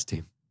with the press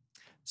team.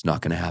 It's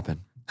not going to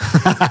happen.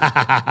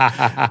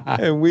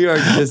 And we're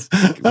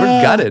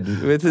gutted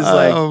with his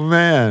like, oh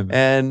man.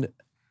 And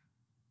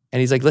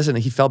he's like, listen,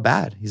 he felt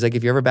bad. He's like,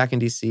 if you're ever back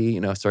in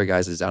DC, sorry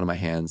guys, it's out of my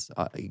hands.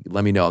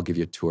 Let me know. I'll give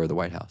you a tour of the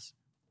White House.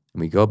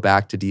 And we go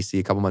back to DC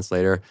a couple months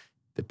later.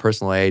 The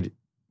personal aide,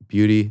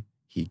 Beauty,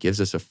 he gives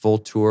us a full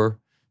tour,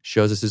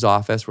 shows us his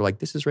office. We're like,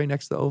 this is right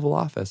next to the Oval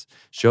Office.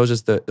 Shows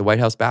us the White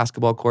House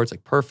basketball courts,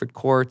 like perfect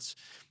courts,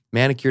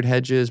 manicured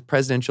hedges,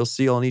 presidential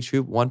seal on each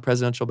hoop, one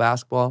presidential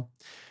basketball.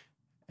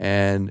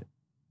 And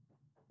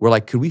we're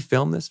like, could we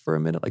film this for a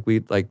minute? Like,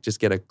 we'd like just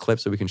get a clip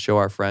so we can show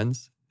our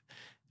friends.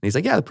 And he's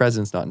like, yeah, the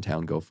president's not in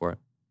town. Go for it.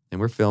 And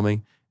we're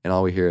filming. And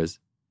all we hear is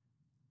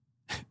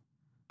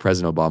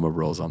President Obama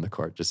rolls on the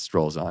court, just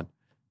strolls on.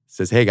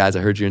 Says, hey guys,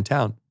 I heard you're in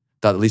town.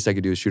 Thought the least I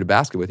could do is shoot a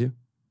basket with you.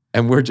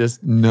 And we're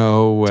just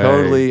no way,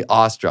 totally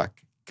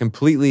awestruck,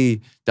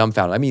 completely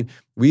dumbfounded. I mean,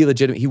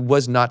 he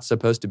was not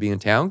supposed to be in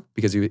town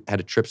because he had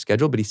a trip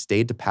scheduled, but he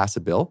stayed to pass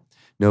a bill.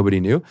 Nobody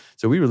knew.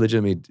 So we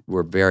legitimately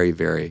were very,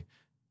 very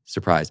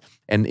surprised.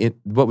 And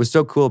what was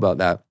so cool about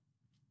that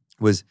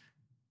was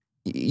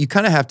you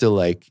kind of have to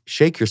like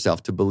shake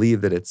yourself to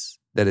believe that it's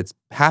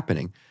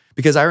happening.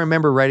 Because I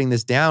remember writing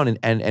this down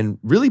and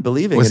really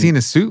believing. Was he in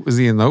a suit? Was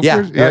he in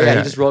loafers? Yeah.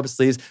 He just rolled up his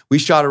sleeves. We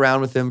shot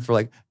around with him for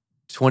like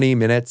 20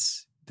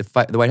 minutes.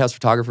 The White House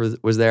photographer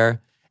was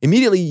there.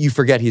 Immediately you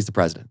forget he's the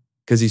president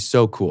because he's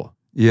so cool.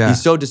 Yeah.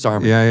 He's so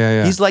disarming.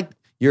 Yeah. He's like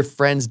your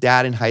friend's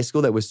dad in high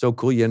school that was so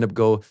cool. You end up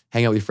go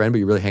hang out with your friend, but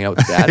you really hang out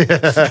with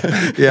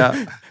dad.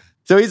 Yeah.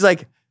 So he's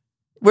like,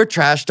 we're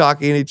trash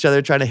talking each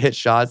other, trying to hit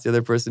shots. The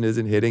other person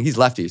isn't hitting. He's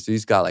lefty, so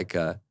he's got like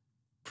a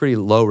pretty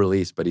low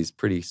release, but he's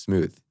pretty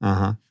smooth.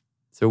 Uh-huh.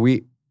 So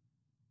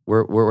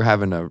we're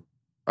having a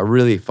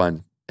really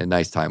fun and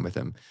nice time with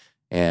him.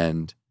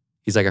 And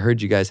he's like, I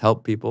heard you guys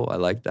help people. I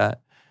like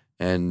that.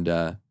 And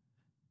that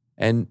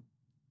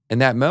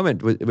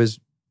moment, it was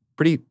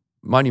pretty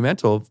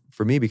monumental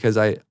for me because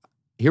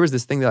here was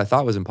this thing that I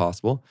thought was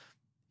impossible.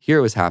 Here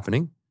it was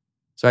happening.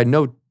 So I had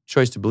no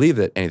choice to believe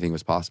that anything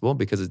was possible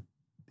because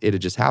it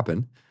had just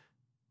happened.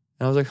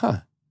 And I was like,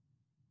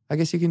 I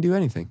guess you can do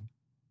anything.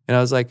 And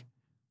I was like,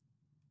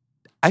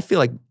 I feel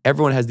like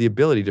everyone has the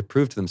ability to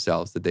prove to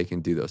themselves that they can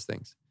do those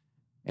things.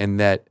 And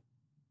that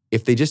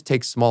if they just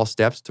take small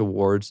steps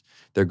towards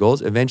their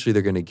goals, eventually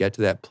they're going to get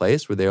to that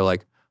place where they're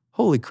like,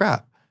 holy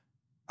crap,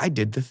 I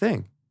did the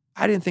thing.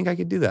 I didn't think I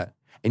could do that.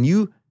 And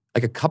you,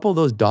 like a couple of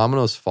those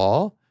dominoes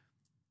fall,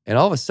 and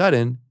all of a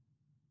sudden,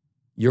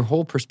 your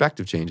whole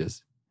perspective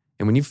changes.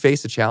 And when you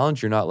face a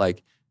challenge, you're not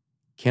like,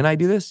 can I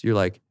do this? You're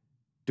like,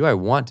 do I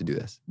want to do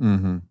this?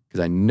 Because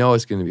I know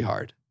it's going to be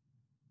hard.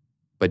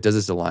 But does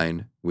this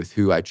align with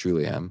who I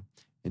truly am?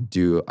 And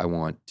do I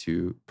want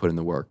to put in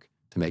the work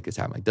to make this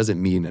happen? Like, does it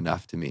mean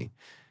enough to me?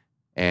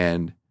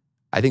 And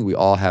I think we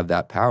all have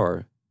that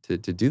power to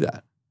do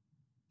that.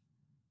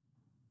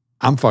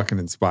 I'm fucking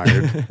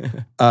inspired.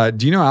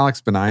 Do you know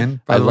Alex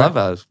Benayan? I love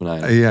Alex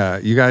Benayan. Yeah,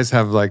 you guys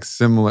have like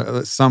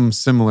some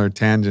similar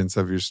tangents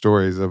of your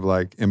stories of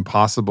like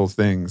impossible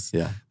things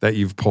that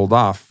you've pulled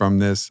off from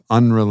this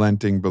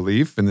unrelenting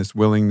belief and this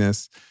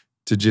willingness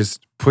to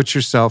just put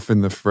yourself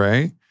in the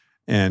fray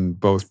and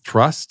both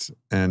trust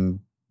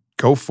and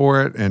go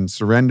for it and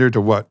surrender to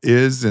what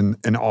is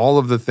and all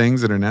of the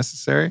things that are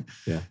necessary.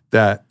 Yeah.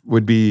 That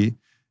would be,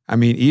 I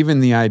mean,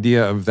 even the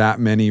idea of that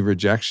many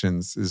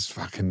rejections is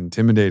fucking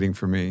intimidating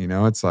for me. You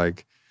know, it's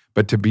like,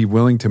 but to be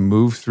willing to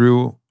move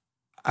through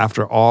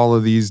after all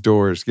of these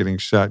doors getting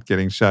shut,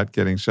 and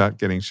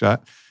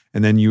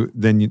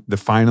then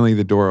finally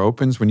the door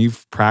opens, when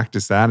you've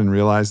practiced that and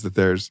realized that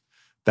there's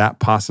that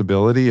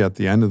possibility at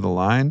the end of the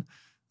line,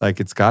 like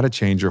it's got to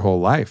change your whole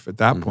life at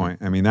that point.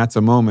 I mean, that's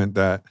a moment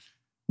that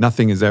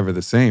nothing is ever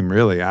the same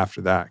really after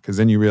that. Because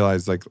then you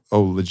realize like,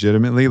 oh,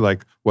 legitimately,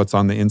 like what's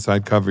on the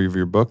inside cover of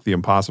your book, The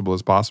Impossible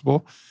is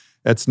Possible,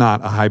 it's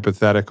not a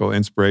hypothetical,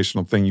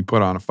 inspirational thing you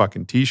put on a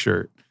fucking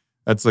t-shirt.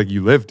 That's like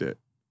you lived it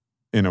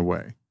in a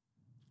way.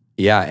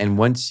 Yeah, and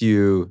once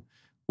you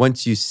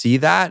see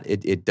that,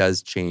 it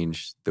does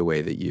change the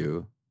way that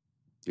you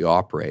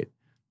operate.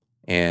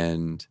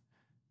 And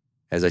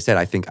as I said,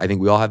 I think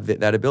we all have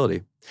that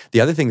ability.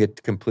 The other thing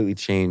that completely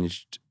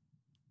changed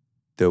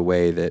the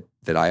way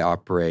that I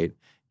operate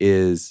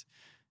is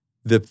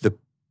the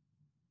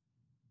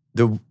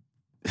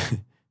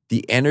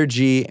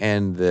energy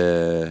and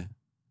the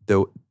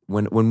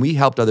when we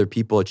helped other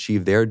people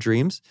achieve their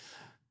dreams.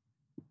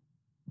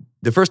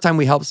 The first time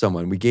we helped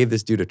someone, we gave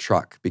this dude a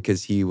truck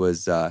because he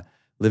was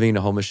living in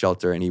a homeless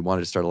shelter and he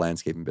wanted to start a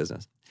landscaping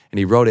business. And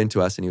he wrote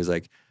into us and he was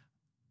like,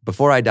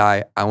 before I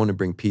die, I want to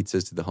bring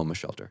pizzas to the homeless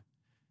shelter.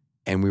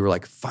 And we were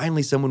like,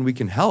 finally someone we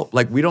can help.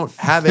 Like, we don't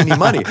have any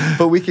money,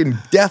 but we can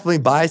definitely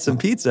buy some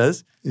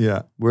pizzas.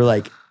 Yeah. We're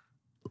like,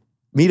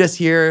 meet us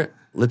here.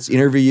 Let's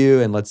interview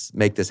you and let's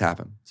make this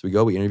happen. So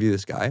we interview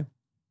this guy.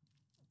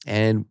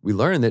 And we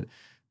learned that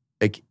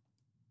like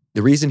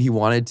the reason he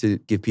wanted to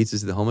give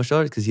pizzas to the homeless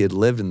shelter is because he had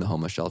lived in the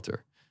homeless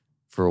shelter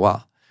for a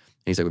while.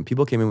 And he's like, when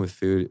people came in with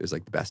food, it was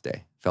like the best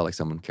day. Felt like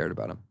someone cared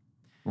about him.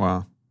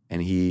 Wow.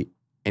 And he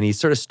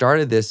sort of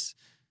started this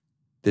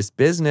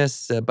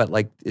business, but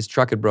like his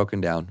truck had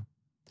broken down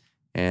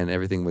and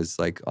everything was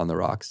like on the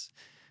rocks.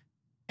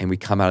 And we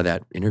come out of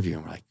that interview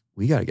and we're like,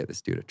 we got to get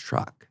this dude a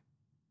truck.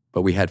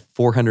 But we had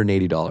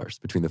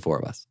 $480 between the four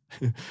of us,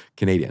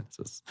 Canadian,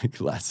 so it's like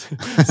less.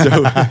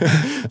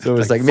 So it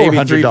was like maybe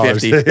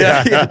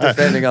 $350,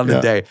 depending on the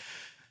day.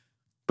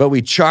 But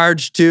we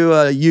charged to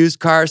a used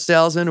car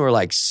salesman. We're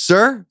like,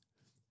 sir,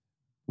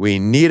 we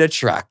need a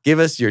truck. Give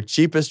us your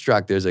cheapest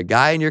truck. There's a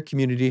guy in your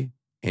community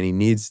and he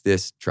needs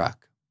this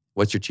truck.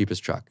 What's your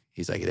cheapest truck?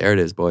 He's like, there it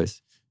is,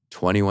 boys,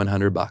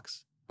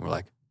 $2,100. And we're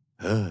like,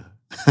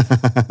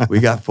 we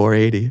got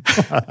 $480.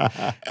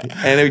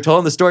 And then we told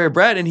him the story of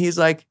Brett and he's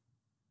like,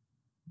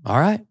 all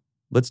right,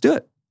 let's do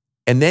it.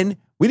 And then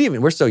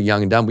we're so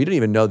young and dumb, we didn't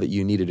even know that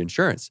you needed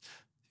insurance.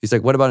 He's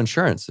like, what about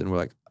insurance? And we're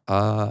like,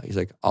 he's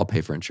like, I'll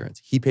pay for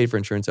insurance. He paid for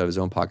insurance out of his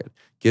own pocket,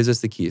 gives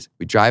us the keys.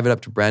 We drive it up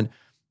to Brent,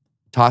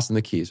 toss him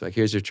the keys. We're like,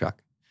 here's your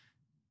truck.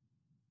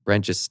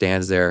 Brent just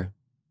stands there,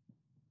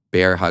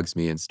 bear hugs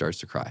me and starts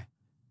to cry.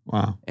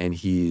 Wow. And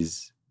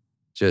he's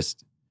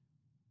just,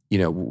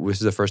 this is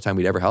the first time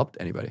we'd ever helped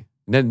anybody.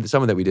 And then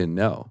someone that we didn't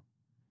know.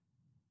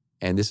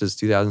 And this was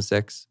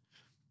 2006.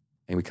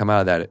 And we come out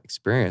of that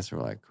experience and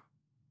we're like,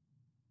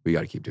 we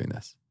got to keep doing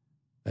this.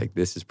 Like,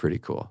 this is pretty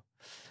cool.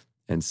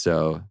 And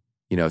so,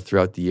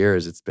 throughout the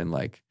years, it's been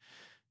like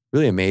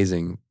really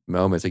amazing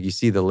moments. Like, you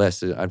see the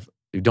list.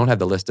 You don't have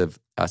the list of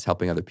us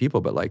helping other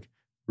people, but like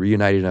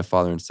reuniting a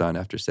father and son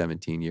after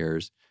 17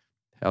 years,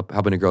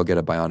 helping a girl get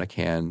a bionic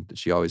hand that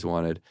she always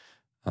wanted,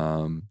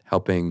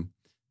 helping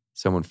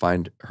someone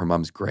find her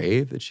mom's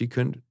grave that she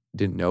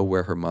didn't know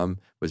where her mom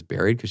was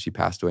buried because she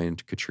passed away in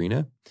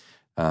Katrina,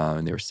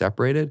 and they were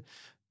separated.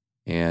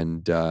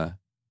 And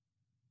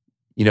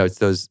it's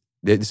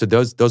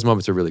those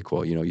moments are really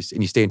cool. You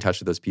stay in touch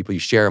with those people. You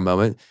share a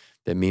moment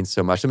that means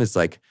so much to them. It's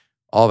like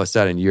all of a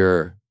sudden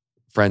you're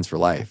friends for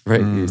life,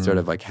 right? You sort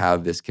of like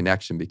have this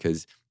connection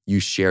because you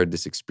shared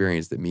this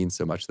experience that means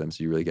so much to them.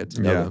 So you really get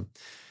to know them.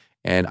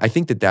 And I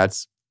think that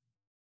that's,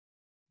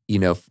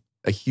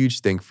 a huge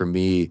thing for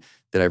me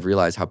that I've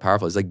realized how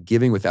powerful is like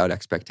giving without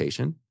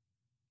expectation.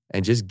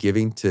 and just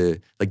giving to,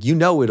 like,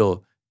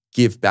 it'll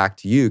give back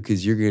to you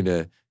because you're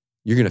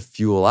gonna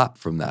fuel up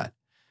from that.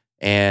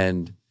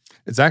 And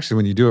It's actually,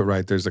 when you do it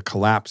right, there's a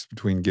collapse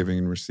between giving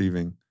and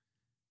receiving.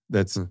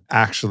 That's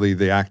actually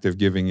the act of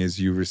giving is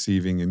you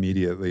receiving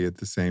immediately at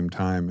the same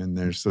time. And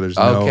there's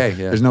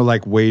no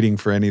like waiting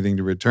for anything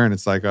to return.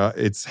 It's like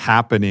it's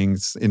happening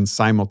in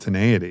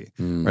simultaneity.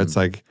 Where it's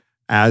like,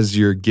 as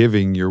you're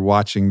giving, you're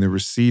watching the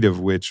receipt of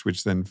which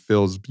then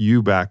fills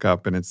you back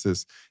up. And it's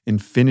this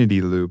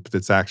infinity loop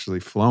that's actually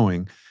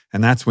flowing.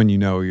 And that's when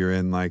you're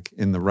in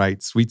the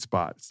right sweet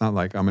spot. It's not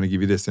like, I'm going to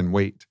give you this and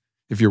wait.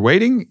 If you're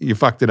waiting, you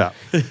fucked it up.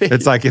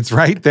 It's like, it's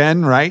right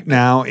then, right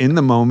now, in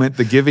the moment.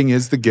 The giving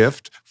is the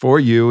gift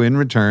for you in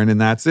return, and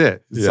that's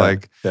it.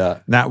 It's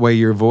that way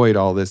you avoid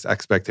all this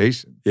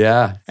expectation.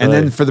 Yeah. And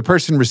then for the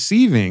person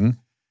receiving,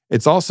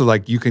 it's also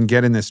like you can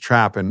get in this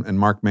trap, and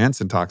Mark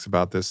Manson talks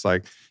about this,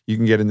 like you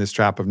can get in this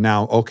trap of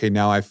now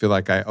I feel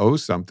like I owe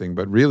something.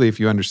 But really, if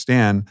you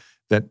understand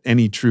that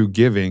any true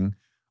giving,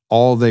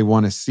 all they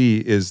want to see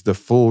is the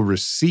full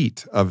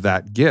receipt of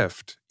that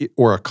gift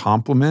or a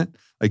compliment.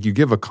 Like you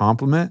give a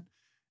compliment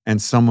and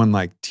someone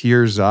like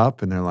tears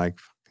up and they're like,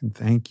 fucking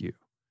thank you.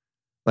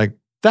 Like,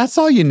 that's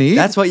all you need.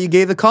 That's what you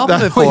gave the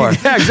compliment for.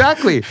 Yeah,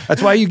 exactly.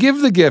 That's why you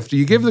give the gift.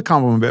 You give the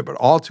compliment bit, but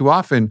all too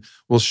often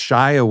we'll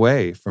shy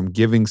away from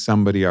giving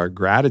somebody our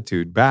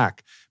gratitude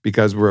back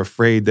because we're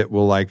afraid that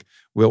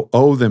we'll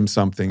owe them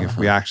something if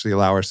we actually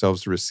allow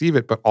ourselves to receive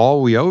it. But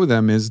all we owe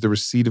them is the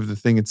receipt of the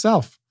thing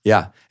itself.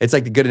 Yeah. It's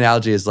like the good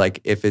analogy is like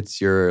if it's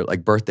your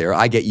like birthday or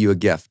I get you a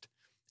gift.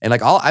 And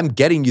like I'm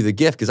getting you the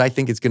gift because I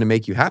think it's going to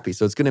make you happy.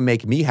 So it's going to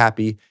make me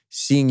happy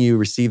seeing you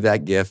receive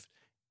that gift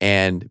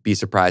and be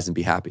surprised and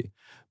be happy.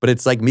 But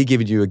it's like me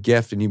giving you a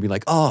gift and you be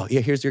like, oh,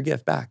 yeah, here's your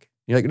gift back.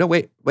 And you're like, no,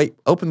 wait,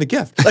 open the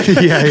gift. Like,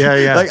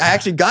 yeah. Like I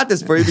actually got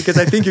this for you because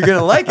I think you're going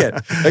to like it.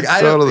 Like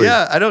I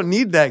don't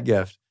need that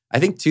gift. I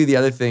think too, the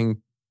other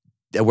thing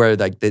where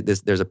like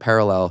there's a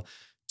parallel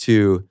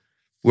to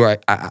where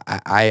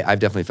I've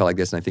definitely felt like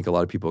this, and I think a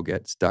lot of people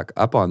get stuck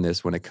up on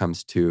this when it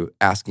comes to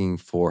asking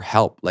for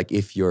help. Like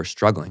if you're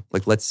struggling,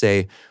 like let's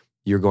say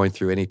you're going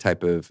through any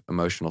type of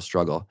emotional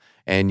struggle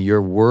and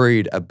you're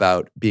worried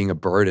about being a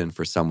burden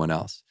for someone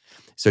else.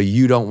 So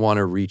you don't want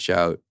to reach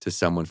out to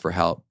someone for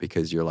help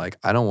because you're like,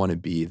 I don't want to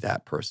be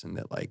that person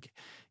that like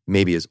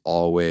maybe is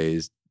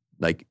always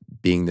like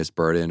being this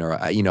burden,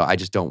 or I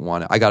just don't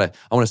want to. I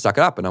want to suck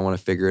it up and I want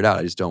to figure it out.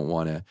 I just don't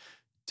want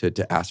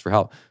to ask for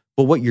help.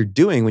 But what you're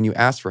doing when you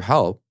ask for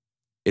help,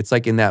 it's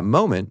like in that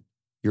moment,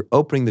 you're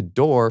opening the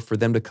door for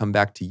them to come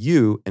back to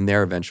you in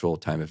their eventual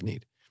time of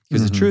need.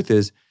 Because the truth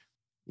is,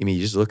 I mean,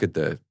 you just look at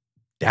the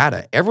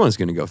data, everyone's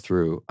going to go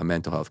through a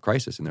mental health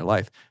crisis in their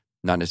life,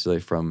 not necessarily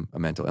from a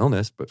mental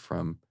illness, but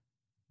from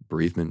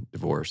bereavement,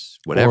 divorce,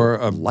 whatever.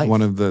 Or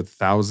one of the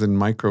 1,000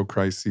 micro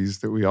crises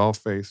that we all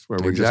face where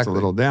we're just a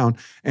little down.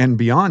 And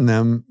beyond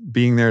them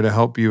being there to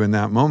help you in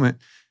that moment,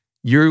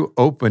 you're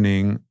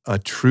opening a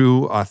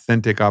true,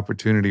 authentic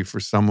opportunity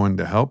for someone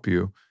to help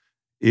you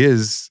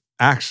is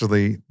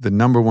actually the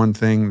number one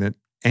thing that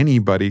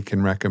anybody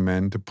can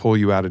recommend to pull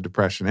you out of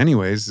depression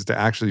anyways, is to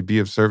actually be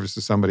of service to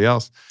somebody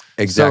else.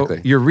 Exactly.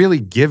 So you're really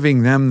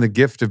giving them the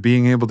gift of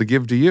being able to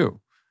give to you,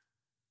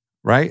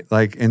 right?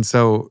 Like, and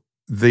so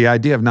the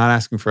idea of not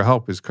asking for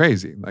help is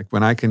crazy. Like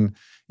when I can,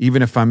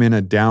 even if I'm in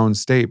a down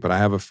state, but I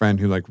have a friend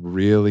who like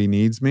really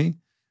needs me,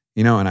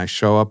 and I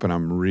show up and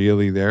I'm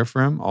really there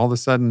for him, all of a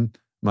sudden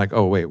I'm like,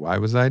 oh, wait, why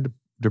was I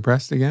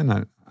depressed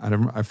again?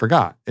 I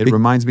forgot. It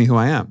reminds me who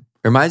I am.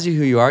 It reminds you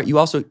who you are.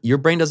 Your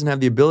brain doesn't have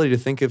the ability to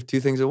think of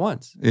two things at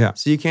once. Yeah.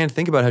 So you can't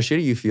think about how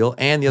shitty you feel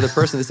and the other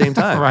person at the same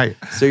time. Right.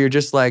 So you're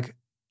just like,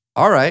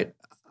 all right,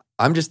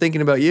 I'm just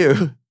thinking about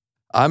you.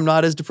 I'm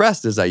not as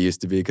depressed as I used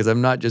to be because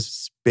I'm not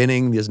just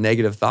spinning these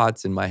negative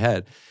thoughts in my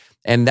head.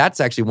 And that's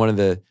actually one of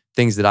the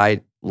things that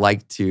I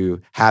like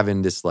to have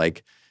in this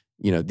like,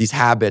 these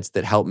habits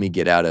that help me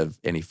get out of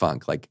any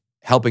funk. Like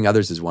helping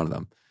others is one of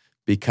them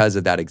because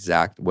of that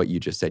exact, what you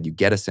just said. You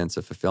get a sense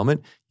of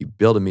fulfillment, you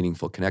build a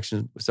meaningful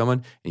connection with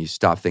someone, and you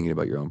stop thinking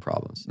about your own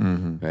problems,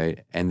 right?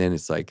 And then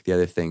it's like the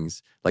other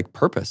things, like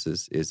purpose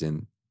is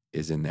in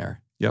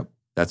there. Yep.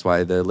 That's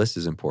why the list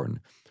is important.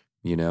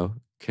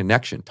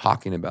 Connection,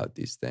 talking about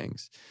these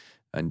things,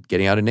 and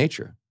getting out in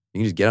nature. You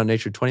can just get out in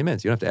nature 20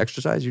 minutes. You don't have to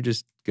exercise. You're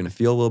just going to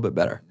feel a little bit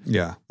better.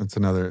 Yeah, it's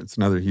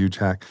another huge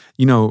hack.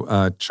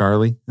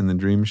 Charlie and the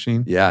Dream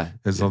Machine? Yeah.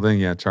 His whole thing?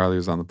 Yeah, Charlie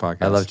was on the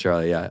podcast. I love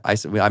Charlie, yeah.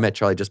 I met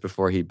Charlie just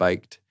before he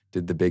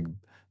did the big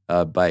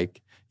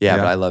bike. Yeah,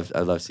 but I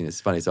love seeing it.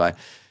 It's funny. So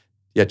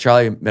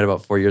Charlie met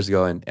about 4 years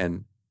ago,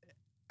 and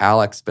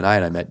Alex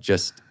Benai I met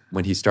just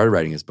when he started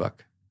writing his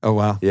book. Oh,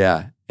 wow.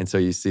 Yeah. And so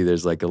you see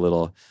there's like a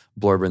little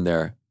blurb in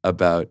there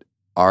about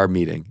our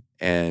meeting,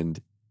 and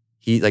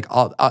he like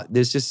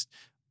there's just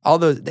all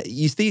those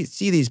you see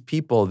these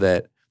people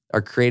that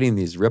are creating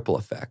these ripple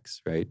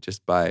effects, right?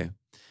 Just by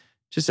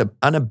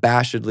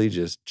unabashedly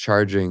just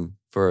charging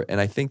for, and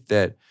I think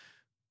that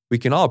we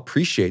can all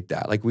appreciate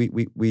that. Like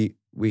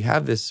we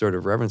have this sort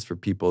of reverence for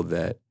people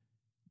that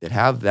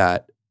have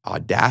that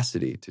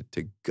audacity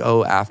to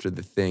go after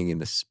the thing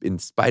in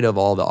spite of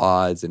all the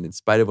odds and in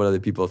spite of what other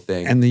people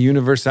think. And the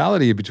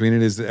universality between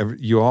it is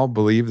you all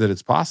believe that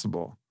it's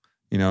possible.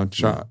 You know,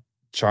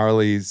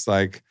 Charlie's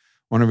like,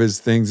 one of his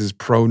things is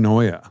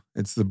pronoia.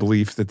 It's the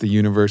belief that the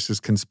universe is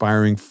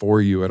conspiring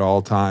for you at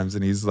all times.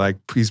 And he's like,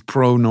 he's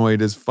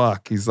pronoid as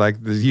fuck. He's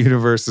like, the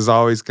universe is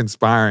always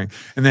conspiring.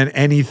 And then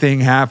anything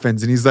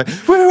happens and he's like,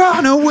 we're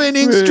on a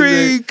winning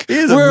streak.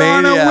 We're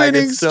on a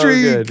winning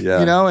streak.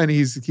 Yeah. You know, and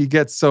he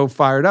gets so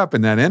fired up,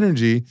 and that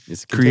energy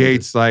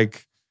creates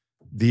like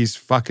these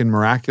fucking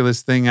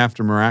miraculous thing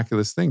after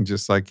miraculous thing,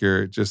 just like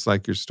your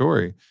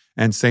story.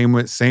 And same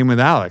with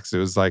Alex. It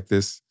was like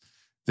this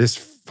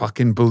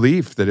fucking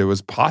belief that it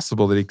was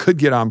possible that he could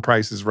get on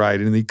Price is Right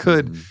and he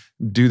could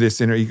do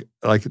this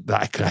like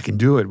I can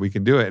do it. We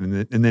can do it.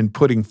 And then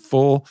putting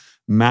full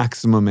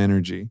maximum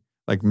energy,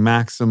 like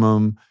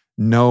maximum,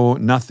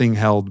 nothing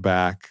held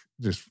back,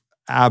 just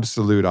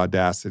absolute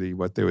audacity.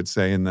 What they would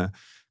say in the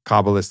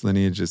Kabbalist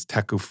lineage is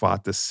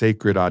tekufat, the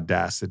sacred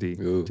audacity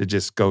to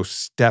just go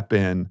step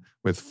in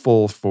with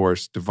full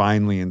force,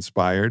 divinely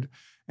inspired.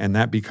 And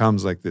that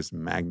becomes like this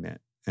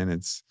magnet.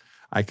 And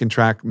I can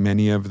track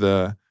many of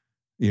the,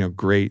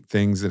 great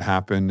things that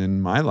happened in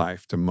my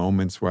life to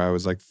moments where I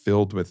was like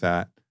filled with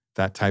that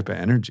type of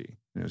energy.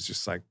 And it was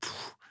just like,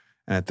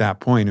 and at that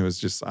point it was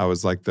just, I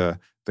was like the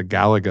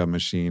Galaga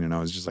machine, and I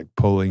was just like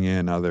pulling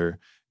in other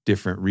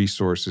different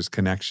resources,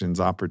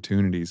 connections,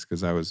 opportunities,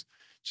 because I was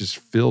just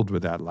filled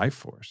with that life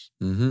force.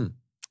 Mm-hmm.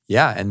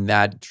 Yeah. And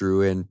that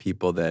drew in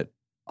people that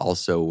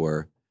also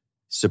were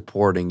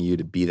supporting you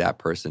to be that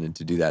person and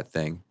to do that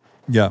thing.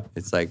 Yeah.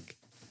 It's like,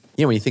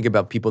 when you think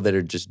about people that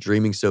are just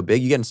dreaming so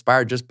big, you get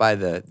inspired just by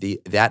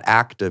that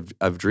act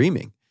of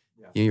dreaming.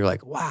 Yeah. You're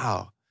like,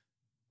 wow,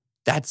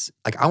 that's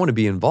like, I want to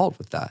be involved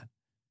with that.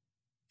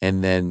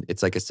 And then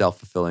it's like a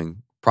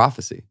self-fulfilling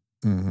prophecy.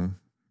 Mm-hmm.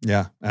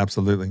 Yeah,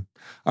 absolutely.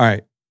 All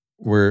right.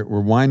 We're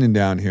winding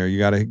down here. You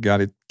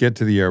gotta get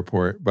to the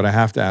airport, but I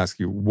have to ask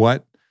you,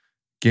 what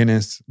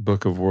Guinness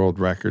Book of World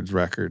Records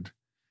record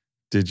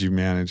did you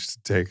manage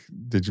to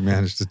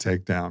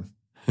take down?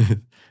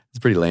 It's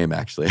pretty lame,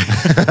 actually.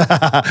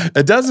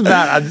 It doesn't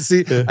matter.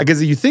 See, I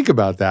guess you think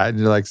about that, and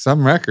you're like,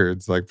 some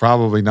records, like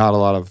probably not a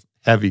lot of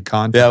heavy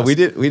content. Yeah, we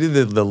did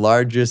the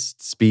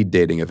largest speed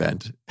dating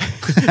event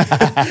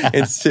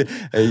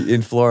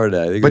in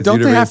Florida. I think but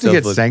don't they have to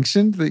get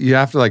sanctioned? That you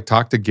have to like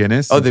talk to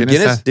Guinness? Oh, the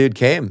Guinness dude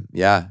came.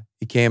 Yeah,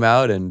 he came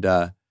out and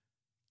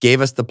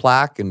gave us the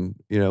plaque, and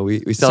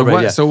we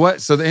celebrated. So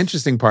the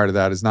interesting part of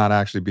that is not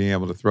actually being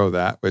able to throw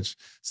that, which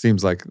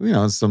seems like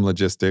some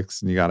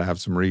logistics, and you got to have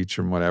some reach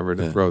and whatever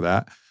to throw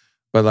that.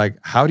 But like,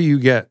 how do you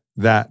get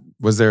that?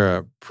 Was there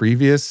a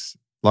previous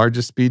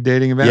largest speed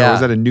dating event, or was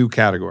that a new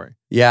category?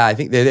 Yeah, I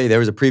think there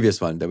was a previous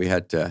one that we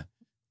had to.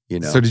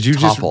 So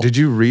did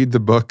you read the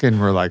book and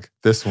we're like,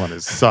 this one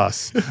is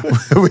sus.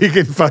 We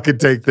can fucking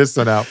take this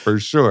one out for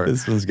sure.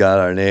 This one's got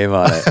our name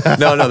on it.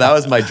 No, that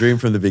was my dream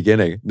from the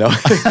beginning. No.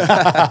 It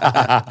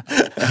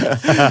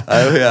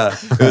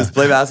was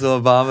play basketball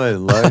with Obama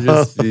and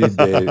largest speed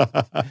date.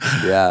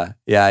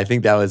 Yeah, I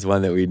think that was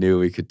one that we knew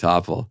we could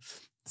topple.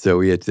 So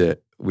we had to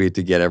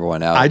get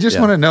everyone out. I just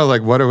want to know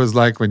like what it was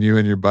like when you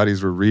and your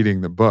buddies were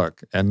reading the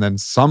book, and then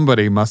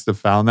somebody must have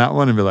found that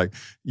one and be like,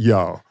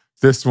 yo,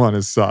 this one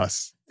is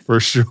sus. For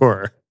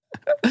sure.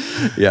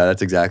 Yeah,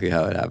 that's exactly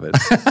how it happened.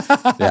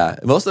 Yeah,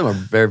 most of them are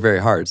very, very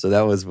hard. So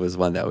that was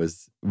one that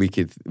we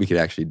could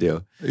actually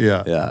do.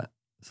 Yeah, yeah.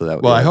 So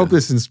that. Well, I hope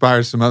this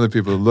inspires some other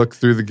people to look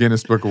through the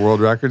Guinness Book of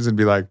World Records and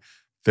be like,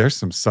 "There's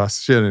some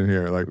sus shit in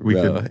here." Like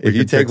if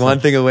you take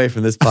one thing away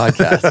from this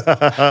podcast.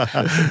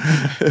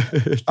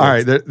 All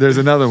right, there's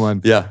another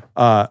one. Yeah.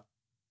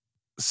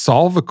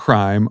 Solve a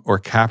crime or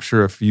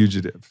capture a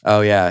fugitive. Oh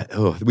yeah.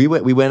 Oh, we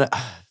went.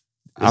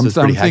 I'm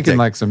thinking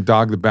like some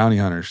Dog the Bounty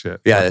Hunter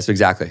shit. Yeah, that's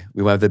exactly.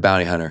 We went with the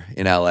Bounty Hunter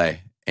in LA,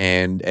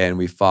 and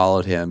we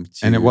followed him.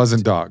 And it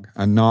wasn't Dog,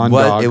 a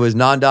non-dog. It was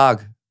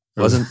non-dog.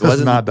 Wasn't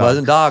not dog.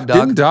 Wasn't dog.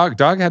 Didn't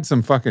Dog had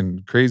some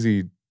fucking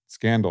crazy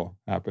scandal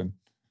happen.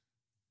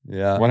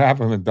 Yeah. What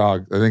happened with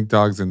Dog? I think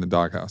Dog's in the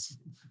doghouse.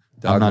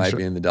 Dog might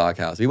be in the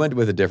doghouse. We went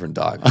with a different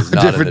dog. A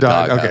different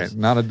dog. Okay,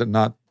 not in the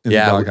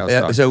doghouse.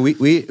 Yeah. Dog. So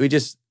we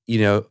just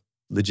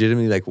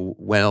legitimately like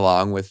went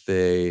along with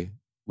a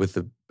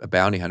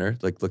bounty hunter,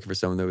 like looking for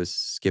someone that was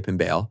skipping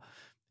bail,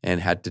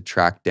 and had to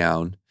track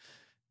down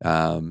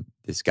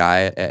this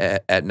guy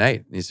at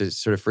night. And it's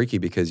just sort of freaky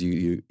because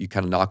you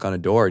kind of knock on a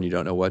door and you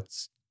don't know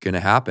what's going to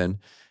happen,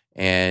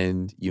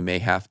 and they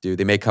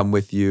may come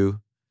with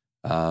you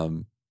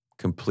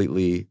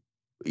completely,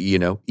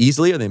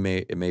 easily, or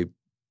it may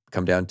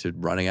come down to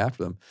running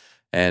after them,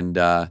 and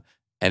it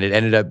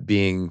ended up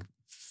being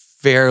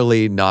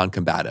fairly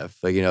non-combative.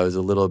 Like, it was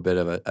a little bit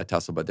of a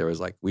tussle, but there was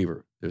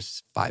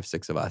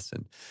 5-6 of us.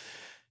 And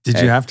did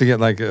you have to get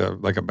like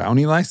a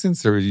bounty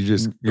license, or were you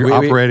you're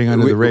operating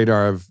under the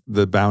radar of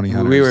the bounty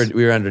hunters?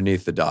 We were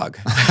underneath the dog.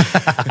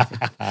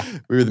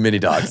 We were the mini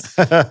dogs.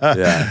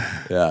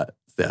 Yeah.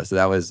 So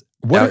that was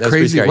what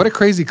a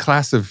crazy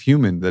class of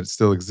human that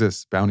still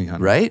exists, bounty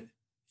hunter. Right?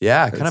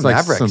 Yeah, kind of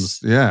Mavericks.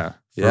 For real.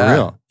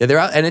 Yeah, they're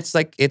out, and it's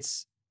like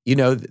it's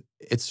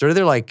sort of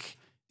they're like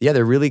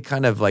they're really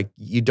kind of like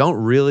you don't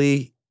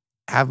really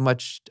have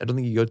much. I don't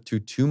think you go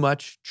through too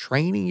much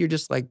training. You're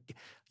just like,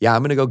 yeah,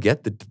 I'm gonna go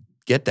get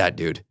that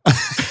dude.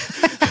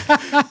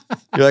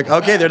 You're like,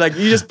 okay. They're like,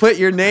 you just put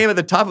your name at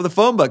the top of the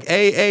phone book,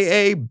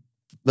 A,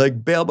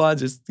 like bail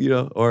bonds, just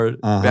or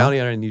bounty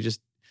hunter, and you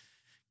just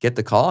get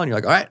the call, and you're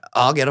like, all right,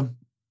 I'll get him.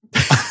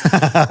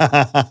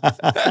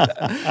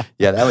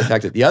 Yeah, that was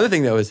hectic. The other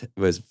thing that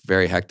was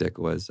very hectic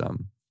was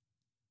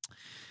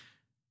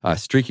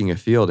streaking a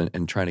field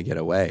and trying to get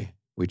away.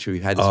 We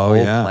had this whole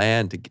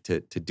plan to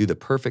do the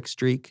perfect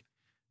streak.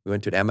 We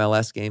went to an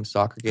MLS game,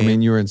 soccer game. I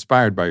mean, you were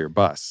inspired by your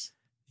bus.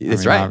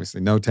 That's right.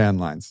 Obviously, no tan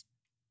lines.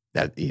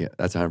 That's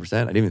 100%. I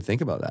didn't even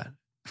think about that.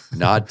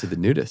 Nod to the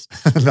nudist.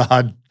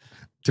 Nod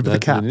to the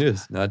cap.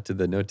 Nod to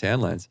the no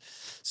tan lines.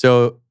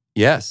 So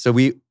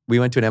we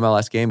went to an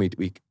MLS game.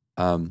 We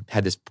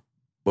had this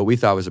what we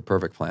thought was a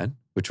perfect plan,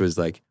 which was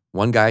like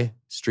one guy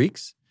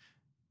streaks,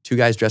 two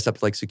guys dress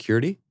up like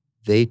security.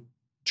 They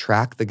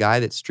track the guy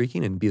that's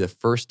streaking and be the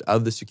first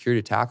of the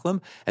security to tackle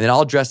him. And then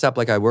I'll dress up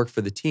like I work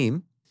for the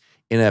team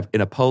in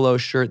a polo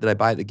shirt that I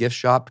buy at the gift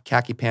shop,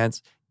 khaki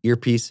pants,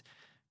 earpiece,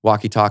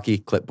 walkie-talkie,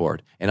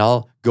 clipboard. And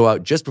I'll go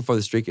out just before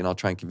the streak and I'll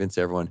try and convince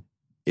everyone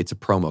it's a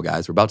promo,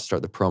 guys. We're about to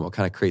start the promo,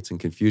 kind of create some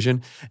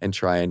confusion and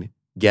try and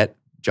get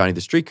Johnny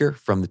the Streaker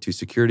from the two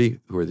security,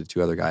 who are the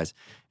two other guys,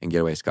 and get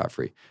away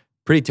scot-free.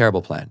 Pretty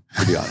terrible plan,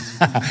 to be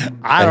honest.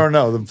 I don't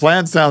know. The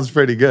plan sounds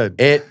pretty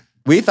good.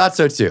 We thought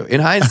so too. In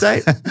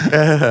hindsight,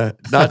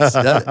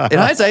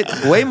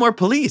 way more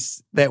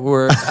police that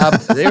were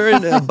they were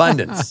in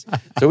abundance.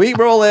 So we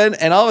roll in,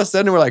 and all of a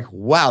sudden we're like,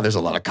 "Wow, there's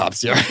a lot of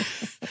cops here,"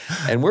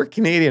 and we're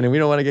Canadian, and we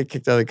don't want to get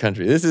kicked out of the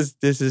country. This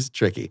is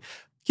tricky.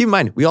 Keep in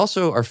mind, we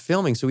also are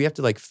filming, so we have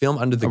to like film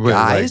under the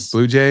guys. Like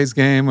Blue Jays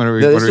game? What are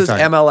we? This was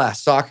MLS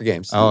soccer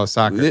games. Oh,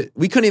 soccer.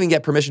 We couldn't even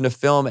get permission to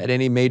film at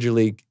any major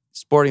league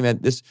sporting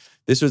event. This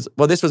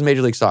was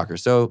Major League Soccer.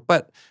 So,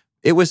 but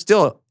it was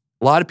still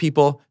a lot of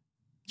people.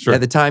 Sure.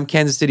 At the time,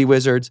 Kansas City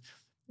Wizards,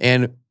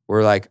 and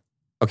we're like,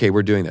 okay,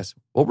 we're doing this.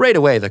 Well, right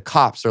away, the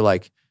cops are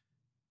like,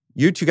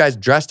 you two guys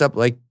dressed up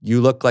like you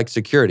look like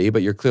security,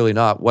 but you're clearly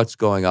not. What's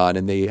going on?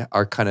 And they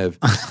are kind of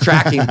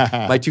tracking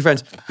my two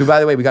friends, who, by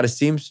the way, we got a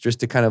seamstress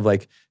to kind of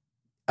like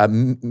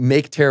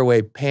make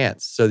tearaway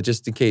pants. So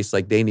just in case,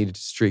 like they needed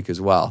to streak as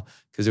well.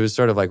 Because it was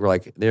sort of like, we're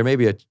like, there may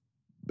be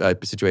a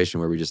situation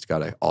where we just got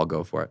to all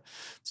go for it.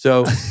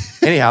 So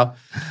anyhow,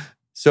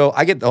 so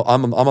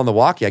I'm on the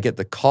walkie. I get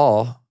the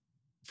call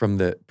from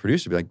the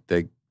producer, be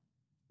like,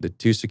 the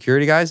two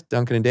security guys,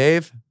 Duncan and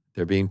Dave,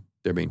 they're being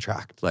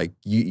tracked. Like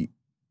you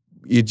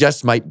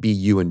just might be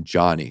you and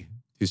Johnny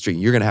who's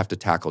streaking. You're gonna have to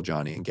tackle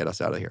Johnny and get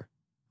us out of here.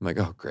 I'm like,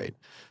 oh great.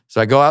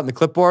 So I go out in the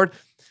clipboard.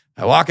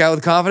 I walk out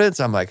with confidence.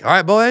 I'm like, all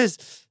right, boys,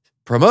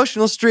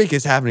 promotional streak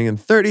is happening in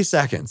 30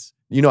 seconds.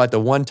 At the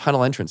one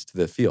tunnel entrance to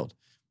the field.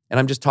 And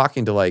I'm just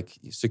talking to like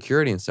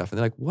security and stuff. And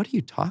they're like, what are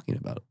you talking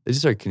about? They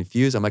just are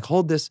confused. I'm like,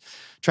 hold this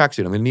tracksuit.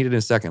 I'm going to need it in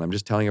a second. I'm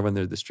just telling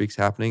everyone the streak's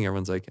happening.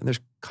 Everyone's like, and there's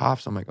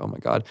cops. I'm like, oh my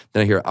God.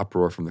 Then I hear an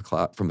uproar from the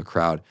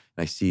crowd.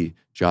 And I see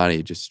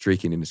Johnny just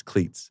streaking in his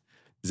cleats,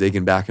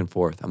 zigging back and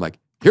forth. I'm like,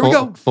 here we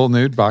go. Full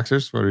nude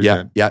boxers? What are you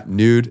doing? Yeah,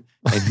 nude.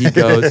 And he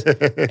goes,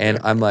 and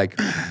I'm like,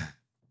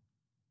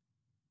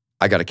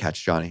 I got to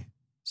catch Johnny.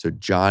 So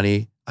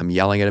Johnny, I'm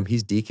yelling at him.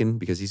 He's deacon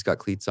because he's got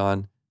cleats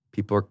on.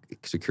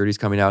 Security's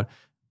coming out.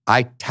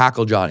 I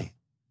tackle Johnny,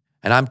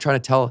 and I'm trying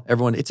to tell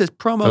everyone it's a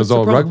promo. Those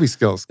old rugby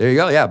skills. There you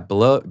go. Yeah,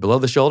 below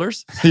the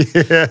shoulders.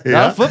 Yeah.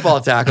 Not a football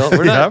tackle.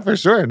 We're not, yeah, for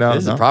sure. No,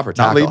 this is a proper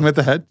tackle. Not leading with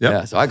the head. Yep.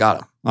 Yeah. So I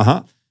got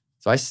him.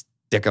 So I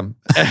stick him,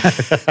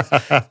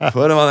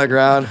 put him on the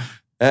ground,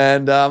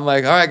 and I'm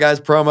like, all right,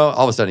 guys, promo.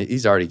 All of a sudden,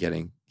 he's already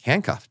getting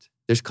handcuffed.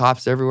 There's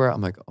cops everywhere.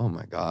 I'm like, oh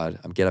my God.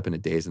 I'm get up in a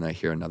daze, and I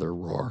hear another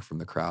roar from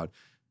the crowd.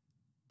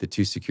 The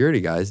two security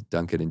guys,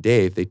 Duncan and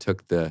Dave, they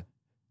took the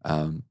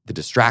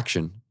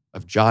distraction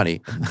of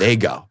Johnny, and they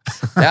go.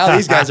 Now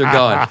these guys are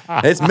going.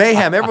 It's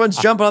mayhem. Everyone's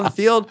jumping on the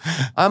field.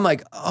 I'm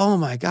like, oh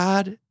my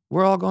God,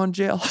 we're all going to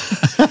jail.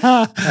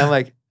 I'm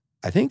like,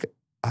 I think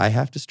I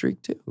have to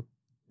streak too.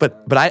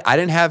 But I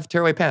didn't have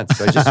tearaway pants.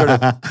 So I just sort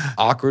of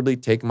awkwardly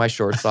take my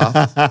shorts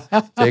off,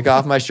 take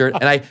off my shirt,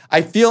 and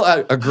I feel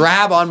a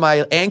grab on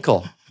my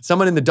ankle.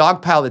 Someone in the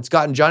dog pile that's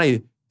gotten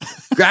Johnny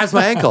grabs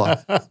my ankle.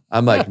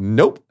 I'm like,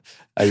 nope.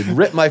 I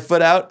rip my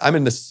foot out.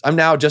 I'm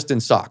now just in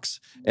socks.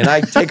 And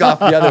I take off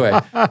the other way.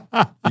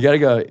 You got to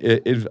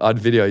go on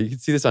video. You can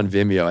see this on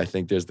Vimeo. I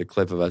think there's the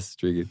clip of us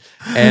streaking.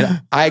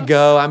 And I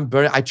go,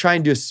 I try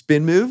and do a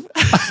spin move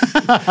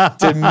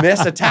to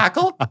miss a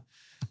tackle.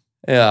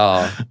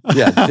 Yeah,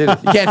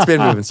 you can't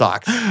spin move in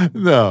socks.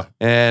 No.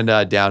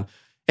 And down.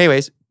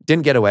 Anyways,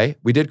 didn't get away.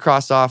 We did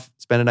cross off,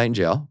 spend a night in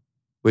jail,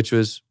 which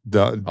was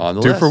on the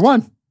list. 2 for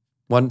 1.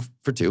 1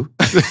 for 2. 1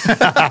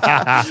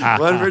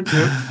 for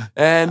 2.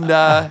 And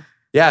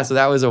so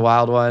that was a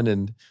wild one.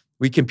 And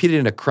we competed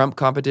in a crump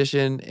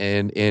competition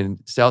in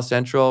South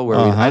Central where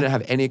I didn't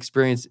have any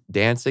experience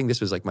dancing.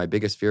 This was like my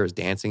biggest fear, was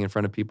dancing in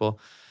front of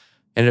people.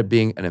 ended up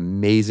being an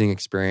amazing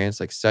experience,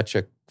 like such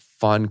a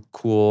fun,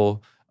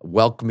 cool,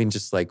 welcoming,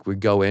 just like we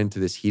go into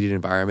this heated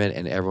environment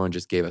and everyone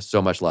just gave us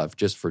so much love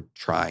just for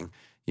trying,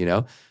 you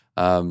know?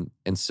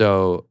 And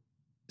so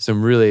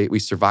we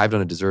survived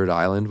on a deserted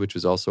island, which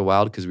was also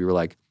wild because we were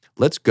like,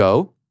 let's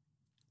go.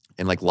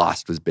 And like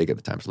Lost was big at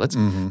the time. So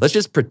let's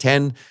just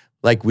pretend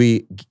like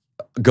we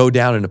go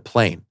down in a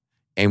plane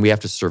and we have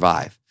to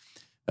survive.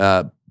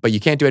 But you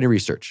can't do any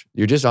research.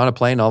 You're just on a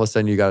plane. All of a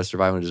sudden you got to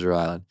survive on a desert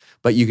island.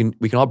 But we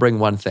can all bring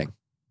one thing.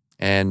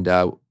 And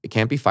it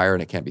can't be fire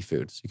and it can't be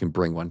food. So you can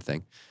bring one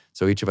thing.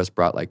 So each of us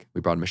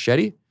we brought a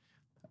machete.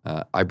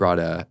 I brought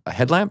a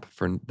headlamp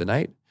for the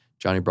night.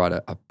 Johnny brought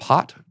a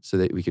pot so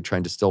that we could try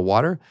and distill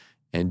water.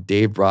 And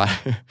Dave brought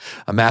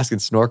a mask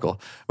and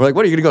snorkel. We're like,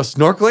 what, are you going to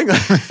go snorkeling?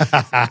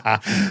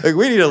 Like,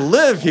 we need to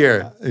live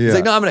here. Yeah. He's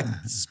like, no, I'm going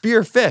to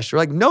spear fish. We're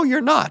like, no, you're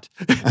not.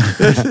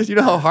 You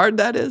know how hard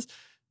that is?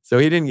 So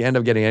he didn't end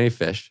up getting any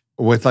fish.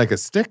 With like a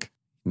stick?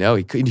 No,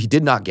 he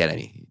did not get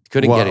any. He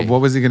couldn't get any. What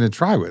was he going to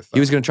try with? He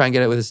was going to try and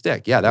get it with a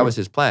stick. Yeah, that was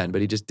his plan,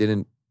 but he just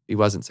didn't. He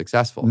wasn't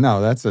successful.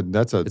 No, it's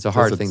a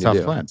hard thing to tough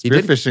do. plan. He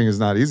did- Spearfishing is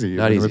not easy,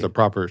 Not even easy. with a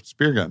proper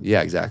spear gun.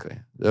 Yeah, exactly.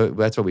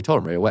 That's what we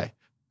told him right away.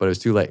 But it was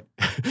too late.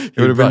 It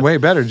would have been way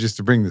better just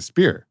to bring the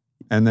spear,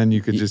 and then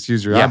you could just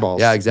use your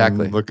eyeballs. Yeah,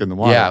 exactly. And look in the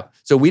water. Yeah.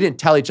 So we didn't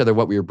tell each other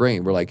what we were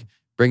bringing. We're like,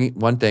 bringing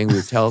one thing, we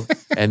would tell,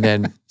 and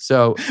then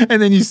so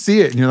And then you see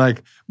it, and you're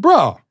like,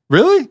 "Bro,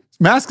 really?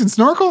 Mask and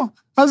snorkel?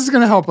 How's this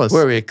going to help us?"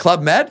 where are we?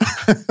 Club Med?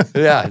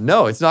 Yeah,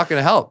 no, it's not going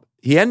to help.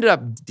 He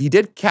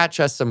did catch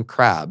us some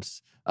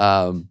crabs.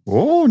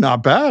 Oh,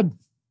 not bad.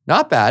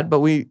 Not bad,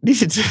 but we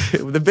needed to,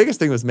 the biggest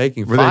thing was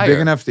making Were fire. they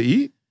big enough to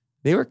eat?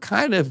 They were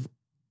kind of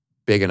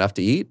big enough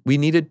to eat. We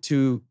needed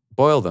to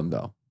boil them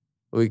though.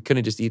 We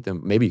couldn't just eat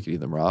them. Maybe you could eat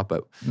them raw,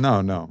 but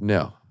No. no.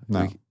 No.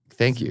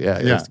 Thank you. Yeah,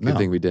 Yeah, it's a good no.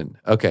 thing we didn't.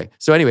 Okay.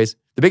 So anyways,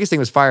 the biggest thing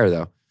was fire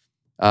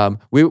though.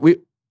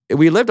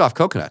 We lived off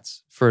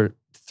coconuts for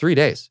 3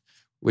 days,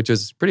 which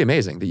is pretty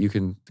amazing that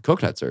the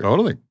coconuts are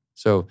Totally.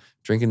 so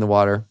drinking the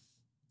water,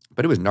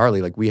 but it was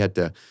gnarly. Like we had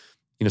to,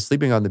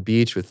 sleeping on the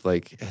beach with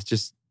like, it's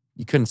just,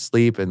 you couldn't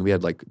sleep. And we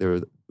had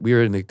we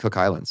were in the Cook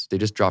Islands. They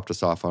just dropped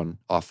us off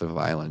of an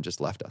island, just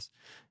left us.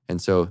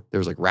 And so there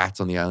was like rats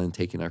on the island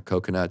taking our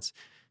coconuts,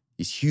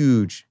 these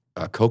huge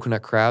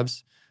coconut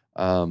crabs.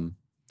 And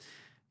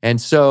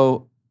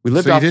so we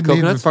lived So you off didn't need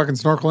the coconuts. fucking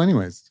snorkel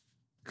anyways.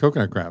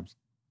 Coconut crabs.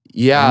 I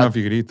don't Yeah. know if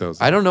you could eat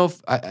those. I don't know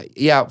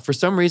if, for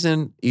some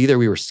reason, either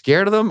we were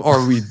scared of them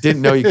or we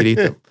didn't know you could eat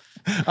them.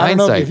 I don't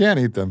know if Hindsight. you can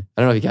eat them.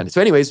 I don't know if you can.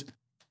 So anyways,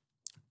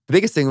 the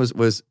biggest thing was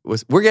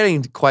we're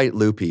getting quite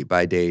loopy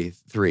by day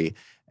 3.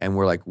 And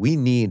we're like, we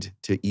need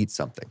to eat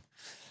something,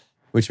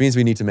 which means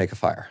we need to make a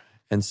fire.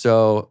 And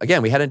so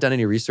again, we hadn't done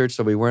any research.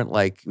 So we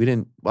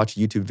didn't watch a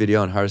YouTube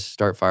video on how to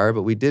start fire,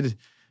 but we did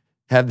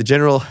have the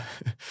general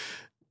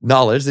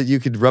knowledge that you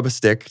could rub a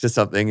stick to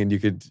something and you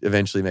could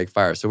eventually make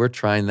fire. So we're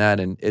trying that.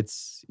 And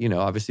it's,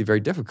 obviously very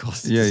difficult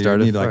to Yeah, start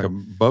you need a fire. like a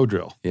bow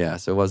drill. Yeah,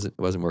 so it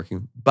wasn't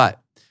working. But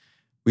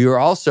we were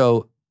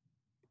also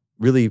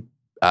really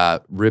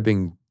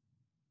ribbing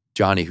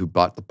Johnny who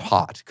bought the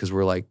pot because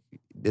we're like,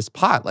 this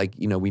pot, like,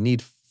 we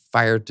need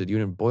fire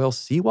to boil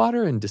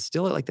seawater and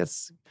distill it. Like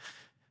that's,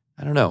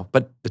 I don't know.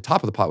 But the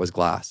top of the pot was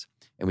glass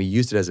and we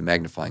used it as a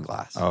magnifying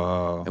glass.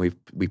 Oh. And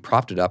we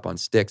propped it up on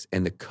sticks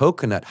and the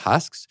coconut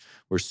husks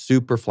were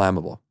super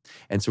flammable.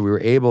 And so we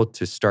were able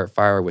to start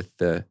fire with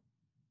the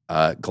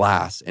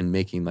glass and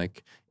making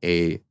like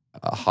a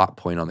hot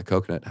point on the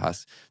coconut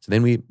husk. So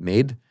then we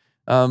made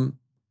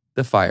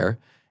the fire.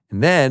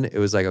 And then it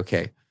was like,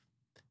 okay,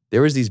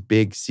 there was these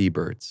big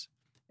seabirds.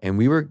 And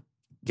we were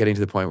getting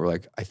to the point where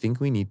like, I think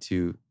we need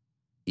to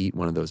eat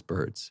one of those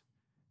birds.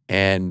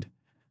 And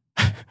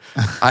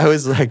I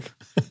was like,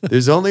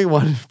 there's only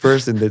one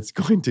person that's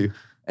going to.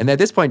 And at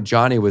this point,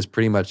 Johnny was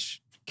pretty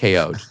much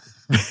KO'd.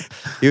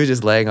 He was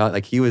just laying on,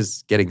 like he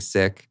was getting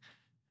sick.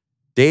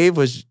 Dave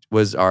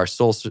was our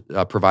sole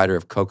provider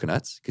of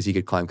coconuts because he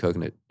could climb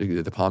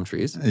the palm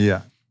trees.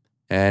 Yeah.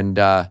 And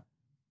I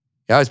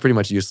was pretty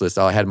much useless.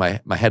 I had my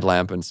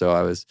headlamp, and so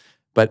I was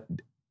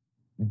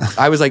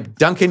like,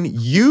 Duncan,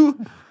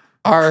 you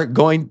are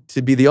going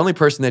to be the only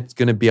person that's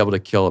going to be able to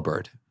kill a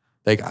bird.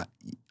 Like,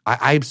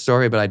 I'm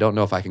sorry, but I don't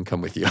know if I can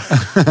come with you.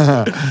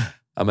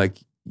 I'm like,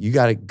 you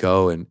got to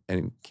go and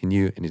can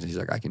you? And he's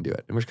like, I can do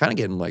it. And we're kind of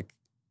getting like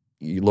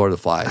Lord of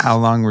the Flies. How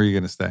long were you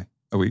going to stay?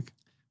 A week?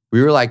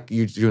 We were like,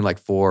 you're doing like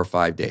 4 or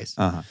 5 days.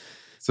 Uh-huh.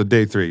 So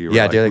day 3, you were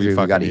Yeah, like, day 3, we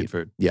fucking gotta need eat.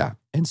 food. Yeah.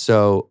 And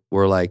so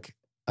we're like,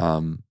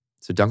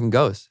 so Duncan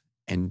goes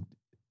and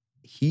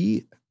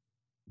he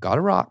got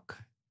a rock,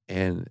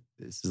 and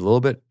this is a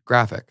little bit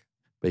graphic,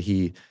 but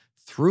he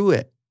threw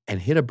it and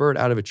hit a bird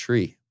out of a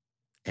tree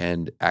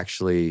and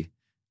actually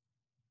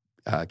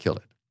killed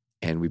it.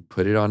 And we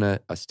put it on a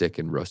stick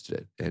and roasted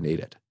it and ate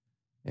it.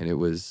 And it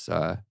was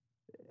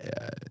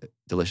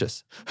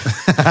delicious,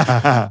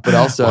 but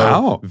also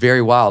Wow.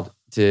 very wild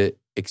to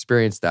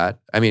experience that.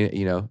 I mean,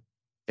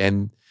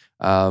 and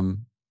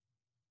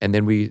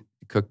then we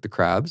cooked the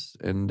crabs,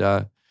 and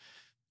I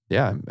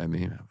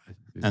mean,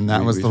 And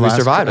that was the we last.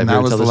 survived. And I'm that here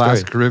to was tell the the last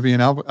story.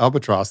 Caribbean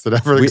albatross that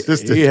ever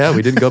existed. Yeah,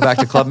 we didn't go back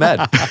to Club Med.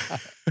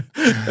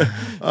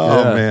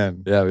 Oh Yeah.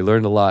 man. Yeah, we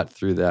learned a lot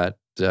through that,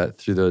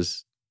 through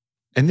those.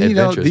 And you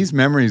know, Adventures. these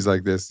memories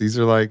like this, these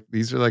are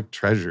like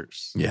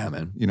treasures. Yeah,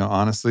 man. You know,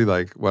 honestly,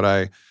 like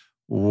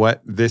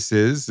what this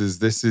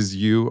is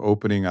you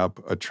opening up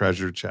a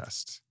treasure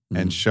chest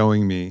and Mhm.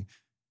 showing me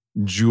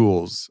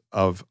jewels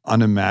of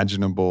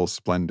unimaginable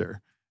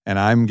splendor. And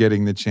I'm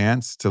getting the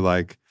chance to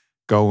like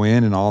go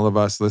in, and all of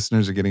us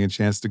listeners are getting a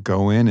chance to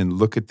go in and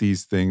look at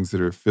these things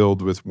that are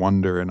filled with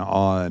wonder and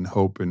awe and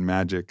hope and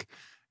magic.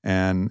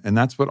 And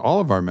that's what all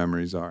of our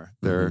memories are.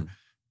 They're Mhm.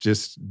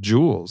 just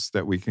jewels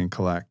that we can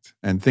collect.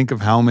 And think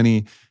of how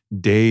many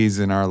days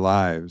in our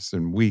lives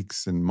and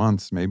weeks and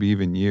months, maybe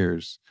even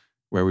years,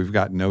 where we've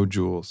got no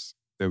jewels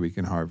that we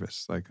can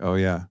harvest. Like, oh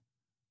yeah,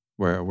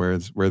 where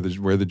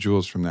the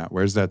jewels from that?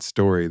 Where's that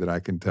story that I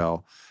can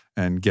tell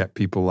and get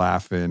people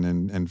laughing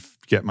and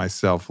get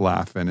myself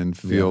laughing and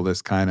feel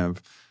this kind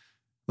of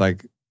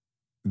like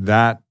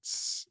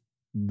that's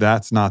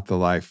not the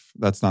life.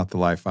 That's not the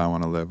life I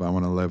want to live. I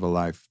want to live a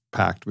life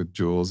packed with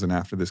jewels. And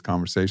after this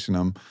conversation,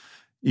 I'm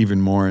even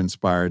more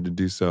inspired to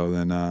do so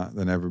than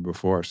ever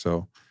before.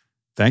 So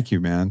thank you,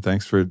 man.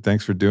 Thanks for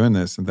doing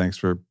this, and thanks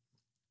for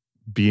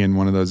being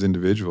one of those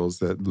individuals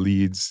that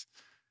leads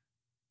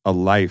a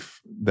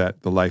life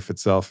that the life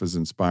itself is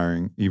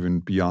inspiring, even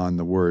beyond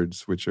the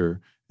words, which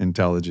are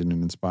intelligent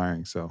and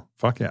inspiring. So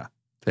fuck yeah.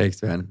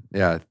 Thanks, man.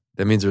 Yeah,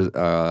 that means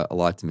a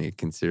lot to me,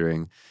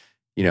 considering,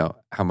 you know,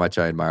 how much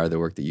I admire the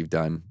work that you've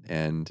done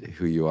and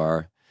who you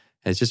are.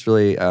 And it's just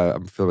really,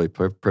 I'm feel really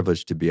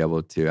privileged to be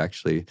able to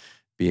actually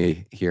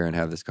be here and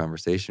have this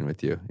conversation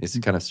with you. It's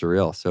kind of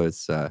surreal. So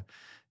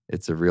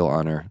it's a real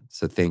honor.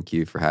 So thank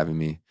you for having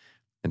me,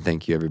 and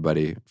thank you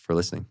everybody for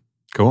listening.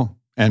 Cool.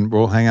 And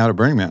we'll hang out at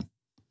Burning Man.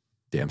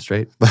 Damn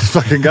straight. Let's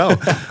fucking go.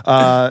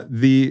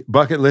 The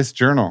Bucket List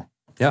Journal.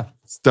 Yeah.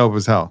 It's dope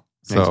as hell.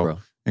 Thanks, So bro.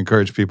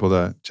 encourage people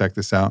to check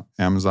this out.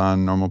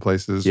 Amazon, normal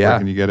places. Yeah. Where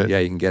can you get it? Yeah,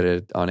 you can get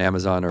it on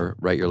Amazon or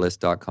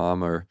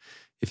writeyourlist.com, or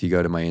if you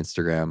go to my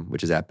Instagram,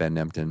 which is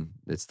 @BenNempton,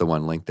 it's the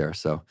one link there.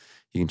 So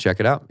you can check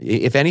it out.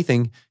 If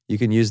anything, you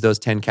can use those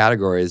 10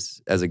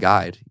 categories as a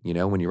guide. You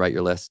know, when you write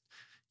your list,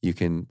 you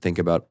can think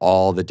about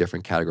all the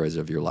different categories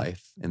of your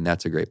life. And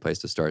that's a great place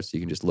to start. So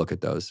you can just look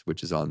at those,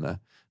 which is on the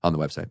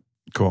website.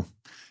 Cool.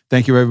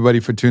 Thank you, everybody,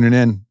 for tuning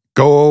in.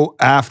 Go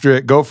after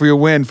it. Go for your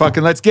win.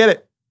 Fucking let's get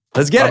it.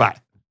 Let's get Bye-bye. it.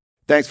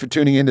 Thanks for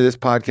tuning into this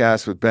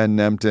podcast with Ben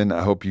Nempton.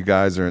 I hope you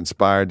guys are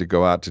inspired to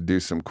go out to do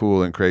some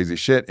cool and crazy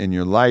shit in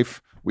your life.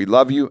 We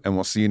love you, and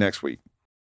we'll see you next week.